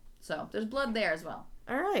 Yeah. So, there's blood there as well.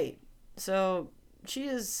 All right. So, she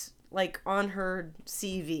is, on her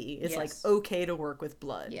CV. It's, okay to work with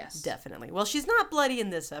blood. Yes. Definitely. Well, she's not bloody in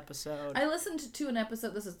this episode. I listened to an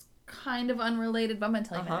episode, this is kind of unrelated, but I'm going to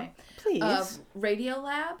tell you anyway. Please. Of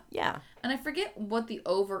Radiolab. Yeah. And I forget what the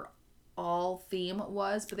overall theme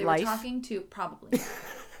was, but they were talking to, probably.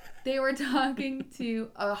 They were talking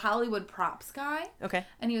to a Hollywood props guy. Okay.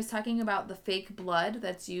 And he was talking about the fake blood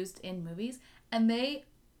that's used in movies. And they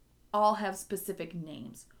all have specific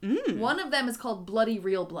names. One of them is called Bloody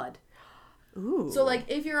Real Blood. Ooh. So,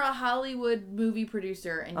 if you're a Hollywood movie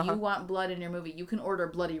producer and you want blood in your movie, you can order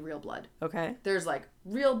Bloody Real Blood. Okay. There's,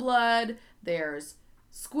 real blood, there's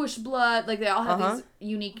squish blood, they all have these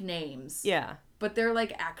unique names. Yeah. But they're,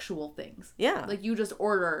 actual things. Yeah. You just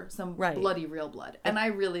order some bloody real blood. And I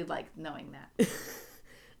really like knowing that.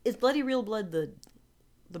 Is Bloody Real Blood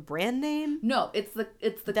the the brand name? No, it's the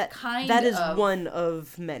kind that is of, one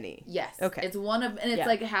of many. Yes. Okay. It's one of, and it's Yeah.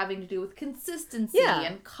 like having to do with consistency Yeah.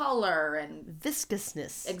 and color and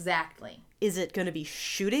Viscousness. exactly. Is it going to be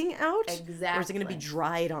shooting out? Exactly. Or is it going to be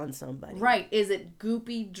dried on somebody? Right. Is it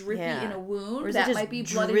goopy, drippy Yeah. in a wound? Or is That it just might be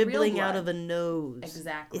bloody dribbling real blood. out of a nose?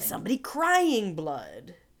 Exactly. Is somebody crying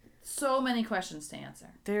blood? So many questions to answer.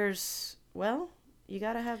 There's, well, you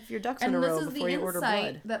got to have your ducks in And a this row is the before you order insight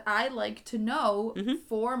blood. that I like to know Mm-hmm.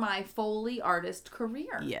 for my Foley artist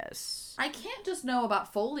career. Yes. I can't just know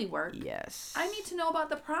about Foley work. Yes. I need to know about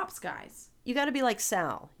the props guys. You got to be like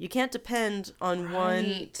Sal. You can't depend on one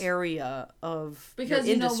Right. area of Because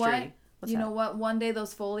your you know industry. what? What's You that? know what? One day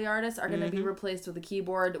those Foley artists are going to Mm-hmm. be replaced with a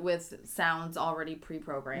keyboard with sounds already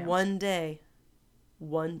pre-programmed. One day.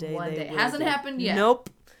 One day. One they day. will Hasn't be. happened yet. Nope.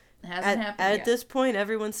 Hasn't happened At yet. this point,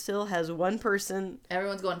 everyone still has one person.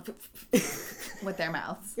 Everyone's going with their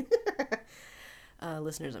mouths.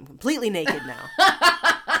 Listeners, I'm completely naked now.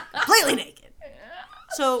 Completely naked.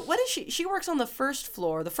 So, what is she? She works on the first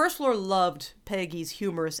floor. The first floor loved Peggy's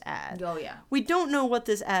humorous ad. Oh, yeah. We don't know what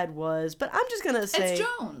this ad was, but I'm just going to say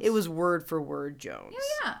Jones. it was word for word Jones.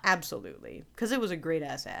 Yeah. Absolutely. Because it was a great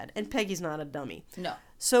ass ad. And Peggy's not a dummy. No.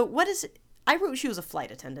 So, what is it? I wrote she was a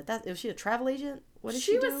flight attendant. Was she a travel agent? What did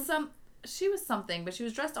she do? She was something, but she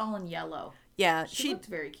was dressed all in yellow. Yeah, She looked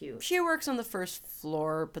very cute. she works on the first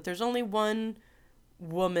floor, but there's only one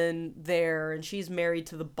woman there, and she's married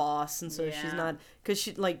to the boss, and so she's Yeah. not, because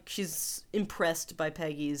she's impressed by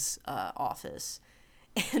Peggy's office,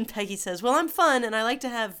 and Peggy says, "Well, I'm fun, and I like to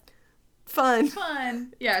have fun."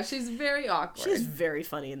 Fun. Yeah, she's very awkward. She's very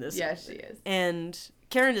funny in this. Yeah, she is. And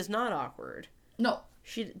Karen is not awkward. No,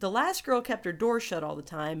 The last girl kept her door shut all the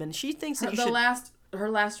time, and she thinks that you should. her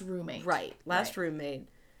last roommate. Right, last roommate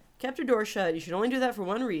kept her door shut. You should only do that for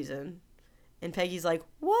one reason. And Peggy's like,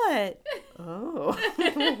 "What?" Oh.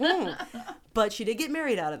 But she did get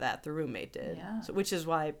married out of that. The roommate did. Yeah. So, which is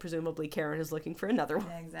why, presumably, Karen is looking for another one.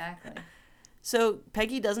 Yeah, exactly. So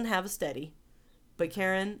Peggy doesn't have a steady, but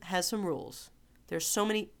Karen has some rules. There's so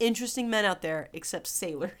many interesting men out there, except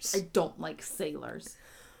sailors. I don't like sailors.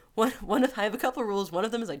 I have a couple of rules. One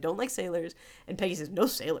of them is I don't like sailors. And Peggy says, "No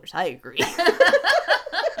sailors. I agree."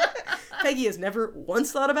 Peggy has never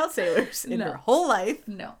once thought about sailors in her whole life.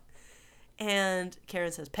 No. And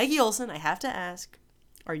Karen says, "Peggy Olson, I have to ask,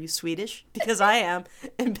 are you Swedish? Because I am."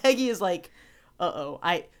 And Peggy is like, "Uh-oh."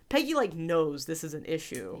 Peggy, like, knows this is an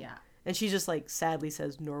issue. Yeah. And she just, like, sadly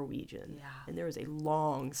says Norwegian. Yeah. And there is a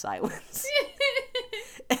long silence.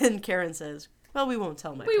 And Karen says, "Well, we won't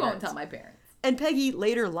tell my We parents." won't tell my parents. And Peggy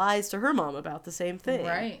later lies to her mom about the same thing.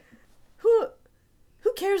 Right.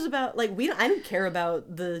 Who cares about, like, I don't care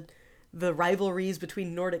about the rivalries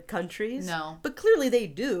between Nordic countries. No. But clearly they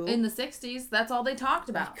do. In the 60s, that's all they talked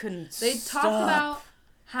about. They stop. talked about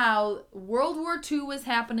how World War II was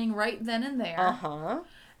happening right then and there. Uh-huh.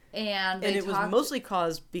 And And it was mostly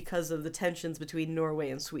caused because of the tensions between Norway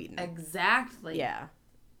and Sweden. Exactly. Yeah.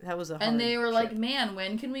 That was a hard And they were like, ship. "Man,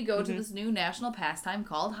 when can we go to this new national pastime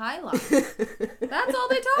called High Life?" That's all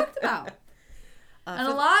they talked about. And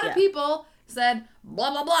a lot of people said, "Blah,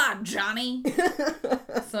 blah, blah, Johnny."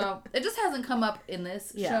 So it just hasn't come up in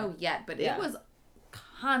this show yet, but it was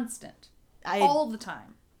constant. All the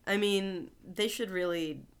time. I mean, they should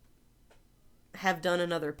really have done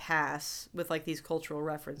another pass with, like, these cultural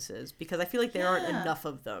references, because I feel like there aren't enough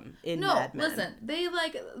of them in Mad Men. Listen,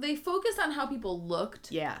 they focused on how people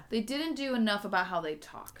looked. Yeah. They didn't do enough about how they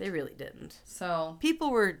talked. They really didn't. So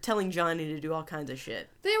People were telling Johnny to do all kinds of shit.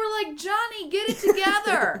 they were like, "Johnny, get it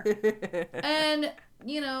together." And,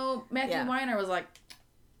 Matthew Weiner was like,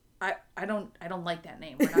 I don't like that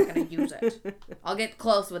name. We're not going to use it. I'll get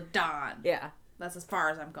close with Don. Yeah. That's as far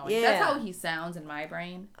as I'm going. Yeah. That's how he sounds in my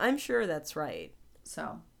brain. I'm sure that's right.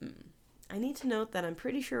 So. I need to note that I'm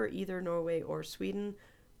pretty sure either Norway or Sweden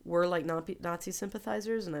were, like, Nazi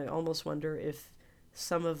sympathizers, and I almost wonder if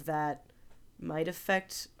some of that might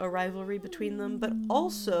affect a rivalry between them. But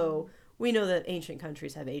also, we know that ancient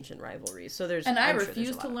countries have ancient rivalries, so there's... And I I'm sure there's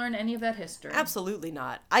refuse a to lot. learn any of that history. Absolutely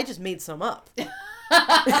not. I just made some up.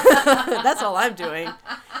 That's all I'm doing.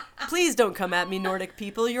 Please don't come at me, Nordic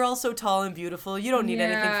people. You're all so tall and beautiful. You don't need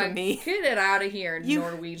anything from me. Get it out of here,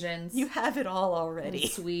 Norwegians. You have it all already.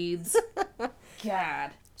 And Swedes.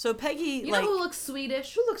 God. So Peggy, You know who looks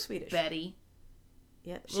Swedish? who looks Swedish? Betty.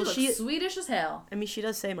 Yeah. She looks Swedish as hell. I mean, she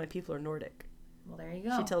does say my people are Nordic. Well, there you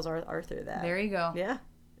go. She tells Arthur that. There you go. Yeah.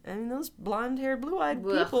 I mean, those blonde-haired, blue-eyed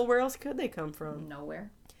Ugh. people, where else could they come from?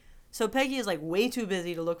 Nowhere. So Peggy is, like, way too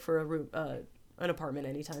busy to look for an apartment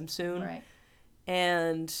anytime soon. Right.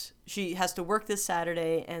 And she has to work this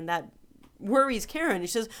Saturday, and that worries Karen. She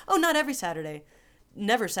says, "Oh, not every Saturday.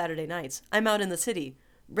 never Saturday nights. I'm out in the city,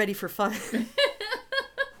 ready for fun.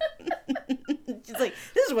 She's like,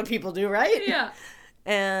 this is what people do, right? Yeah.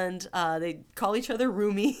 And they call each other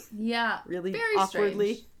roomie. Yeah. Really Very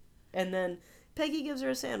awkwardly. strange. And then Peggy gives her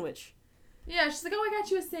a sandwich. Yeah, she's like, oh, I got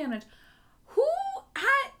you a sandwich.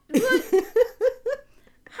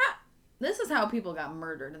 This is how people got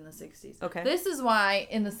murdered in the 60s. Okay. This is why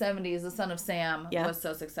in the 70s, the Son of Sam Yeah. was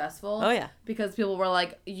so successful. Oh, yeah. Because people were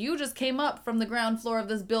like, you just came up from the ground floor of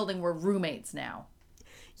this building. We're roommates now.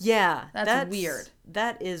 Yeah. That's weird.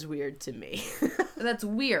 That is weird to me. That's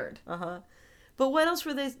weird. Uh-huh. But what else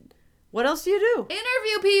do you do?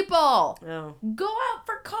 Interview people. Oh. Go out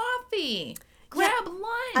for coffee. Grab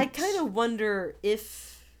lunch. I kind of wonder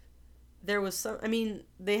if there was some... I mean,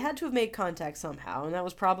 they had to have made contact somehow, and that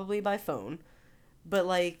was probably by phone. But,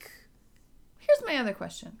 like... Here's my other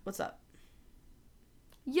question. What's up?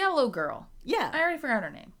 Yellow girl. Yeah. I already forgot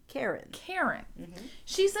her name. Karen. Karen. Mm-hmm.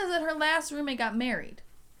 She says that her last roommate got married.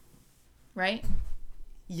 Right?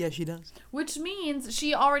 Yeah, she does. Which means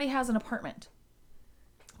she already has an apartment.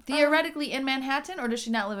 Theoretically in Manhattan, or does she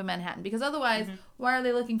not live in Manhattan? Because otherwise, why are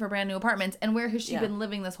they looking for brand new apartments? And where has she been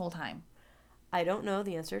living this whole time? I don't know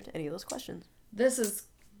the answer to any of those questions. This is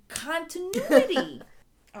continuity.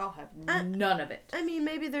 I'll have none of it. I mean,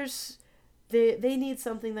 maybe there's... They need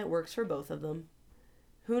something that works for both of them.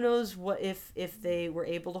 Who knows what if they were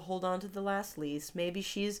able to hold on to the last lease. Maybe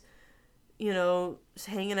she's,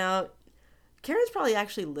 hanging out. Karen's probably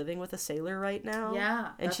actually living with a sailor right now. Yeah,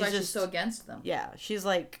 and that's why she's so against them. Yeah, she's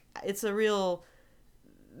like, it's a real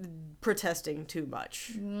protesting too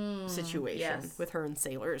much situation with her and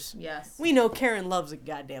sailors. Yes. We know Karen loves a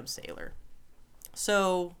goddamn sailor.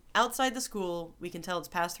 So, outside the school, we can tell it's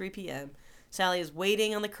past 3 p.m. Sally is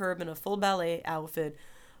waiting on the curb in a full ballet outfit.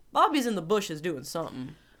 Bobby's in the bushes doing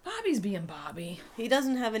something. Bobby's being Bobby. He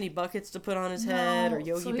doesn't have any buckets to put on his head or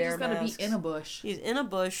Yogi Bear masks. So he's gotta be in a bush. He's in a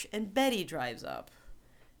bush, and Betty drives up.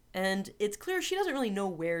 And it's clear she doesn't really know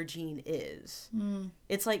where Jean is.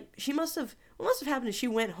 It's like, what must have happened is she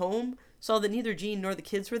went home, saw that neither Jean nor the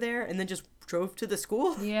kids were there, and then just drove to the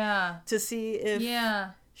school. Yeah. To see if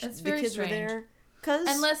it's the very kids strange. were there.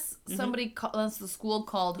 Unless unless the school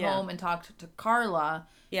called home and talked to Carla.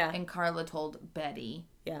 Yeah. And Carla told Betty.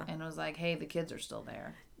 Yeah. And was like, hey, the kids are still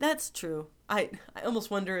there. That's true. I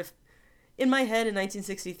almost wonder if, in my head in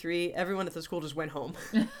 1963, everyone at the school just went home.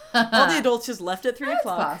 All the adults just left at 3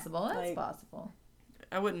 o'clock. That's possible.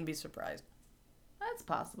 I wouldn't be surprised. That's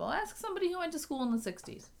possible. Ask somebody who went to school in the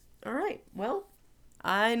 60s. All right. Well,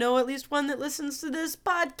 I know at least one that listens to this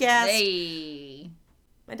podcast. Hey.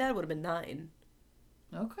 My dad would have been 9.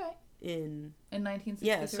 Okay. In 1963?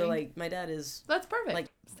 Yeah, so, like, my dad is... That's perfect. Like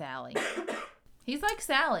Sally. He's like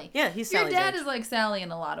Sally. Yeah, he's Sally's Your dad age. is like Sally in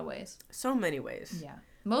a lot of ways. So many ways. Yeah.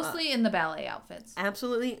 Mostly in the ballet outfits.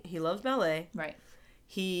 Absolutely. He loves ballet. Right.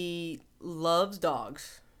 He loves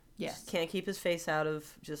dogs. Yes. Just can't keep his face out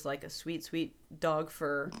of just, like, a sweet, sweet dog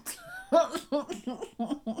fur.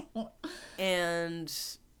 And,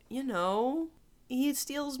 he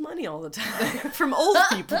steals money all the time from old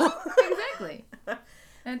people. Exactly.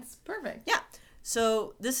 It's perfect. Yeah.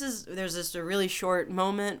 So there's just a really short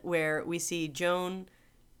moment where we see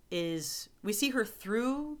we see her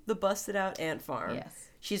through the busted out ant farm. Yes.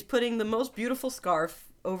 She's putting the most beautiful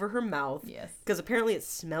scarf over her mouth. Yes. Because apparently it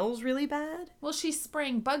smells really bad. Well, she's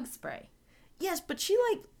spraying bug spray. Yes, but she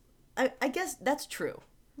I guess that's true.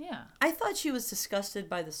 Yeah. I thought she was disgusted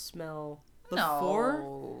by the smell before.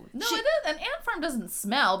 No, it is. An ant farm doesn't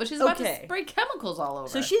smell, but she's about to spray chemicals all over.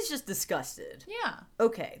 So she's just disgusted. Yeah.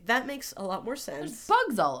 Okay, that makes a lot more sense. There's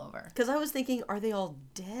bugs all over. Because I was thinking, are they all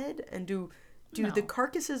dead? And do the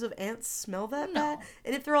carcasses of ants smell that bad?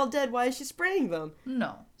 And if they're all dead, why is she spraying them?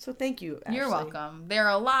 No. So thank you, Ashley. You're welcome. They're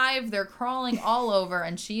alive, they're crawling all over,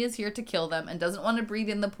 and she is here to kill them and doesn't want to breathe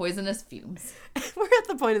in the poisonous fumes. We're at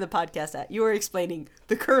the point of the podcast that you are explaining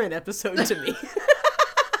the current episode to me.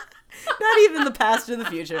 Not even the past or the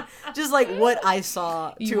future. Just like what I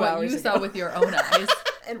saw 2 hours ago. You saw with your own eyes.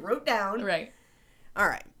 And wrote down. Right. All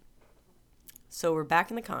right. So we're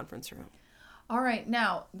back in the conference room. All right.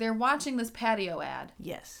 Now, they're watching this patio ad.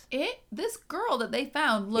 Yes. This girl that they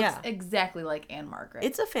found looks exactly like Anne Margaret.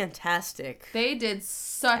 It's a fantastic They did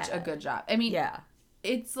such a good job. I mean,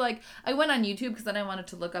 it's like, I went on YouTube because then I wanted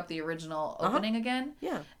to look up the original opening again.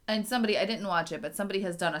 Yeah. And I didn't watch it, but somebody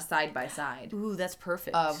has done a side-by-side. Ooh, that's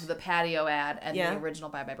perfect. Of the patio ad and the original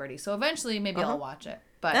Bye Bye Birdie. So eventually, maybe I'll watch it.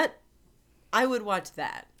 But I would watch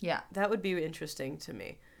that. Yeah. That would be interesting to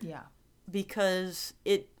me. Yeah. Because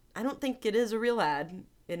I don't think it is a real ad.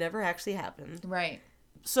 It never actually happened. Right.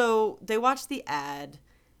 So they watch the ad.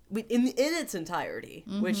 in its entirety,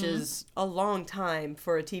 which is a long time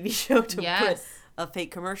for a TV show to put a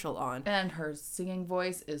fake commercial on. And her singing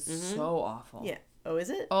voice is so awful. Yeah. Oh, is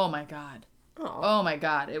it? Oh my God. Oh. Oh my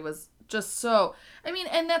God. It was just so, I mean,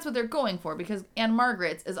 and that's what they're going for, because Anne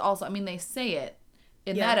Margaret's is also, I mean, they say it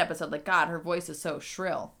in that episode, like, God, her voice is so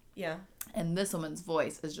shrill. Yeah. And this woman's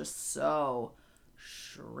voice is just so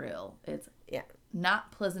shrill. It's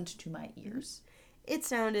not pleasant to my ears. It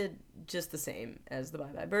sounded just the same as the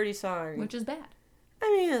Bye Bye Birdie song. Which is bad. I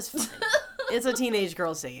mean, it's fine. It's a teenage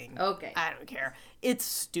girl singing. Okay. I don't care. It's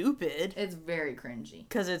stupid. It's very cringy.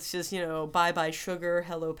 Because it's just, bye bye sugar,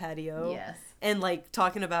 hello patio. Yes. And like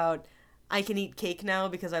talking about, I can eat cake now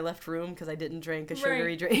because I left room because I didn't drink a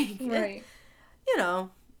sugary drink. Right.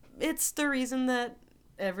 It's the reason that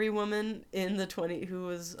every woman who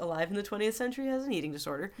was alive in the 20th century has an eating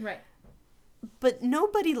disorder. Right. But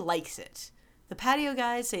nobody likes it. The patio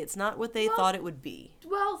guys say it's not what they thought it would be.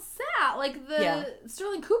 Well, sad. Like the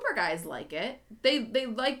Sterling Cooper guys like it. They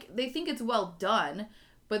think it's well done,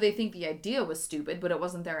 but they think the idea was stupid, but it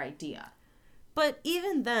wasn't their idea. But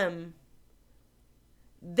even them,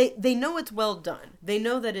 they know it's well done. They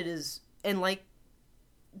know that it is, and like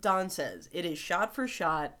Don says, it is shot for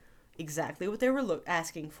shot exactly what they were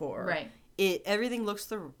asking for. Right. Everything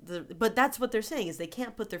looks but that's what they're saying is they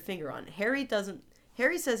can't put their finger on it. Harry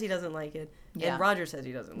says he doesn't like it, and Roger says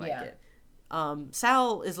he doesn't like it.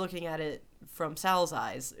 Sal is looking at it from Sal's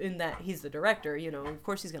eyes, in that he's the director, of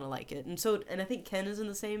course he's going to like it. And I think Ken is in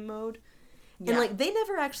the same mode. Yeah. And, like, they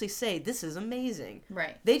never actually say, this is amazing.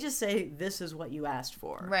 Right. They just say, this is what you asked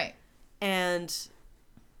for. Right. And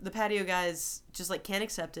the patio guys just, like, can't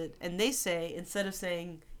accept it. And they say, instead of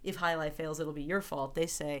saying, if High Life fails, it'll be your fault, they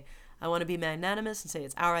say, I want to be magnanimous and say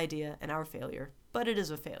it's our idea and our failure. But it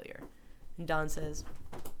is a failure. And Don says,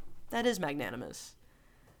 that is magnanimous.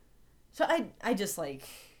 So I just, like...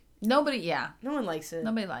 No one likes it.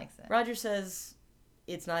 Nobody likes it. Roger says,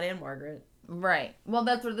 it's not Anne Margaret. Right. Well,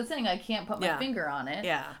 that's what they're saying. I can't put my finger on it.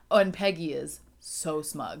 Yeah. Oh, and Peggy is so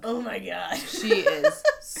smug. Oh, my God. She is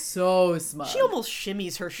so smug. She almost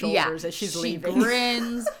shimmies her shoulders as she's leaving. She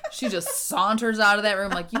grins. She just saunters out of that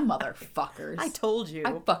room like, you motherfuckers. I told you.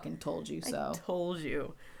 I fucking told you so. I told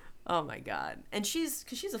you. Oh, my God. And she's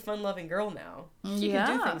a fun-loving girl now. She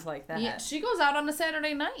can do things like that. Yeah, she goes out on a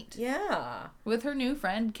Saturday night. Yeah. With her new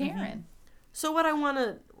friend, Karen. Mm-hmm. So what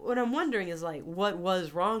I'm wondering is, like, what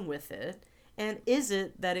was wrong with it? And is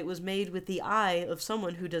it that it was made with the eye of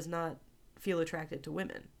someone who does not feel attracted to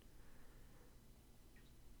women?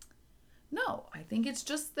 No, I think it's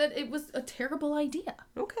just that it was a terrible idea.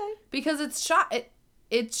 Okay. Because it's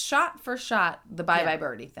shot for shot the Bye Bye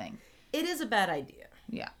Birdie thing. It is a bad idea.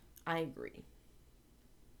 Yeah. I agree.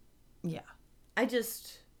 Yeah.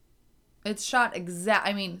 It's shot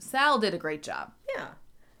I mean, Sal did a great job. Yeah.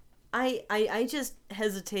 I just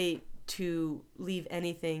hesitate to leave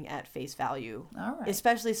anything at face value. All right.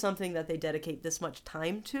 Especially something that they dedicate this much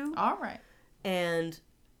time to. All right. And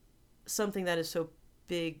something that is so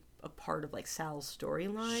big a part of, like, Sal's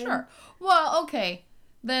storyline. Sure. Well, okay.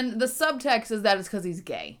 Then the subtext is that it's because he's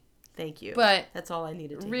gay. Thank you. But that's all I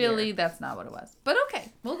needed to hear. Really, that's not what it was. But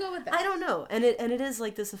okay, we'll go with that. I don't know. And it is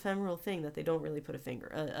like this ephemeral thing that they don't really put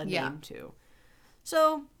a name to.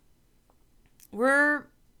 So we're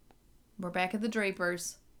back at the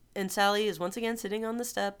Drapers. And Sally is once again sitting on the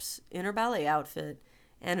steps in her ballet outfit,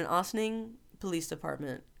 and an Ossining Police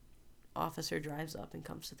Department officer drives up and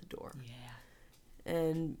comes to the door. Yeah.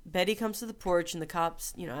 And Betty comes to the porch, and the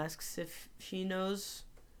cops, asks if she knows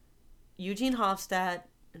Eugene Hofstadt,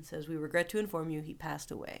 and says, we regret to inform you he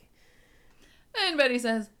passed away. And Betty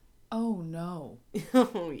says, oh no.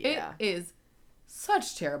 Oh, yeah. It is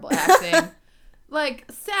such terrible acting.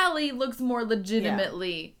 Like, Sally looks more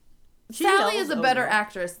legitimately... Yeah. Sally is a better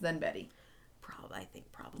actress than Betty. I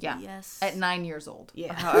think probably, yeah. Yes. At 9 years old.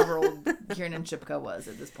 Yeah. However old Kiernan Shipka was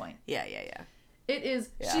at this point. Yeah. It is...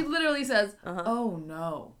 Yeah. She literally says, oh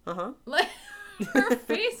no. Like, her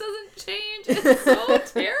face doesn't change. It's so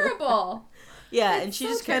terrible. Yeah, and she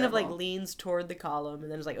just kind of, like, leans toward the column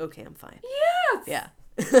and then is like, okay, I'm fine. Yes! Yeah.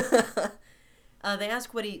 They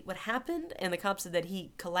ask what happened, and the cop said that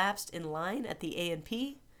he collapsed in line at the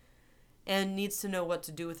A&P and needs to know what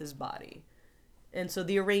to do with his body. And so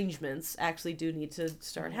the arrangements actually do need to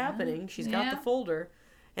start happening. She's got the folder.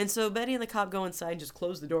 And so Betty and the cop go inside and just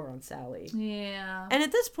close the door on Sally. Yeah. And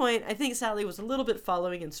at this point, I think Sally was a little bit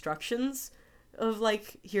following instructions of,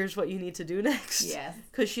 like, here's what you need to do next. Yes.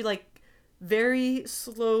 Because she, like, very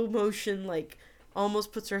slow motion, like,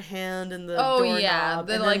 almost puts her hand in the doorknob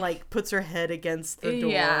and then, like, puts her head against the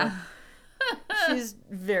door. Yeah. She's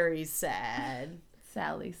very sad.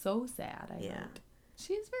 Sally, so sad, I hope.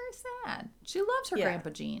 She's very sad. She loves her Yeah. Grandpa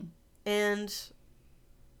Gene. And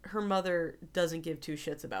her mother doesn't give two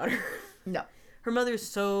shits about her. No. Her mother's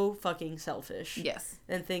so fucking selfish. Yes.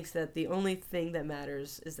 And thinks that the only thing that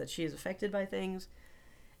matters is that she is affected by things.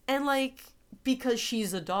 And, like, because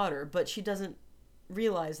she's a daughter, but she doesn't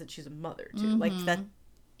realize that she's a mother, too. Like, that,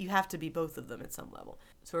 you have to be both of them at some level.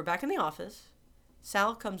 So we're back in the office.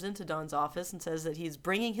 Sal comes into Don's office and says that he's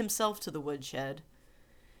bringing himself to the woodshed.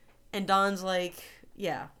 And Don's like,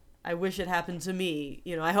 yeah, I wish it happened to me.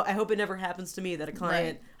 You know, I hope it never happens to me that a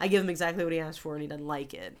client, I give him exactly what he asked for and he doesn't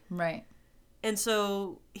like it. Right. And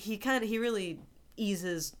so he really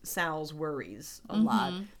eases Sal's worries a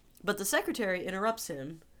lot. But the secretary interrupts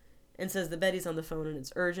him and says that Betty's on the phone and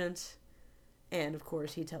it's urgent. And of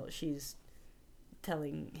course she's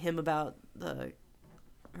telling him about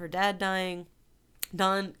her dad dying.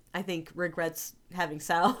 Don, I think, regrets having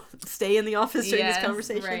Sal stay in the office during this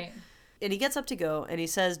conversation. Right. And he gets up to go and he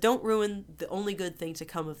says, "Don't ruin the only good thing to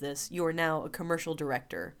come of this. You are now a commercial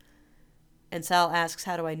director." And Sal asks,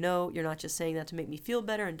 "How do I know? You're not just saying that to make me feel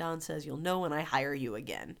better." And Don says, "You'll know when I hire you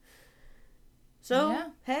again."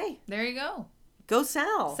 So, hey. There you go. Go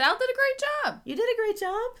Sal. Sal did a great job. You did a great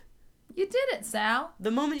job. You did it, Sal.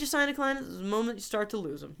 The moment you sign a client is the moment you start to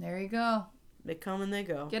lose them. There you go. They come and they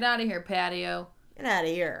go. Get out of here, Patio. Get out of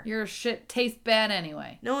here. Your shit tastes bad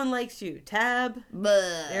anyway. No one likes you. Tab.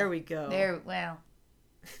 Blah. There we go. Well.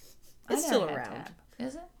 It's still around. Tab.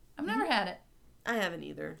 Is it? I've never had it. I haven't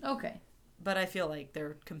either. Okay. But I feel like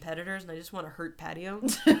they're competitors and I just want to hurt Patio.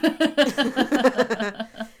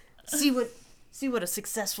 See what a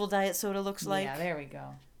successful diet soda looks like. Yeah, there we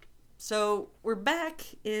go. So we're back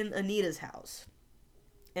in Anita's house.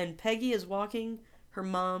 And Peggy is walking her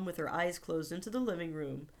mom with her eyes closed into the living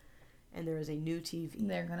room. And there is a new TV.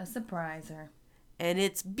 They're going to surprise her. And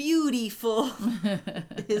it's beautiful,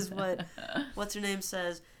 is what's her name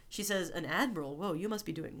says. She says, "An admiral? Whoa, you must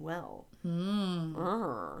be doing well."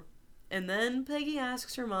 And then Peggy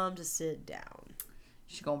asks her mom to sit down.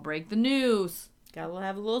 She's going to break the news. Gotta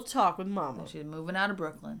have a little talk with Mama. She's moving out of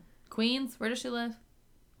Brooklyn. Queens? Where does she live?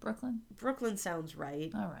 Brooklyn? Brooklyn sounds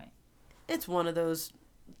right. All right. It's one of those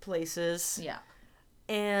places. Yeah.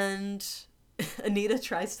 And Anita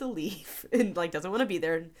tries to leave and, like, doesn't want to be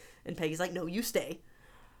there. And Peggy's like, "No, you stay."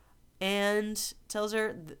 And tells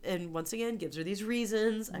her, and once again, gives her these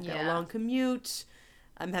reasons. I've got a long commute.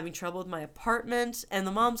 I'm having trouble with my apartment. And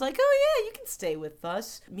the mom's like, "Oh, yeah, you can stay with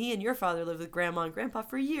us. Me and your father lived with Grandma and Grandpa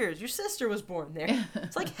for years. Your sister was born there."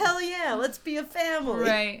 It's like, hell yeah, let's be a family.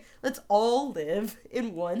 Right. Let's all live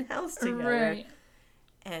in one house together. Right.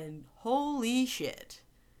 And holy shit.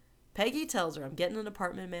 Peggy tells her, "I'm getting an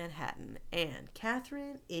apartment in Manhattan." And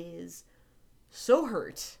Catherine is so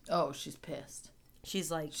hurt. Oh, she's pissed. She's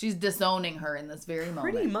like... She's disowning her in this very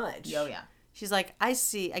moment. Pretty much. Oh, yeah. She's like, I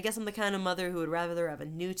guess I'm the kind of mother who would rather have a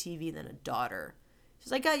new TV than a daughter.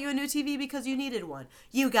 She's like, "I got you a new TV because you needed one.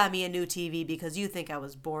 You got me a new TV because you think I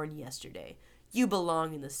was born yesterday. You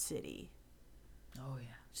belong in the city." Oh, yeah.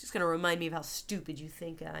 She's going to remind me of how stupid you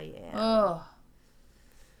think I am.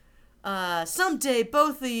 Oh. Someday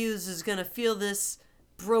both of yous is going to feel this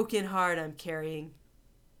broken heart I'm carrying.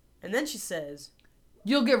 And then she says,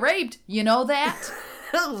 "You'll get raped. You know that?"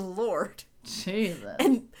 "Oh, Lord." Jesus.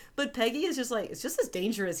 But Peggy is just like, "It's just as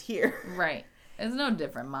dangerous here." Right. It's no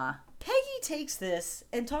different, Ma. Peggy takes this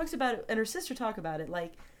and talks about it, and her sister talk about it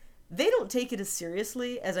like they don't take it as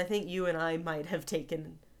seriously as I think you and I might have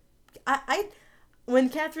taken. When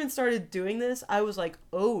Catherine started doing this, I was like,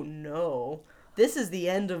 "Oh no, this is the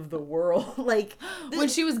end of the world." Like When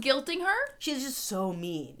she was guilting her? she's just so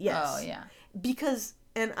mean. Yes. Oh, yeah. Because,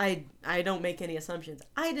 and I don't make any assumptions.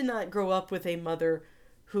 I did not grow up with a mother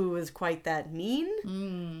who was quite that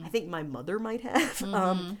mean. I think my mother might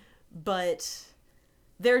have. But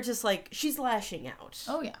they're just like, she's lashing out.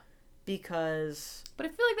 Oh, yeah. Because... But I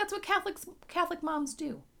feel like that's what Catholic moms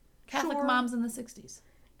do. Catholic Sure. moms in the 60s.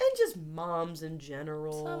 And just moms in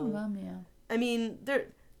general. Some of them, yeah. I mean, they're...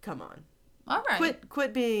 Come on. All right.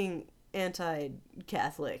 Quit being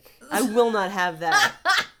anti-Catholic. I will not have that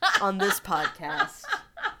on this podcast.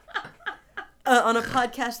 On a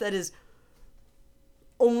podcast that is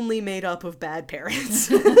only made up of bad parents.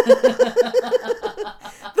 The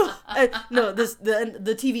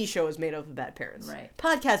TV show is made up of bad parents. Right.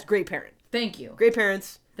 Podcast, great parent. Thank you. Great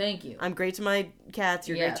parents. Thank you. I'm great to my cats.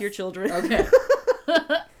 You're great to your children. Okay.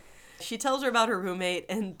 She tells her about her roommate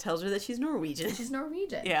and tells her that she's Norwegian. She's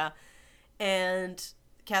Norwegian. Yeah. And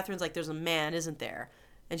Catherine's like, "There's a man, isn't there?"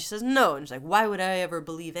 And she says, "No." And she's like, "Why would I ever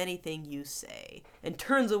believe anything you say?" And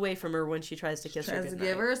turns away from her when she tries to kiss her Tries to goodnight.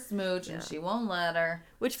 give her a smooch and she won't let her.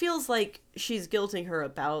 Which feels like she's guilting her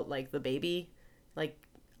about, like, the baby. Like,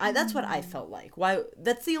 that's what I felt like. Why?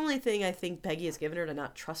 That's the only thing I think Peggy has given her to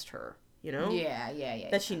not trust her, you know? Yeah.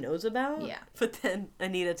 That she knows about? Yeah. But then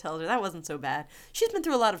Anita tells her that wasn't so bad. She's been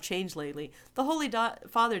through a lot of change lately. The Holy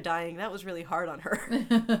Father dying, that was really hard on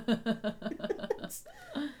her.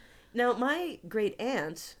 Now, my great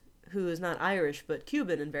aunt, who is not Irish but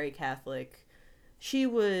Cuban and very Catholic, she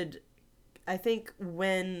would, I think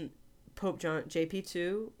when Pope John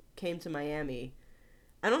JP2 came to Miami,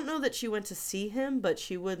 I don't know that she went to see him, but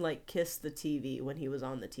she would, like, kiss the TV when he was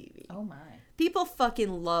on the TV. Oh, my. People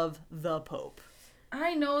fucking love the Pope.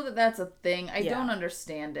 I know that that's a thing. I Yeah. don't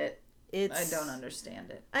understand it. I It's... don't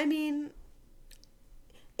understand it. I mean,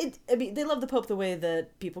 they love the Pope the way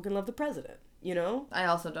that people can love the president, you know? I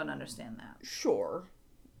also don't understand that. Sure.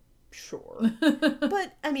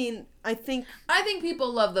 But, I mean, I think... I think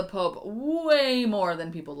people love the Pope way more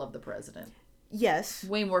than people love the president. Yes.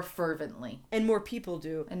 Way more fervently. And more people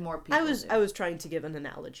do. And more people do. I was trying to give an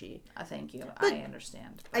analogy. Thank you. But I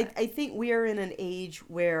understand. But... I think we are in an age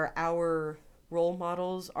where our role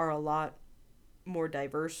models are a lot more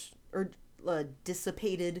diverse or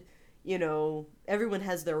dissipated. You know, everyone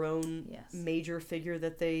has their own major figure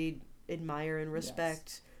that they admire and respect.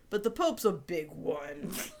 Yes. But the Pope's a big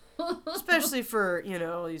one. Especially for, you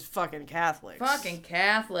know, these fucking Catholics. Fucking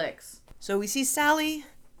Catholics. So we see Sally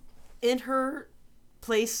in her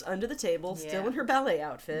place under the table, still in her ballet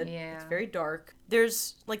outfit. Yeah. It's very dark.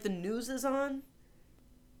 There's, like, the news is on.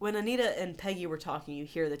 When Anita and Peggy were talking, you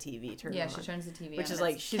hear the TV turn on. Yeah, she turns the TV on. Which is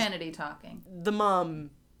like... Kennedy talking. The mom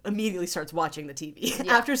immediately starts watching the TV.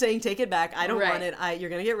 Yeah. After saying, take it back, I don't want it, you're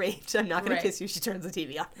going to get raped, I'm not going to kiss you, she turns the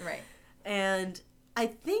TV on. Right. And I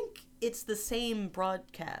think it's the same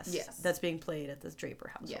broadcast that's being played at this Draper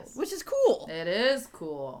household. Yes. Which is cool. It is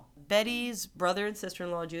cool. Betty's brother and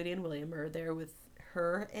sister-in-law, Judy and William, are there with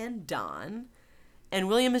her and Don. And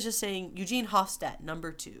William is just saying, Eugene Hofstadt,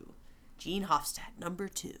 number 2. Gene Hofstadt, number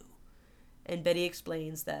 2. And Betty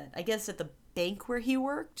explains that, I guess at the bank where he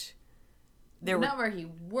worked... Not where he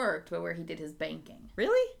worked, but where he did his banking.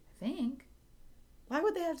 Really? I think. Why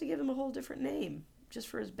would they have to give him a whole different name just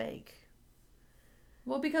for his bank?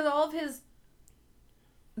 Well, because all of his...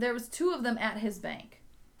 There was 2 of them at his bank.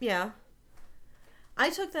 Yeah.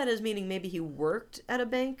 I took that as meaning maybe he worked at a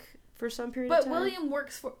bank for some period of time. But William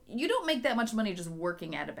works for... You don't make that much money just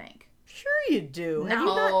working at a bank. Sure you do.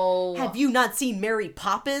 No. Have you not seen Mary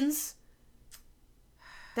Poppins?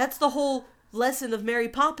 That's the whole lesson of Mary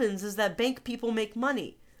Poppins, is that bank people make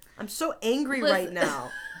money. I'm so angry right now.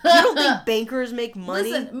 You don't think bankers make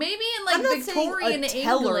money? Listen, maybe in like Victorian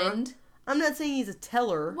England. I'm not saying he's a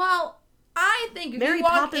teller. Well, I think if Mary you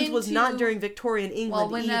walk Poppins was not during Victorian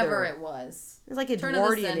England whenever either. it was. It was like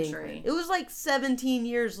Edwardian England. It was like 17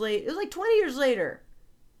 years later. It was like 20 years later.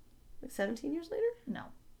 Like 17 years later? No.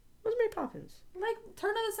 When was Mary Poppins? Like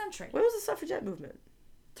turn of the century. When was the suffragette movement?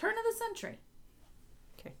 Turn of the century.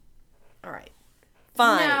 Okay. All right.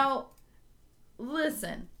 Fine. Now,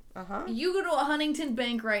 listen. You go to a Huntington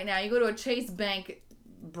Bank right now. You go to a Chase Bank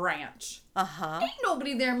branch. Ain't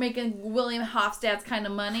nobody there making William Hofstadt's kind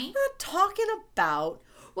of money. I'm not talking about.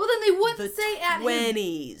 Well, then they wouldn't say at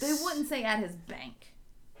 20s. They wouldn't say at his bank.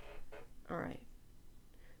 All right.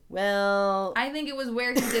 Well, I think it was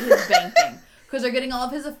where he did his banking. Because they're getting all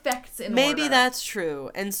of his effects in order. Maybe that's true.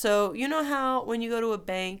 And so, you know how when you go to a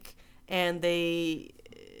bank and they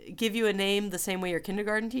give you a name the same way your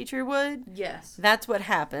kindergarten teacher would? Yes. That's what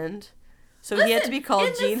happened. So he had to be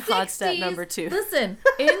called Gene Hofstadt number 2. Listen,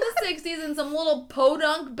 in the 60s in some little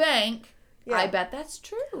podunk bank, I bet that's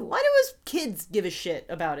true. Why do his kids give a shit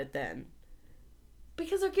about it then?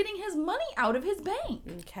 Because they're getting his money out of his bank.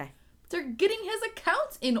 Okay. They're getting his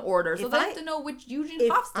accounts in order, so they have to know which Eugene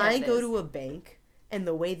Hofstadt is. If I go to a bank and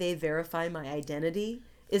the way they verify my identity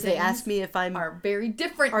is they ask me if I'm... are very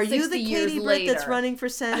different. Are you the Katie Britt that's running for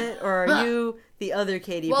Senate, or are you the other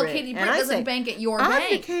Katie Britt? Well, Katie Britt doesn't bank at your bank.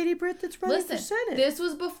 I'm the Katie Britt that's running for Senate. This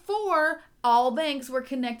was before all banks were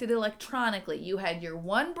connected electronically. You had your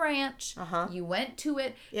one branch. You went to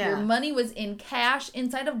it. Your money was in cash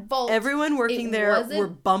inside a vault. Everyone working there were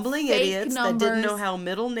bumbling idiots that didn't know how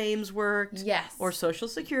middle names worked. Yes. Or social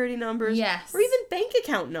security numbers. Yes. Or even bank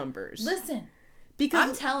account numbers. Listen. Because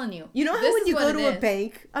I'm telling you. You know how when you go to a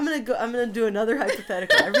bank, I'm gonna do another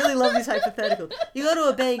hypothetical. I really love these hypotheticals. You go to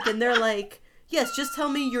a bank and they're like, yes, just tell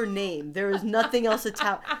me your name. There is nothing else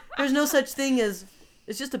there's no such thing as,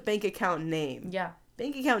 it's just a bank account name. Yeah.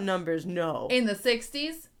 Bank account numbers, no. In the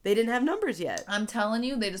 60s? They didn't have numbers yet. I'm telling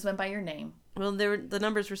you, they just went by your name. Well, the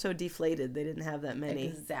numbers were so deflated, they didn't have that many.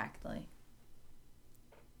 Exactly.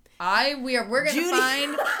 We're gonna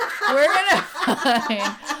find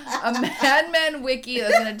a Mad Men wiki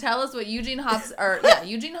that's going to tell us what Eugene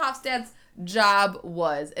Hofstadt's job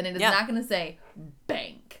was, and it is not going to say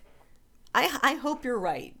bank. I hope you're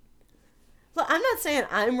right. Look, I'm not saying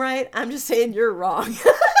I'm right. I'm just saying you're wrong.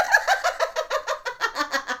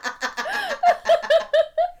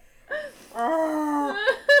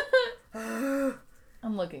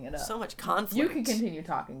 I'm looking it up. So much conflict. You can continue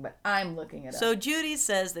talking, but I'm looking it up. So Judy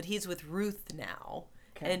says that he's with Ruth now.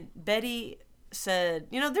 Okay. And Betty said,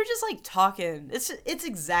 they're just like talking. It's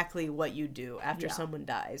exactly what you do after someone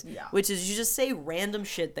dies. Yeah. Which is you just say random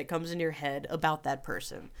shit that comes in your head about that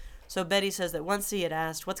person. So Betty says that once he had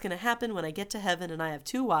asked, what's going to happen when I get to heaven and I have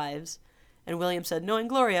 2 wives? And William said, knowing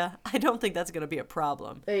Gloria, I don't think that's going to be a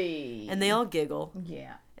problem. Hey. And they all giggle.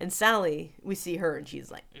 Yeah. And Sally, we see her and she's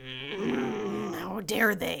like, how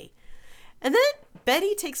dare they? And then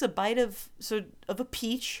Betty takes a bite of a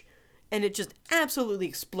peach and it just absolutely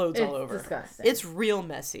explodes all over. It's disgusting. It's real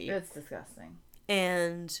messy. It's disgusting.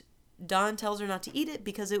 And Don tells her not to eat it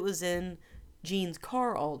because it was in Jean's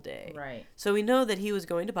car all day. Right. So we know that he was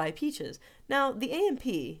going to buy peaches. Now, the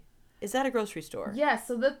A&P, is that a grocery store? Yeah,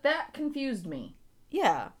 so that confused me.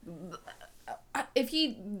 Yeah. If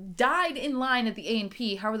he died in line at the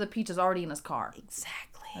A&P, how are the peaches already in his car?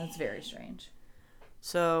 Exactly. That's very strange.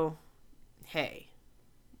 So, hey,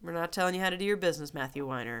 we're not telling you how to do your business, Matthew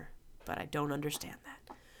Weiner, but I don't understand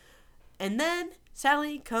that. And then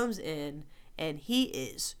Sally comes in, and she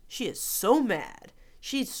is so mad.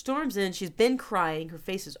 She storms in, she's been crying, her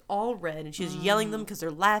face is all red, and she's yelling at them because they're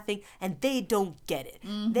laughing, and they don't get it.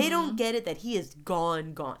 Mm-hmm. They don't get it that he is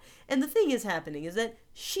gone. And the thing is happening is that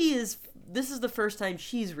this is the first time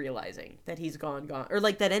she's realizing that he's gone, or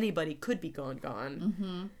like that anybody could be gone.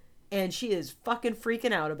 Mm-hmm. And she is fucking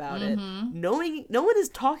freaking out about it. Knowing no one is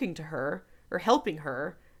talking to her, or helping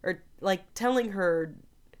her, or like telling her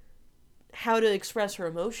how to express her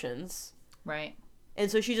emotions. Right. And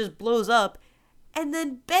so she just blows up. And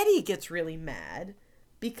then Betty gets really mad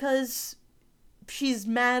because she's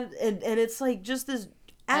mad and it's like just this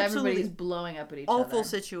absolutely everybody's blowing up at each awful other.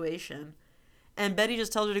 situation. And Betty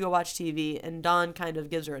just tells her to go watch TV and Don kind of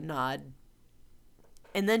gives her a nod.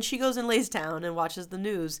 And then she goes and lays down and watches the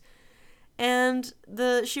news. And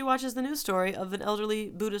she watches the news story of an elderly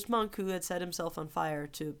Buddhist monk who had set himself on fire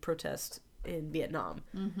to protest in Vietnam.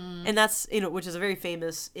 Mm-hmm. And that's, which is a very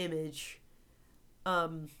famous image.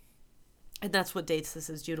 And that's what dates this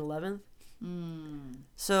as June 11th.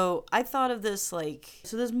 So I thought of this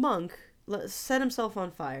so this monk set himself on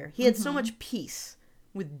fire. He had so much peace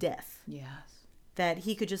with death. Yes. That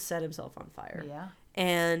he could just set himself on fire. Yeah.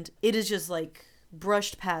 And it is just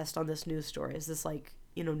brushed past on this news story as this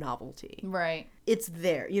novelty. Right. It's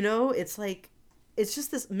there, it's it's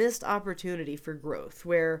just this missed opportunity for growth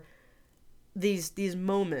where these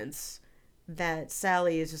moments that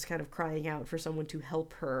Sally is just kind of crying out for someone to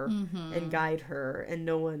help her and guide her, and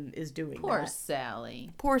no one is doing that. Poor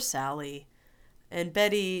Sally. Poor Sally. And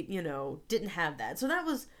Betty, didn't have that. So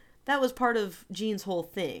that was part of Jean's whole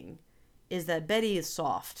thing, is that Betty is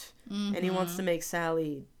soft, and he wants to make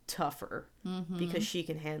Sally tougher because she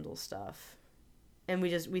can handle stuff. And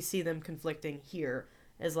we see them conflicting here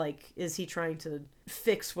as is he trying to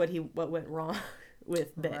fix what went wrong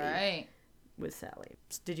with Betty? Right. With Sally.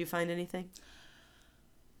 Did you find anything?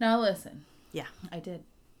 Now listen. Yeah. I did.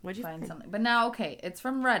 What'd you find something? But now, okay, it's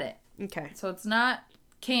from Reddit. Okay. So it's not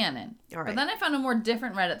canon. All right. But then I found a more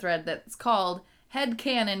different Reddit thread that's called Head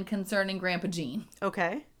Canon Concerning Grandpa Gene.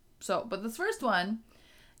 Okay. So, but this first one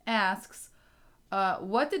asks,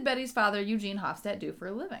 what did Betty's father, Eugene Hofstadt, do for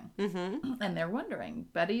a living? Mm-hmm. And they're wondering.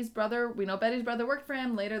 We know Betty's brother worked for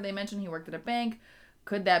him. Later they mention he worked at a bank.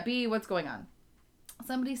 Could that be? What's going on?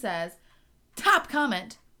 Somebody says, top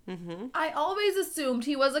comment, I always assumed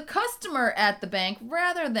he was a customer at the bank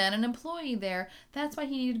rather than an employee there. That's why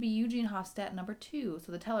he needed to be Eugene Hofstadt number 2,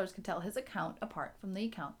 so the tellers could tell his account apart from the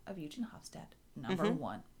account of Eugene Hofstadt number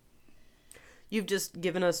 1. You've just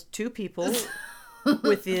given us 2 people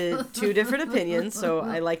with the 2 different opinions, so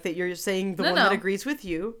I like that you're saying the one that agrees with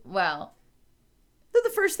you. Well,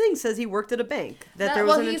 the first thing says he worked at a bank.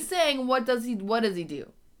 He's saying what does he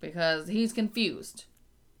do? Because he's confused.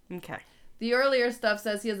 Okay. The earlier stuff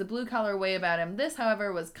says he has a blue-collar way about him. This,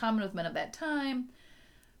 however, was common with men of that time.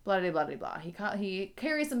 Blah-de-blah-de-blah. He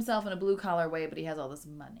carries himself in a blue-collar way, but he has all this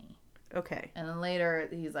money. Okay. And then later,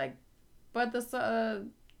 he's like, but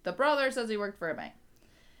the brother says he worked for a bank.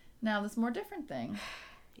 Now, this more different thing.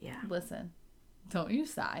 Yeah. Listen. Don't you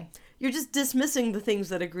sigh. You're just dismissing the things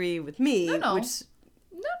that agree with me. No.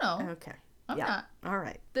 No. Okay. I'm not. All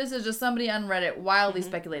right. This is just somebody on Reddit wildly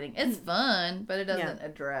speculating. It's fun, but it doesn't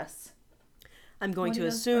address. I'm going What to he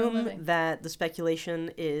does for a assume living. that the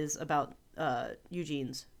speculation is about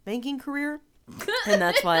Eugene's banking career, and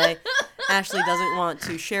that's why Ashley doesn't want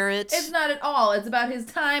to share it. It's not at all. It's about his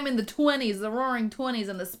time in the 20s, the roaring 20s,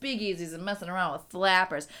 and the speakeasies and messing around with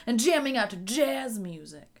flappers and jamming out to jazz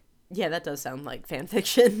music. Yeah, that does sound like fan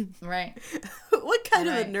fiction. Right? What kind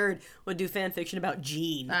of a Right. nerd would do fan fiction about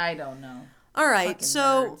Gene? I don't know. All right, Fucking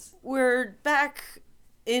so nerds. we're back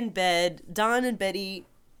in bed. Don and Betty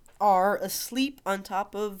are asleep on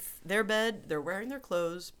top of their bed. They're wearing their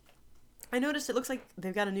clothes. I noticed it looks like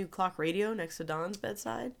they've got a new clock radio next to Don's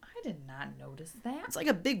bedside. I did not notice that. It's like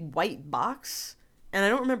a big white box, and I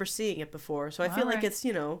don't remember seeing it before, so I feel like Alright. it's,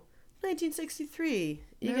 1963.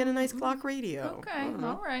 You get a nice clock radio. Okay,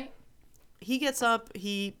 all right. He gets up,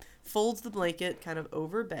 he folds the blanket kind of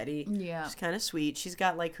over Betty. Yeah. She's kind of sweet. She's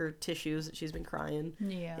got like her tissues that she's been crying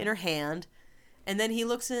Yeah. in her hand. And then he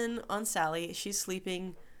looks in on Sally. She's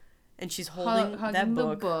sleeping and she's holding Hugging that the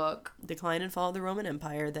book, book. Decline and Fall of the Roman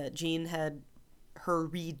Empire, that Gene had her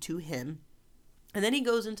read to him. And then he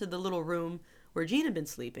goes into the little room where Gene had been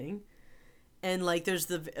sleeping. And like there's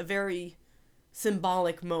a very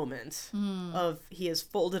symbolic moment of he has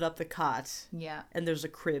folded up the cot Yeah. and there's a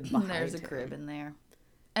crib behind There's a him. crib in there.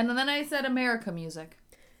 And then I said America music.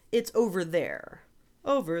 It's over there.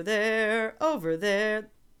 Over there, over there.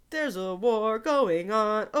 There's a war going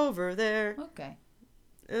on over there. Okay.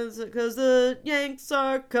 It's because the Yanks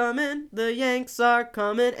are coming,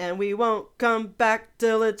 and we won't come back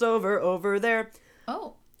till it's over there.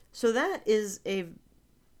 Oh. So that is a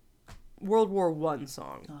World War I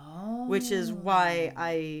song, Oh. which is why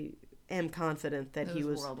I am confident that It he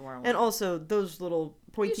was was. World War I. And also those little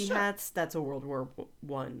pointy Sure. hats. That's a World War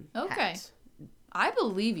One. Okay. hat. I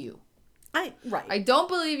believe you. Right. I don't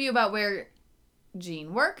believe you about where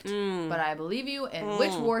Gene worked, Mm. but I believe you in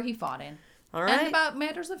which war he fought in. All right. And about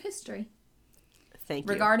matters of history Thank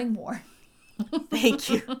you. regarding war. Thank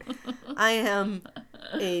you. I am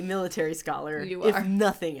a military scholar, You if are.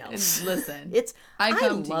 nothing else. Listen, I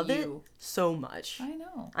come to love it you. so much. I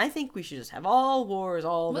know. I think we should just have all wars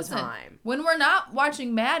all Listen, the time. when we're not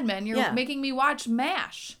watching Mad Men, you're Yeah. making me watch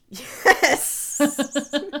MASH. Yes.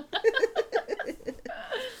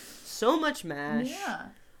 So much MASH. Yeah,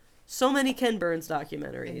 So many Ken Burns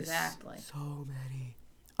documentaries. exactly. So many.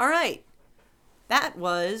 All right. That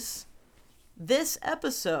was this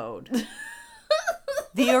episode.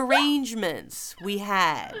 The arrangements we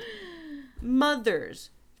had. Mothers,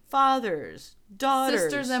 fathers, daughters,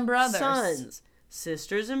 Sisters and brothers. sons,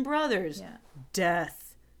 sisters and brothers, Yeah.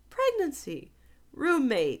 death, pregnancy,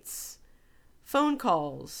 roommates, phone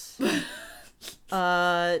calls,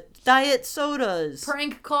 diet sodas,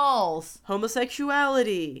 Prank calls,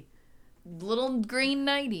 homosexuality, little green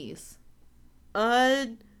nighties, uh,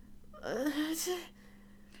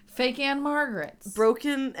 fake Aunt Margaret's,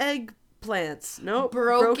 broken eggplants. Nope.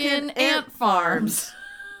 broken ant farms,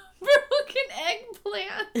 broken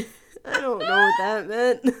eggplant. I don't know what that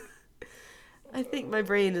meant. I think my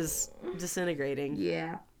brain is disintegrating.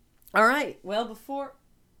 Yeah. All right. Well, before...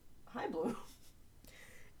 Hi, Blue.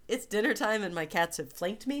 It's dinner time and my cats have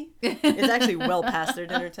flanked me. It's actually well past their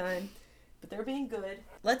dinner time. But they're being good.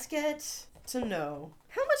 Let's get to know...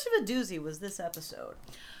 How much of a doozy was this episode?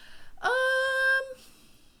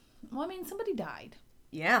 Well, I mean, somebody died.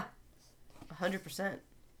 Yeah. 100%.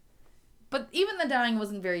 But even the dying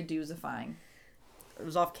wasn't very doozifying. It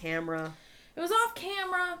was off camera. It was off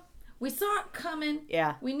camera. We saw it coming.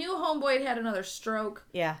 Yeah. We knew Homeboy had another stroke.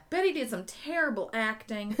 Yeah. Betty did some terrible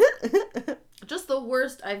acting. Just the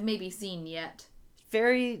worst I've maybe seen yet.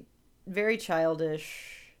 Very, very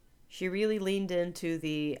childish. She really leaned into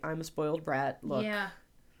the I'm a spoiled brat look. Yeah.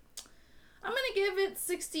 I'm going to give it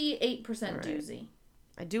 68% Right. doozy.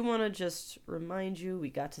 I do want to just remind you, we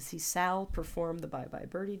got to see Sal perform the Bye Bye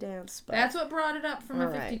Birdie dance. But That's what brought it up from All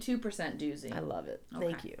a right. 52% doozy. I love it. Okay.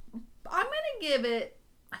 Thank you. I'm going to give it,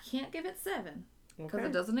 I can't give it 7 because Okay.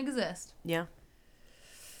 it doesn't exist. Yeah.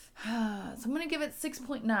 So I'm going to give it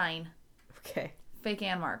 6.9 Okay. fake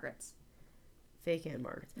Ann Margaret's. Fake Ann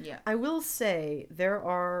Margaret. Yeah. I will say there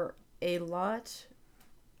are a lot.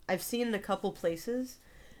 I've seen in a couple places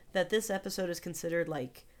that this episode is considered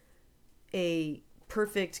like a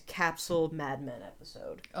perfect capsule Mad Men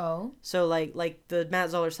episode. Oh. So like the Matt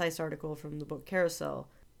Zoller Seiss article from the book Carousel,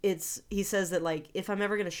 he says that like if I'm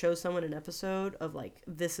ever gonna show someone an episode of like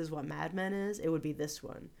this is what Mad Men is, it would be this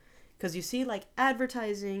one, because you see like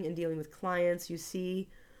advertising and dealing with clients, you see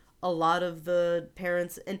a lot of the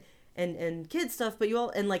parents and kid stuff, but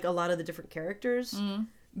and like a lot of the different characters.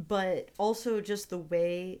 But also just the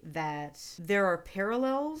way that there are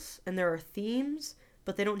parallels and there are themes,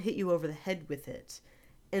 but they don't hit you over the head with it.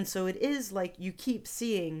 And so it is like you keep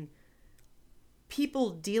seeing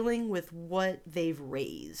people dealing with what they've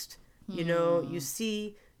raised. You know, you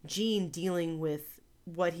see Gene dealing with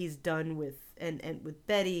what he's done with and with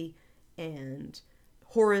Betty, and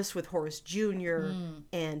Horace with Horace Jr.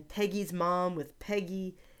 And Peggy's mom with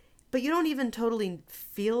Peggy. But you don't even totally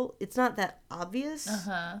feel, it's not that obvious.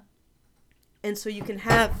 And so you can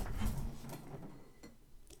have...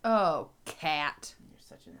 Oh, cat. You're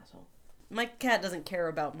such an asshole. My cat doesn't care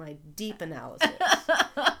about my deep analysis.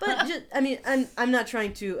 But, just, I mean, I'm not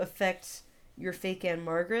trying to affect your fake Anne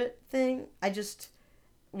Margaret thing. I just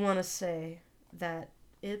want to say that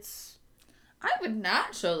it's... I would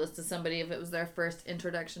not show this to somebody if it was their first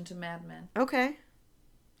introduction to Mad Men. Okay.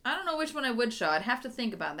 I don't know which one I would show. I'd have to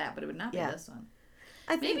think about that, but it would not be this one.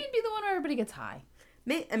 I think, maybe it'd be the one where everybody gets high.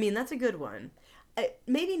 I mean, that's a good one.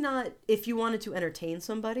 Maybe not if you wanted to entertain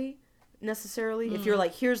somebody, necessarily. If you're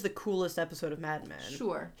like, here's the coolest episode of Mad Men.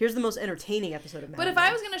 Sure. Here's the most entertaining episode of Mad Men. But if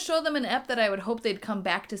I was going to show them an ep that I would hope they'd come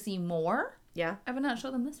back to see more, yeah, I would not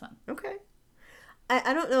show them this one. Okay.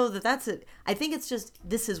 I don't know that that's it. I think it's just,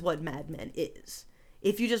 this is what Mad Men is.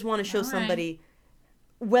 If you just want to show somebody,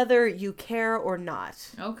 whether you care or not.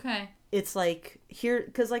 Okay. It's like, here,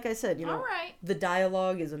 because like I said, you know, all right, the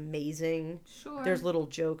dialogue is amazing. Sure. There's little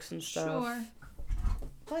jokes and stuff. Sure.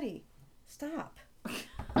 Buddy, stop.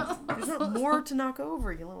 There's not more to knock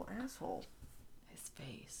over, you little asshole. His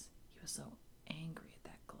face. He was so angry at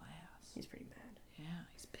that glass. He's pretty mad. Yeah,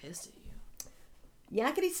 he's pissed at you.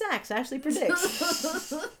 Yakety Sax actually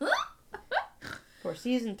predicts. For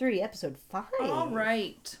season 3, episode 5. All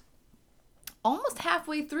right. Almost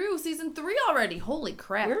halfway through season 3 already. Holy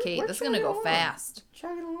crap, Kate. This is going to go fast.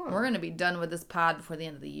 Chugging along. We're going to be done with this pod before the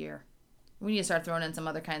end of the year. We need to start throwing in some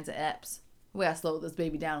other kinds of eps. We gotta slow this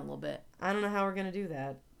baby down a little bit. I don't know how we're going to do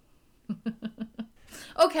that.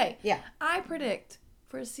 Okay. Yeah. I predict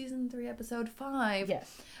for season 3, episode 5.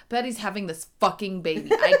 Yes. Betty's having this fucking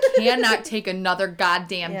baby. I cannot take another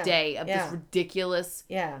goddamn day of this ridiculous,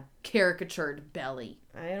 caricatured belly.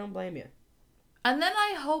 I don't blame you. And then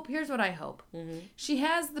I hope, here's what I hope. She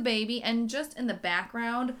has the baby, and just in the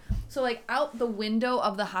background, so like out the window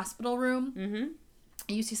of the hospital room,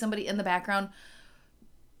 you see somebody in the background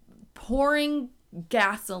pouring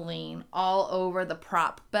gasoline all over the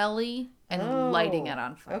prop belly and lighting it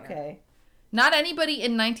on fire. Okay. Not anybody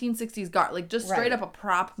in 1960s like just straight up a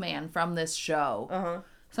prop man from this show.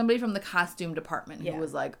 Somebody from the costume department who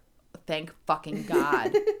was like, thank fucking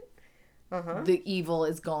God. The evil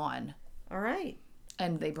is gone. All right.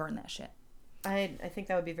 And they burn that shit. I think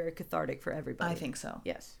that would be very cathartic for everybody. I think so.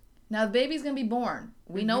 Yes. Now the baby's gonna be born.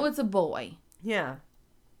 We know it's a boy. Yeah.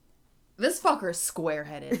 This fucker is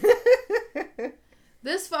square-headed.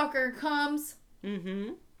 This fucker comes.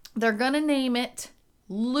 They're gonna name it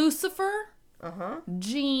Lucifer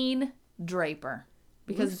Gene Draper.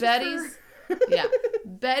 Because Lucifer?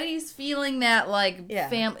 Betty's feeling that like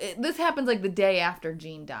this happens like the day after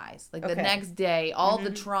Gene dies. Like the next day, all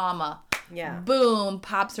the trauma. Yeah. Boom,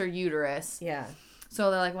 pops her uterus. Yeah.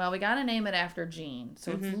 So they're like, well, we gotta name it after Gene.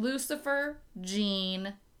 So it's Lucifer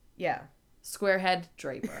Gene. Yeah. Squarehead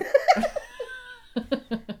Draper.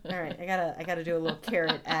 All right, I gotta do a little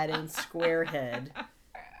carrot add in Squarehead.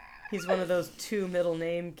 He's one of those 2 middle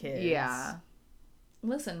name kids. Yeah.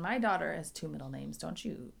 Listen, my daughter has 2 middle names. Don't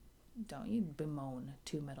you bemoan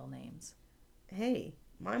 2 middle names. Hey,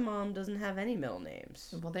 my mom doesn't have any middle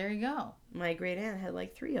names. Well, there you go. My great aunt had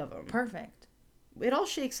like 3 of them. Perfect. It all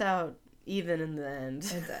shakes out even in the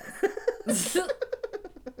end. It does.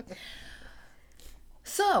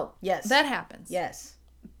 So, yes, that happens. Yes.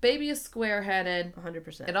 Baby is square-headed.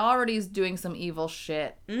 100%. It already is doing some evil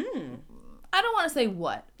shit. I don't want to say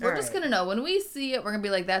what. We're just going to know. When we see it, we're going to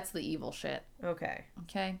be like, that's the evil shit. Okay.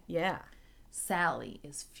 Okay? Yeah. Sally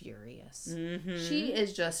is furious.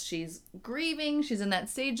 She's grieving. She's in that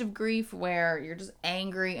stage of grief where you're just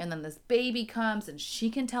angry, and then this baby comes, and she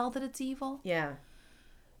can tell that it's evil. Yeah.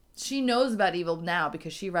 She knows about evil now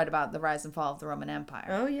because she read about the rise and fall of the Roman Empire.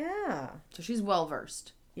 Oh, yeah. So she's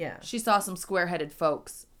well-versed. Yeah. She saw some square-headed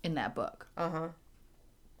folks in that book.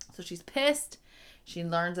 So she's pissed. She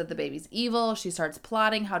learns that the baby's evil. She starts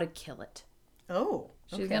plotting how to kill it. Oh,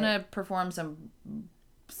 She's going to perform some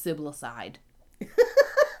siblicide. Is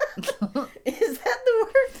that the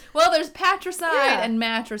word? Well, there's patricide and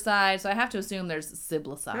matricide, so I have to assume there's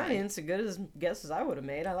siblicide. I mean, it's a good guess as I would have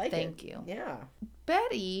made. I like Thank you. Yeah.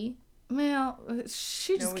 Betty, well,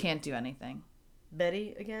 she just can't do anything.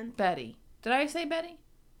 Betty again? Betty. Did I say Betty?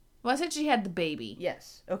 Well, I said she had the baby.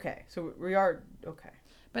 Yes. Okay. So we are... Okay.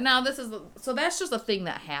 But now this is... So that's just a thing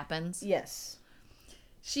that happens. Yes.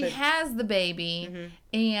 She has the baby,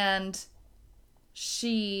 and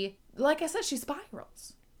she, like I said, she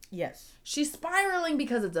spirals. Yes. She's spiraling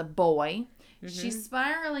because it's a boy. She's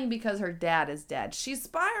spiraling because her dad is dead. She's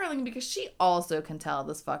spiraling because she also can tell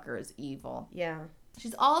this fucker is evil. Yeah.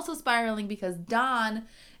 She's also spiraling because Don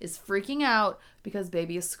is freaking out because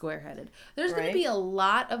baby is square-headed. There's going to be a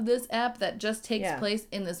lot of this ep that just takes place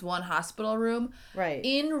in this one hospital room. Right.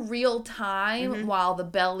 In real time while the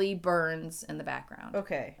belly burns in the background.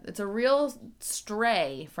 Okay. It's a real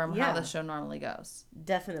stray from how the show normally goes.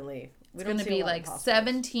 Definitely. It's going to be like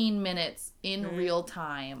 17 minutes in real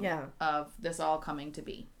time of this all coming to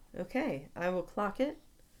be. Okay. I will clock it.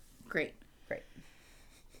 Great.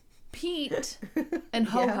 Pete and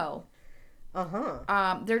Ho-Ho.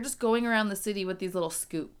 They're just going around the city with these little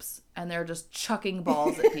scoops, and they're just chucking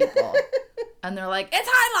balls at people. And they're like, it's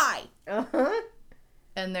highlight!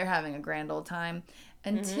 And they're having a grand old time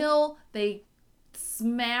until they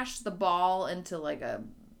smash the ball into like a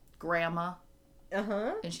grandma.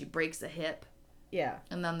 And she breaks a hip. Yeah.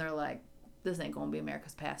 And then they're like, this ain't gonna be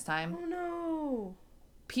America's pastime. Oh no.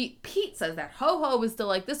 Pete says that. Ho-Ho is still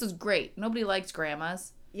like, this is great. Nobody likes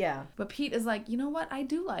grandmas. Yeah. But Pete is like, you know what? I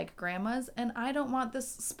do like grandmas, and I don't want this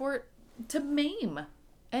sport to maim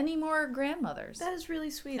any more grandmothers. That is really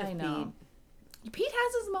sweet of I know. Pete. Pete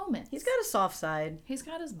has his moments. He's got a soft side. He's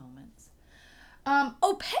got his moments.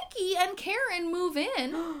 Peggy and Karen move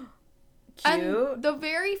in. Cute. And the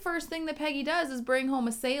very first thing that Peggy does is bring home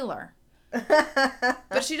a sailor.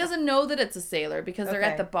 But she doesn't know that it's a sailor because they're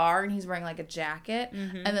at the bar and he's wearing like a jacket.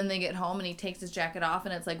 And then they get home and he takes his jacket off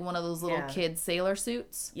and it's like one of those little kid sailor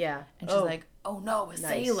suits. Yeah. And she's like, oh no, a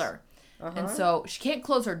sailor. And so she can't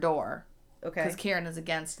close her door. Okay. Because Karen is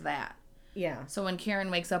against that. Yeah. So when Karen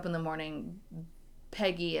wakes up in the morning,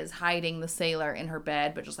 Peggy is hiding the sailor in her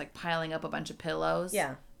bed, but just like piling up a bunch of pillows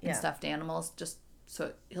and stuffed animals just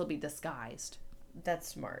so he'll be disguised. That's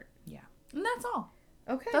smart. Yeah. And that's all.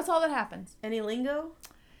 Okay. That's all that happens. Any lingo?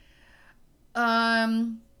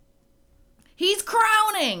 He's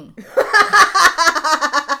crowning.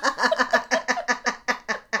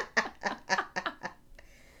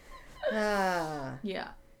 Yeah.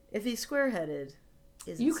 If he's square-headed,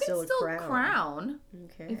 is you it can still still a crown? crown.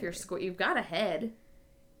 Okay. If you're square, you've got a head.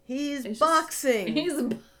 He's It's boxing. He's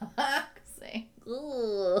boxing.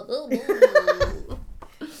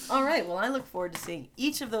 All right. Well, I look forward to seeing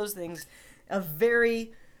each of those things. A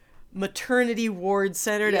very maternity ward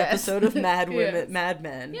centered episode of Mad Women, Mad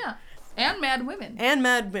Men. Yeah, and Mad Women. And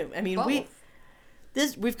Mad Women. I mean,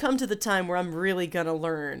 both. we've come to the time where I'm really gonna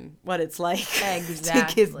learn what it's like Exactly.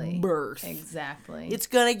 to give birth. Exactly. It's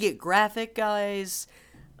gonna get graphic, guys.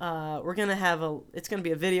 We're gonna it's gonna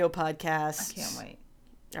be a video podcast. I can't wait.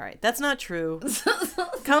 All right, that's not true.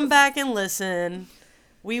 Come back and listen.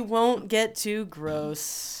 We won't get too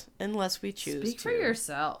gross unless we choose Speak to. for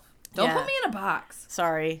yourself. Don't put me in a box.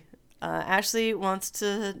 Sorry. Ashley wants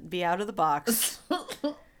to be out of the box.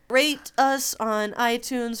 Rate us on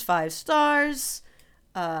iTunes 5 stars.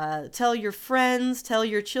 Tell your friends, tell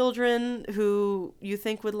your children who you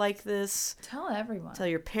think would like this. Tell everyone. Tell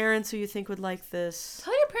your parents who you think would like this.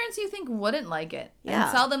 Tell your parents who you think wouldn't like it. Yeah.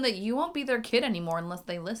 And tell them that you won't be their kid anymore unless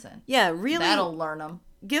they listen. Yeah, really. That'll learn them.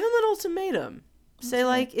 Give them an ultimatum. Say,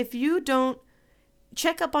 like, if you don't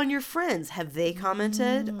check up on your friends. Have they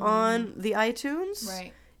commented on the iTunes?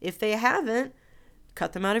 Right. If they haven't,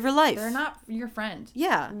 cut them out of your life. They're not your friend.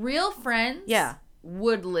 Yeah. Real friends Yeah.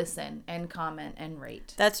 would listen and comment and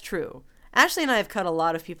rate. That's true. Ashley and I have cut a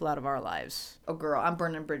lot of people out of our lives. Oh, girl, I'm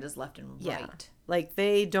burning bridges left and right. Like,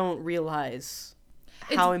 they don't realize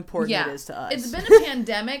how important it is to us. It's been a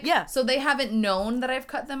pandemic, Yeah. so they haven't known that I've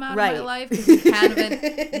cut them out Right. of my life because we haven't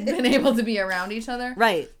been able to be around each other.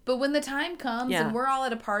 Right. But when the time comes Yeah. and we're all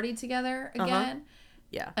at a party together again,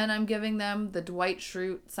 Yeah. and I'm giving them the Dwight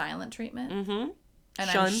Schrute silent treatment, Mm-hmm. and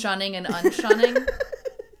Shun. I'm shunning and unshunning,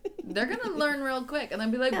 they're going to learn real quick. And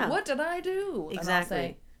then be like, Yeah. what did I do? Exactly.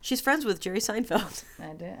 And She's friends with Jerry Seinfeld.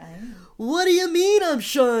 I'll say, I am. What do you mean I'm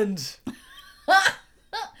shunned?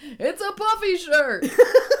 It's a puffy shirt.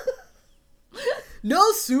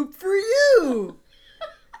 No soup for you.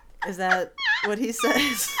 Is that what he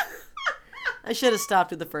says? I should have stopped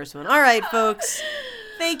with the first one. All right, folks.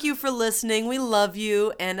 Thank you for listening. We love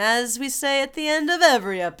you. And as we say at the end of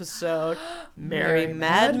every episode, Merry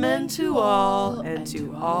Madmen to all, and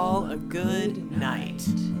to all a good night.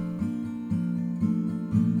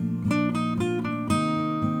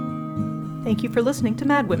 Thank you for listening to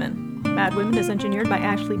Mad Women. Mad Women is engineered by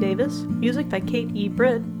Ashley Davis, music by Kate E.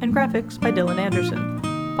 Britt, and graphics by Dylan Anderson.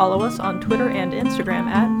 Follow us on Twitter and Instagram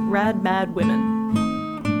at RadMadWomen.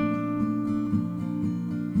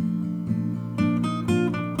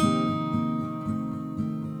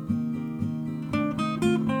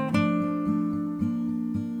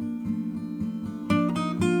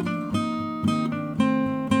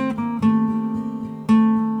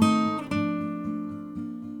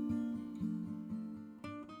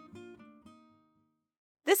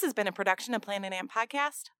 This has been a production of Planet Amp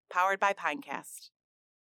Podcast, powered by Pinecast.